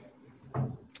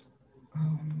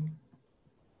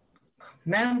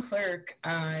 Madam Clerk,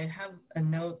 I have a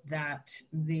note that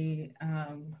the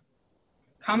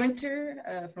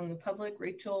commenter from the public,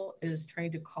 Rachel, is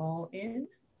trying to call in.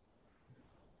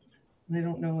 I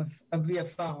don't know if via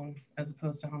phone as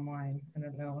opposed to online. I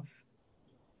don't know if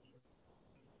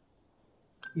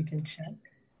you can check.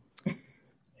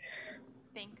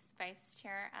 Thanks, Vice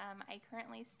Chair. I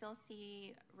currently still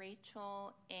see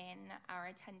Rachel in our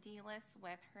attendee list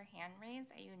with her hand raised.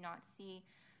 I do not see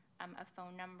a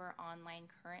phone number online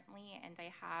currently, and I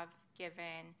have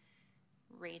given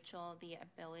Rachel the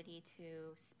ability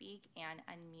to speak and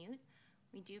unmute.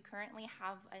 We do currently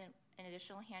have an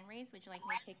additional hand raised. Would you like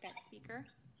me to take that speaker?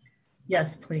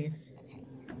 Yes, please.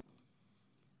 Okay.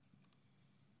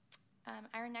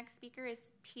 Our next speaker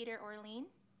is Peter Orlean.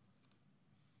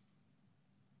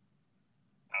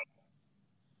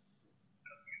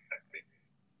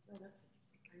 I'm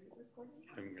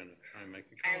going to try and make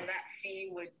a comment. And that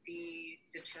fee would be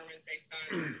determined based on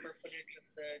square footage of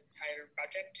the entire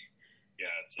project? Yeah,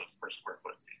 it's a per square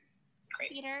foot fee.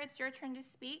 Great. Peter, it's your turn to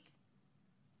speak.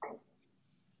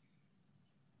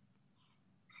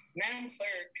 Madam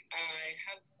Clerk, I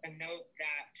have a note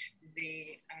that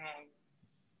the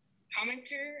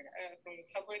commenter from the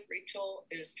public, Rachel,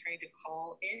 is trying to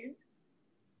call in.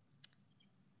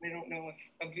 I don't know if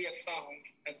via phone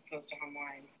as opposed to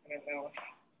online. I don't know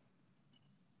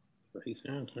if he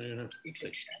sounds. You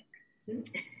can check.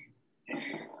 Thanks,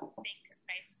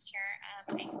 Vice Chair.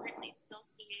 I currently still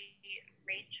see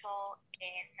Rachel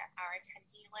in our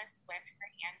attendee list with her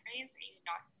hand raised. I do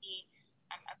not see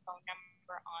a phone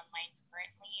number online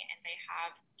currently, and I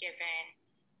have given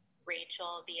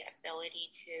Rachel the ability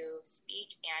to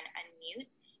speak and unmute.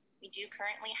 We do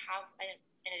currently have an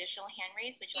additional hand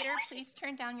raised. Peter, please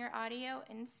turn down your audio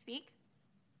and speak.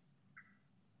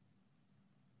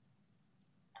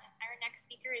 Our next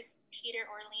speaker is Peter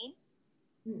Orlean.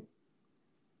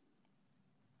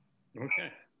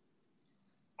 Okay.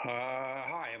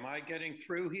 Hi, am I getting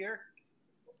through here?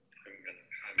 I'm going to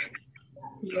try and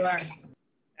You are.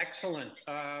 Excellent.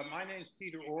 My name is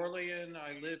Peter Orlean.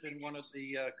 I live in one of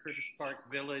the Curtis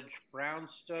Park Village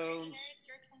brownstones. It's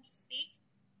your turn to speak.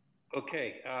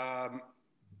 Okay.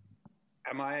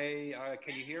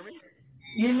 Can you hear me?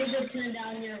 You need to turn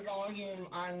down your volume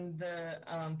on the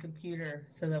computer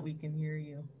so that we can hear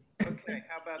you. Okay,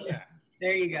 how about that?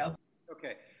 There you go.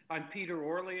 Okay. I'm Peter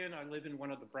Orlean. I live in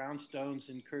one of the brownstones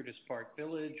in Curtis Park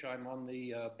Village. I'm on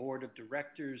the board of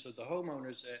directors of the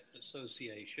Homeowners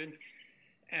Association.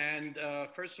 And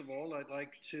first of all, I'd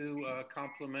like to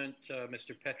compliment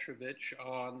Mr. Petrovich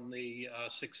on the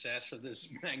success of this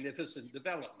magnificent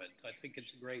development. I think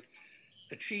it's a great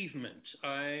achievement.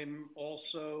 I'm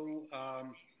also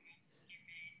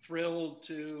thrilled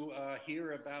to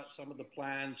hear about some of the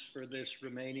plans for this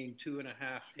remaining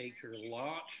 2.5-acre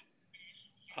lot.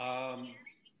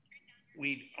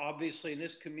 We'd obviously in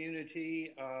this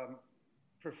community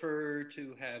prefer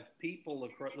to have people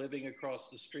living across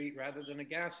the street rather than a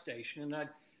gas station. And I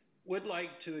would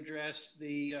like to address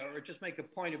or just make a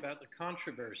point about the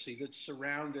controversy that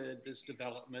surrounded this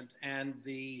development and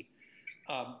the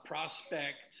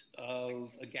prospect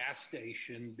of a gas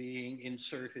station being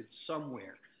inserted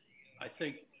somewhere. I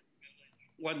think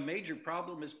one major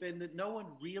problem has been that no one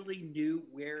really knew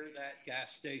where that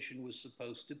gas station was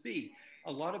supposed to be.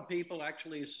 A lot of people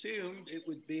actually assumed it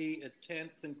would be at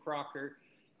 10th and Crocker,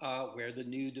 where the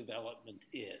new development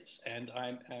is. And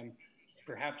I'm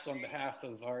perhaps on behalf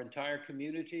of our entire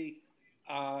community,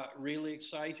 really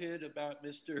excited about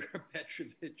Mr.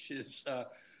 Petrovich's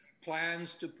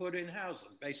plans to put in housing.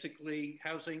 Basically,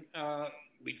 housing,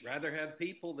 we'd rather have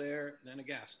people there than a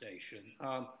gas station.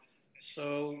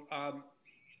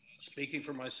 Speaking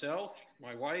for myself,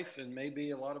 my wife, and maybe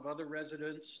a lot of other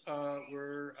residents, I'm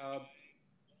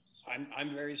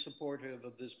very supportive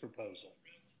of this proposal.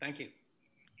 Thank you.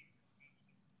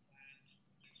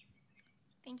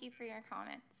 Thank you for your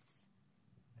comments.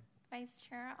 Vice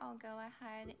Chair, I'll go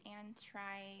ahead and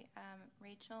try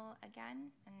Rachel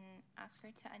again and ask her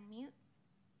to unmute.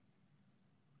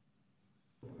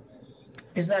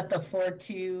 Is that the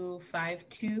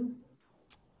 4252?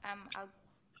 I'll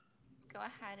go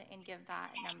ahead and give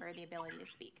that number the ability to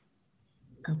speak.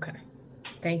 Okay,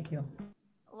 thank you.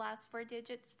 Last 4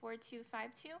 digits,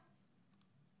 4252.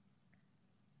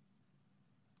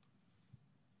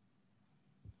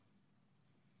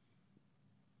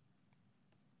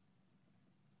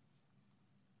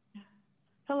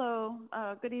 Hello.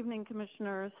 Good evening,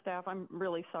 commissioners, staff. I'm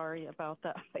really sorry about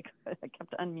that. I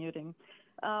kept unmuting.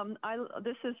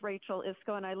 This is Rachel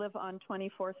Isco, and I live on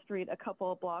 24th Street, a couple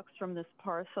of blocks from this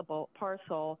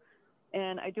parcel.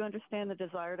 And I do understand the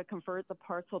desire to convert the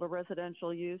parcel to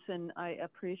residential use, and I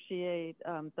appreciate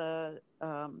the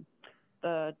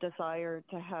desire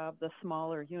to have the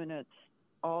smaller units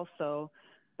also.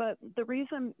 But the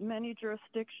reason many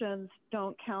jurisdictions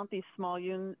don't count these small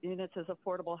units as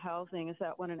affordable housing is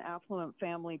that when an affluent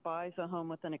family buys a home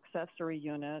with an accessory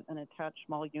unit, an attached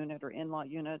small unit or in-law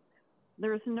unit,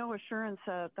 there is no assurance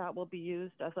that that will be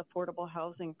used as affordable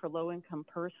housing for low-income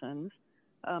persons.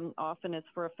 Often it's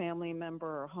for a family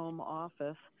member or home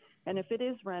office. And if it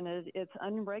is rented, it's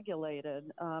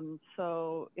unregulated.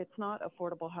 So it's not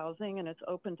affordable housing, and it's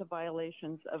open to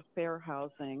violations of fair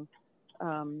housing.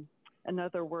 In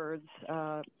other words,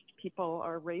 people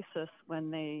are racist when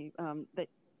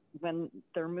when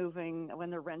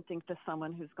they're renting to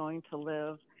someone who's going to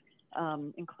live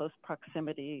in close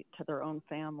proximity to their own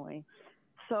family.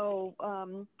 So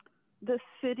the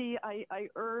city, I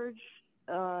urge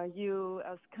you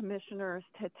as commissioners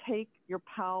to take your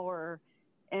power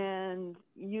and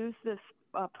use this,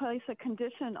 place a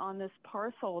condition on this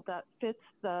parcel that gets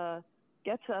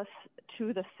us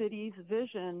to the city's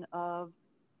vision of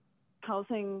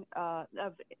housing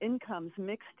of incomes,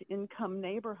 mixed income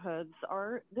neighborhoods.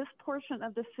 This portion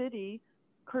of the city,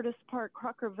 Curtis Park,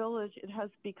 Crocker Village, it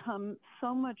has become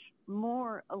so much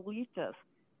more elitist,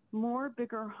 more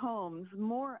bigger homes,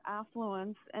 more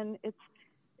affluence, and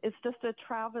it's just a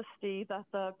travesty that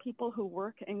the people who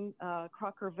work in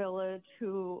Crocker Village,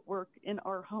 who work in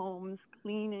our homes,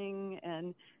 cleaning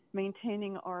and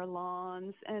maintaining our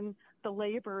lawns, and the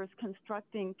laborers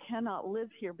constructing cannot live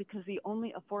here because the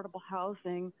only affordable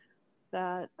housing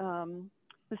that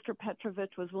Mr.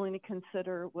 Petrovich was willing to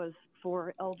consider was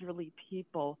for elderly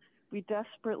people. We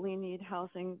desperately need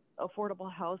housing,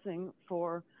 affordable housing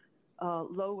for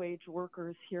low-wage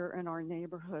workers here in our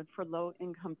neighborhood, for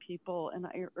low-income people, and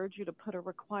I urge you to put a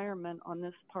requirement on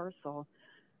this parcel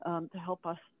to help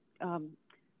us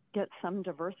get some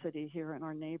diversity here in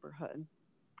our neighborhood.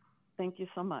 Thank you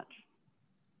so much.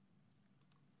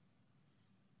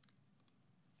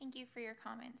 Thank Thank you for your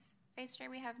comments. Vice Chair,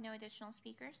 we have no additional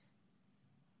speakers.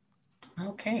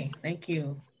 Okay, thank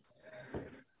you.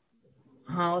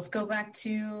 Let's go back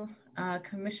to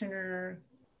Commissioner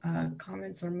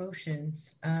comments or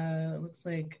motions. Looks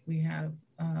like we have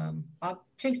Bob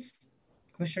Chase,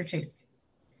 Commissioner Chase.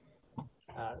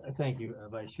 Thank you,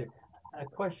 Vice Chair. A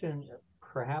question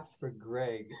perhaps for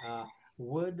Greg.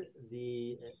 Would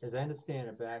the, as I understand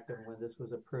it, back when this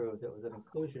was approved, it was an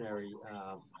inclusionary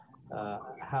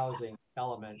housing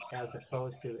element as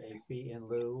opposed to a fee in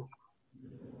lieu?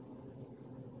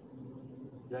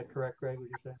 Is that correct, Greg, would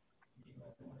you say?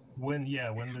 When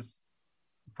this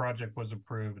project was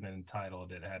approved and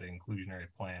entitled, it had an inclusionary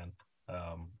plan,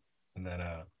 and then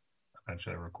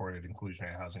eventually a recorded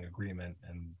inclusionary housing agreement.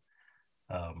 And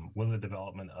with the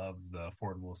development of the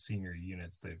affordable senior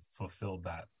units, they've fulfilled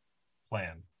that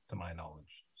plan, to my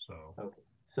knowledge. So, okay.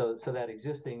 So that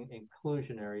existing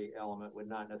inclusionary element would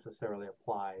not necessarily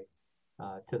apply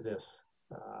to this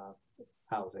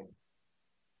housing.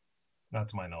 Not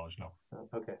to my knowledge, no.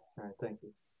 Okay. All right. Thank you.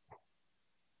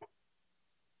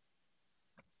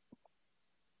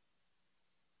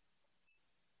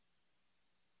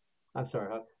 I'm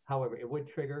sorry. However, it would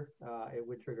trigger a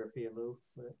fee in lieu,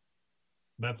 would it?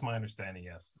 That's my understanding,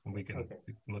 yes. And we can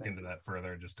look into that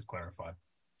further just to clarify.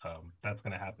 That's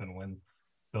going to happen when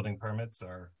building permits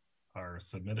are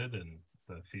submitted and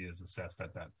the fee is assessed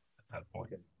at that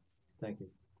point. Okay. Thank you.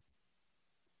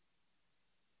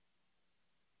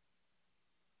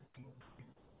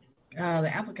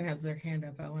 The applicant has their hand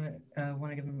up. I want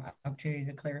to give them an opportunity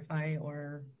to clarify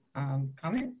or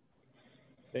comment.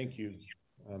 Thank you,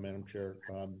 Madam Chair.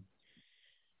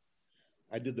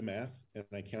 I did the math and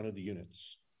I counted the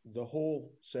units. The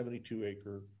whole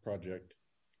 72-acre project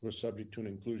was subject to an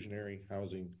inclusionary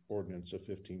housing ordinance of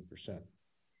 15%.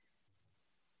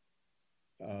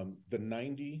 The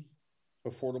 90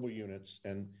 affordable units,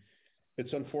 and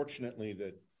it's unfortunately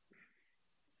that,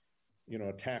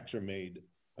 attacks are made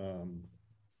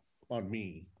on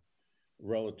me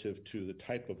relative to the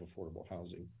type of affordable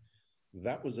housing.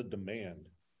 That was a demand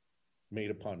made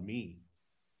upon me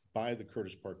by the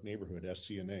Curtis Park neighborhood,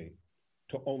 SCNA,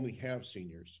 to only have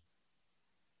seniors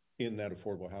in that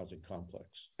affordable housing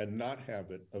complex and not have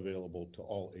it available to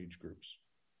all age groups.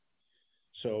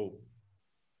 So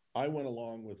I went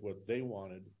along with what they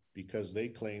wanted because they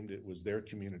claimed it was their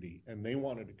community and they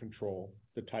wanted to control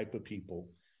the type of people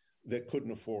that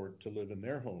couldn't afford to live in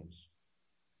their homes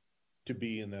to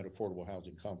be in that affordable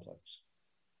housing complex.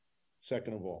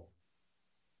 Second of all,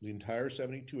 the entire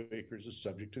 72 acres is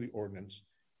subject to the ordinance,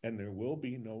 and there will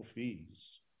be no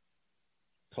fees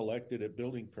collected at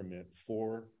building permit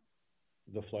for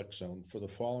the flex zone for the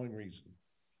following reason.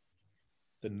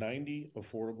 The 90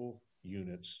 affordable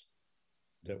units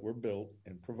that were built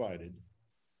and provided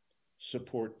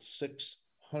support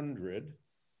 600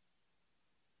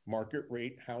 market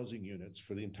rate housing units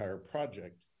for the entire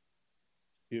project.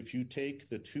 If you take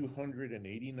the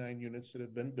 289 units that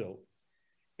have been built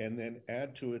and then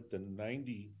add to it the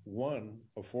 91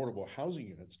 affordable housing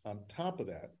units on top of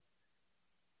that,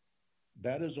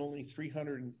 that is only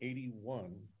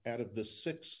 381 out of the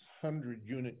 600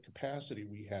 unit capacity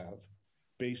we have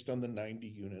based on the 90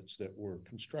 units that were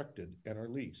constructed and are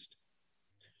leased.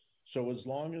 So as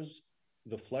long as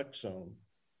the flex zone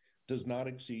does not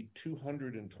exceed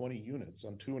 220 units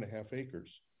on 2.5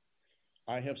 acres,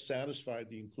 I have satisfied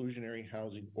the inclusionary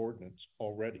housing ordinance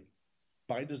already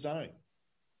by design.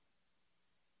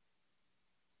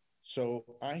 So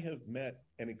I have met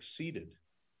and exceeded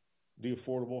the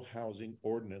affordable housing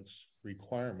ordinance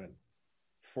requirement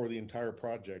for the entire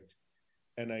project,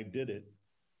 and I did it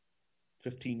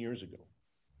 15 years ago.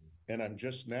 And I'm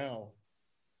just now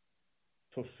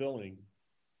fulfilling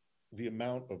the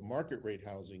amount of market rate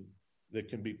housing that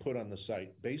can be put on the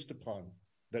site based upon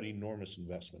that enormous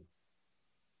investment.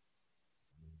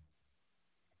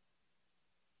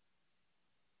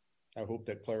 I hope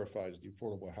that clarifies the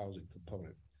affordable housing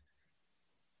component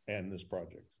and this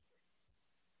project.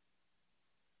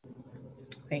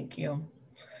 Thank you.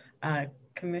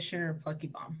 Commissioner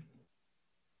Pluckybaum.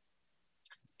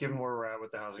 Given where we're at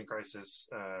with the housing crisis,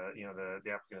 the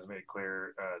applicant has made it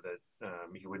clear that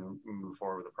he wouldn't move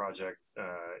forward with the project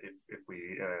if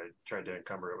we tried to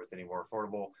encumber it with any more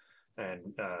affordable.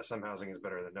 And some housing is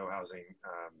better than no housing.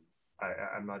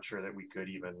 I'm not sure that we could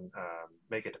even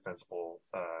make a defensible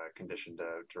condition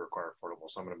to require affordable.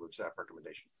 So I'm going to move staff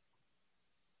recommendation.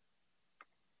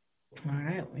 All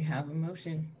right, we have a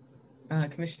motion.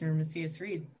 Commissioner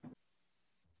Macias-Reed.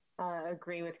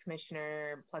 Agree with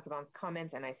Commissioner Pluckybaum's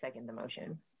comments, and I second the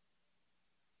motion.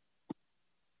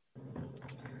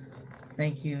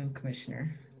 Thank you,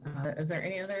 Commissioner. Is there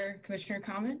any other commissioner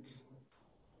comments?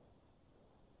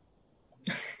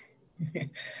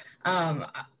 I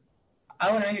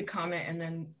want to make a comment, and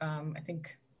then I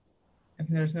think if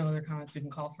there's no other comments, we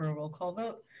can call for a roll call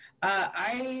vote.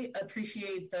 I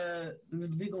appreciate the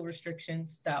legal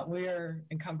restrictions that we're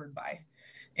encumbered by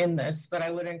in this, but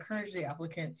I would encourage the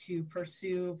applicant to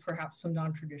pursue perhaps some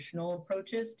non-traditional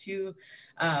approaches to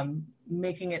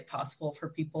making it possible for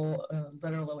people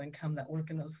that are low income that work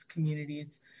in those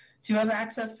communities to have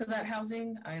access to that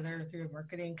housing, either through a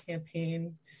marketing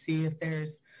campaign to see if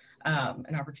there's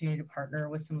an opportunity to partner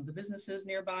with some of the businesses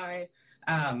nearby.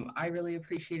 I really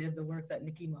appreciated the work that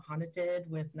Nikki Mahana did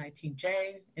with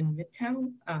 19J in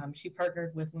Midtown. She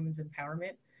partnered with Women's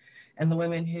Empowerment, and the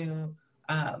women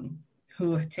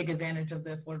who take advantage of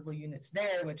the affordable units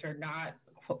there, which are not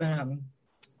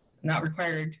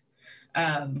required,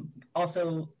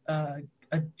 also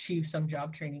achieve some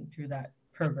job training through that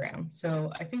program.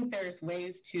 So I think there's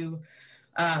ways to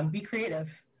be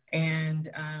creative, and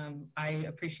I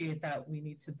appreciate that we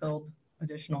need to build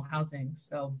additional housing.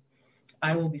 So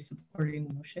I will be supporting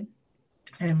the motion.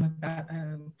 And with that,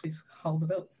 please call the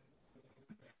vote.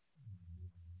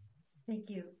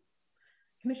 Thank you.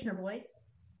 Commissioner Boyd?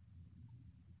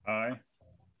 Aye.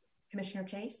 Commissioner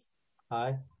Chase?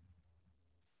 Aye.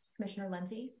 Commissioner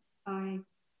Lindsay? Aye.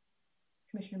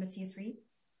 Commissioner Macias-Reed?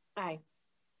 Aye.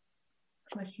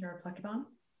 Commissioner Pluckebaum?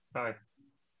 Aye.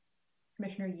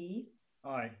 Commissioner Yee?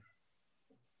 Aye.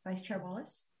 Vice Chair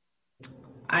Wallace?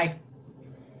 Aye.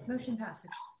 Motion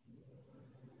passes.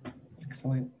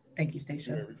 Excellent. Thank you,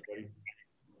 Stacia. Everybody.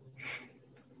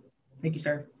 Thank you,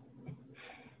 sir.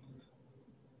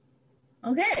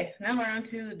 Okay, now we're on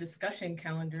to the discussion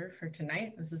calendar for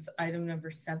tonight. This is item number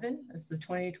 7. It's the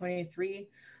 2023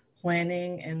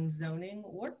 Planning and Zoning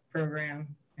Work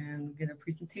Program. And we get a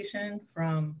presentation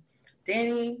from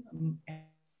Danny.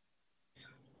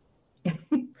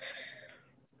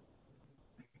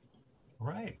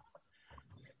 Right.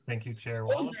 Thank you, Chair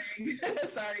Wallace.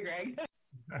 Sorry, Greg.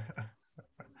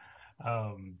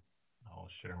 I'll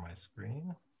share my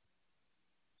screen.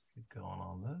 Keep going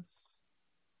on this.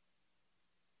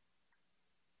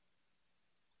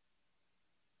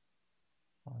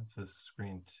 Oh, it says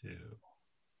screen 2.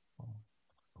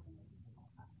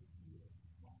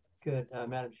 Good.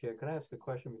 Madam Chair, can I ask a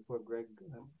question before Greg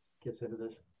gets into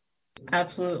this?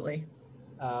 Absolutely.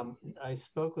 I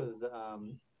spoke with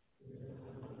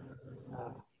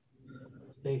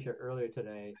Stacia earlier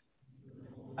today.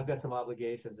 I've got some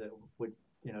obligations that would,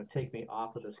 take me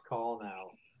off of this call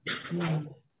now.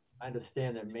 I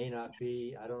understand there may not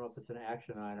be, I don't know if it's an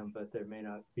action item, but there may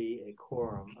not be a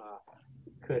quorum.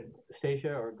 Could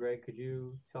Stacia or Greg, could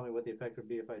you tell me what the effect would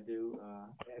be if I do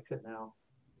exit now?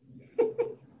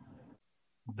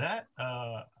 That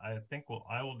I think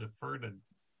I will defer to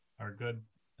our good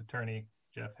attorney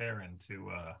Jeff Herron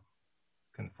to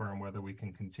confirm whether we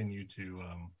can continue to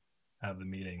have the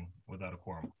meeting without a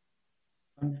quorum.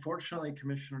 Unfortunately,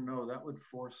 Commissioner, no, that would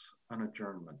force an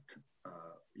adjournment.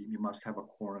 You must have a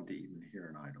quorum to even hear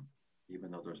an item,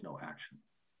 even though there's no action.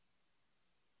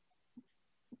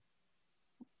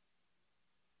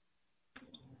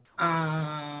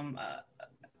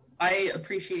 I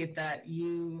appreciate that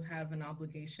you have an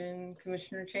obligation,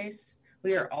 Commissioner Chase.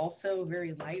 We are also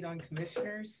very light on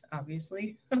commissioners,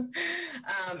 obviously. And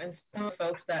some of the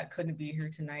folks that couldn't be here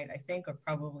tonight, I think, are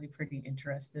probably pretty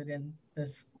interested in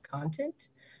this content.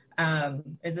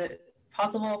 Is it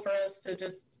possible for us to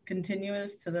just continue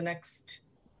this to the next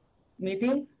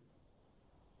meeting?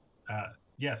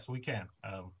 Yes, we can.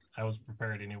 I was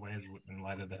prepared anyways in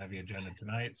light of the heavy agenda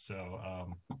tonight.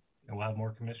 So and we'll have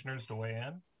more commissioners to weigh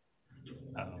in.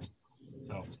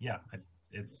 So yeah,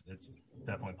 it's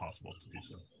definitely possible to do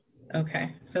so.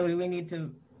 Okay, so we need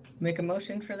to make a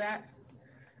motion for that?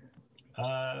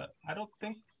 I don't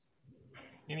think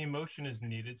any motion is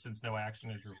needed since no action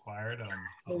is required.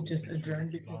 We'll just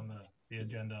adjourn on the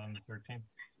agenda on the 13th.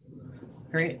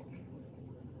 Great.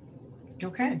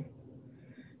 Okay.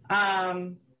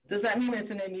 Does that mean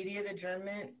it's an immediate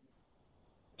adjournment,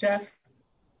 Jeff?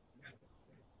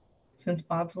 Since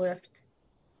Bob's left?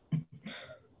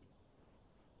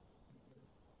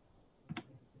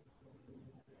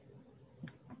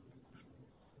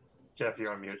 Jeff,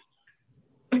 you're on mute.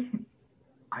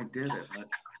 I did it.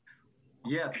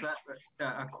 Yes,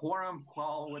 a quorum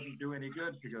call wouldn't do any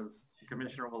good because the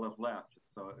commissioner will have left.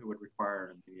 So it would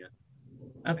require an immediate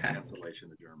cancellation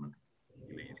adjournment.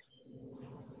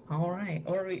 All right.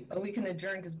 Or we can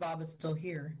adjourn because Bob is still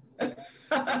here.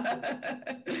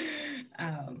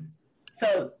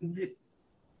 So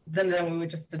then we would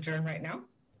just adjourn right now?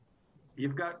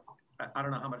 You've got I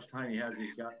don't know how much time he has.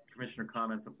 He's got commissioner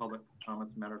comments and public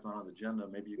comments matters on the agenda.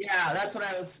 Maybe you. Yeah, that's what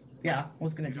I was. Yeah,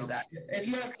 was going to do that. If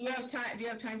you have time, do you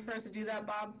have time for us to do that,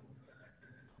 Bob?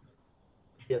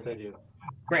 Yes, I do.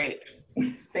 Great,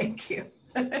 thank you.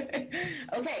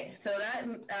 Okay, so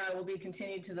that will be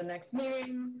continued to the next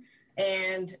meeting,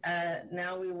 and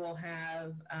now we will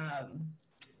have.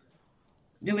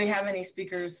 Do we have any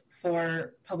speakers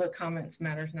for public comments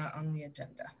matters not on the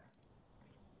agenda?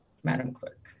 Madam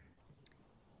Clerk.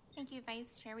 Thank you,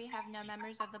 Vice Chair. We have no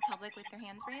members of the public with their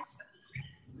hands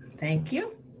raised. Thank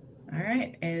you. All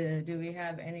right. Do we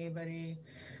have anybody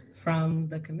from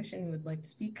the commission who would like to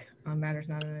speak on matters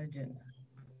not on the agenda?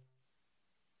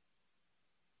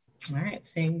 All right.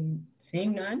 Seeing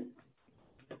none,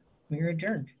 we are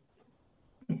adjourned.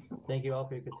 Thank you all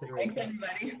for your consideration.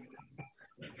 Thanks, everybody.